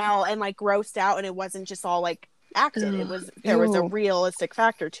the out? smell and like grossed out, and it wasn't just all like acted. It was there was a Ew. realistic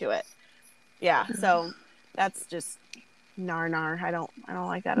factor to it. Yeah, so that's just nar. I don't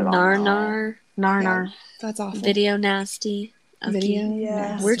like that at all. Nar No. nar. Nar Yeah. nar. That's awful. Video nasty. Video. Ucky.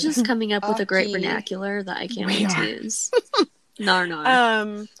 Yes. We're just coming up with a great Ucky. vernacular that I can't We wait to are. use. Nar nar.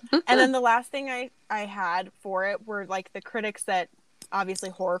 And then the last thing I had for it were like the critics that obviously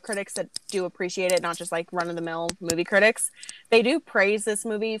horror critics that do appreciate it, not just like run of the mill movie critics. They do praise this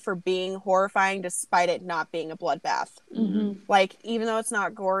movie for being horrifying despite it not being a bloodbath. Mm-hmm. Like even though it's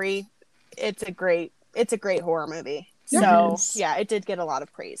not gory, it's a great horror movie. Yes. So yeah, it did get a lot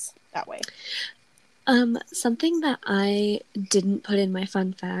of praise that way. Something that I didn't put in my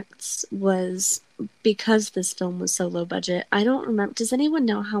fun facts was because this film was so low budget. I don't remember. Does anyone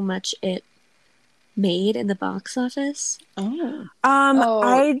know how much it made in the box office? Oh.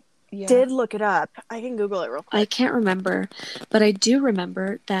 I Yeah. did look it up. I can Google it real quick. I can't remember, but I do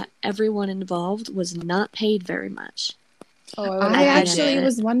remember that everyone involved was not paid very much. Oh, I, would I imagine. actually it.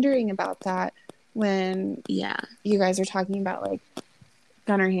 was wondering about that when Yeah. you guys were talking about like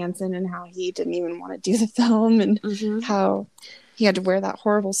Gunnar Hansen and how he didn't even want to do the film and Mm-hmm. how he had to wear that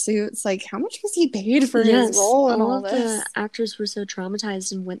horrible suit. It's like, how much was he paid for his role and all of this? the actors were so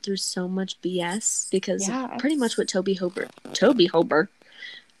traumatized and went through so much BS because Yes. pretty much what Toby Hooper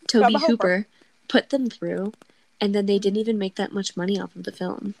put them through, and then they didn't even make that much money off of the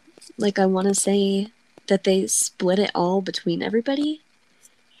film. Like I want to say that they split it all between everybody,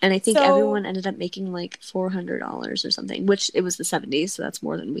 and I think So- everyone ended up making like $400 or something, which it was the 70s, so that's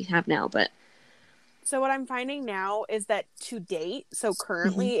more than we have now. But So what I'm finding now is that to date, so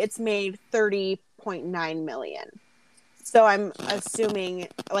currently it's made 30.9 million. So I'm assuming,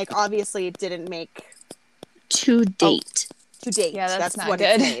 like, obviously it didn't make to date, to date. Yeah, that's not what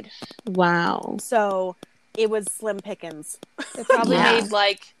good. it's made. wow. So it was slim pickings, It probably Yeah. made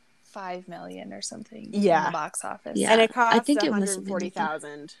like 5 million or something in Yeah. the box office. Yeah. and it cost I think it was something like that.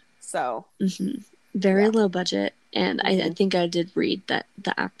 140,000. So Very Yeah. low budget, and I Mhm. think I did read that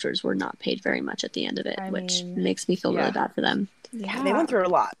the actors were not paid very much at the end of it, I which mean, makes me feel yeah. really bad for them. yeah, they went through a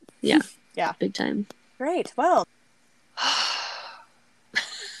lot. Big time. Great. Well,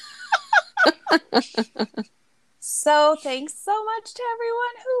 So thanks so much to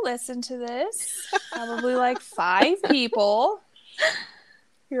everyone who listened to this. Probably like 5 people.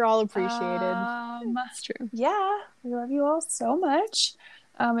 you're all appreciated. That's true. Yeah, we love you all so much.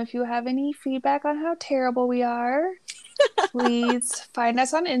 If you have any feedback on how terrible we are, please find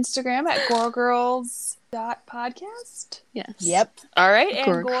us on Instagram at goregirls.podcast. Yes. Yep. All right, and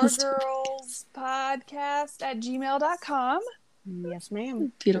Goregirls. goregirlspodcast@gmail.com. Yes,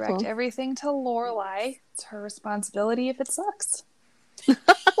 ma'am. Beautiful. Direct everything to Lorelai. It's her responsibility if it sucks.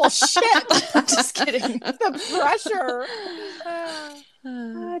 Well, shit. Just kidding. The pressure.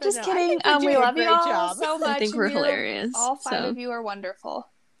 Just no, I kidding. think we're We doing a love you great all job. so much. I think and we're you- hilarious. All 5 so. of you are wonderful.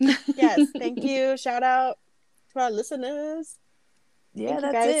 Yes. Thank you. Shout out to our listeners. Yeah, Thank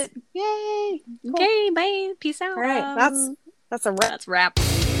you, that's guys. it. Yay. Cool. Okay, bye. Peace out. All right. That's a wrap. That's wrap.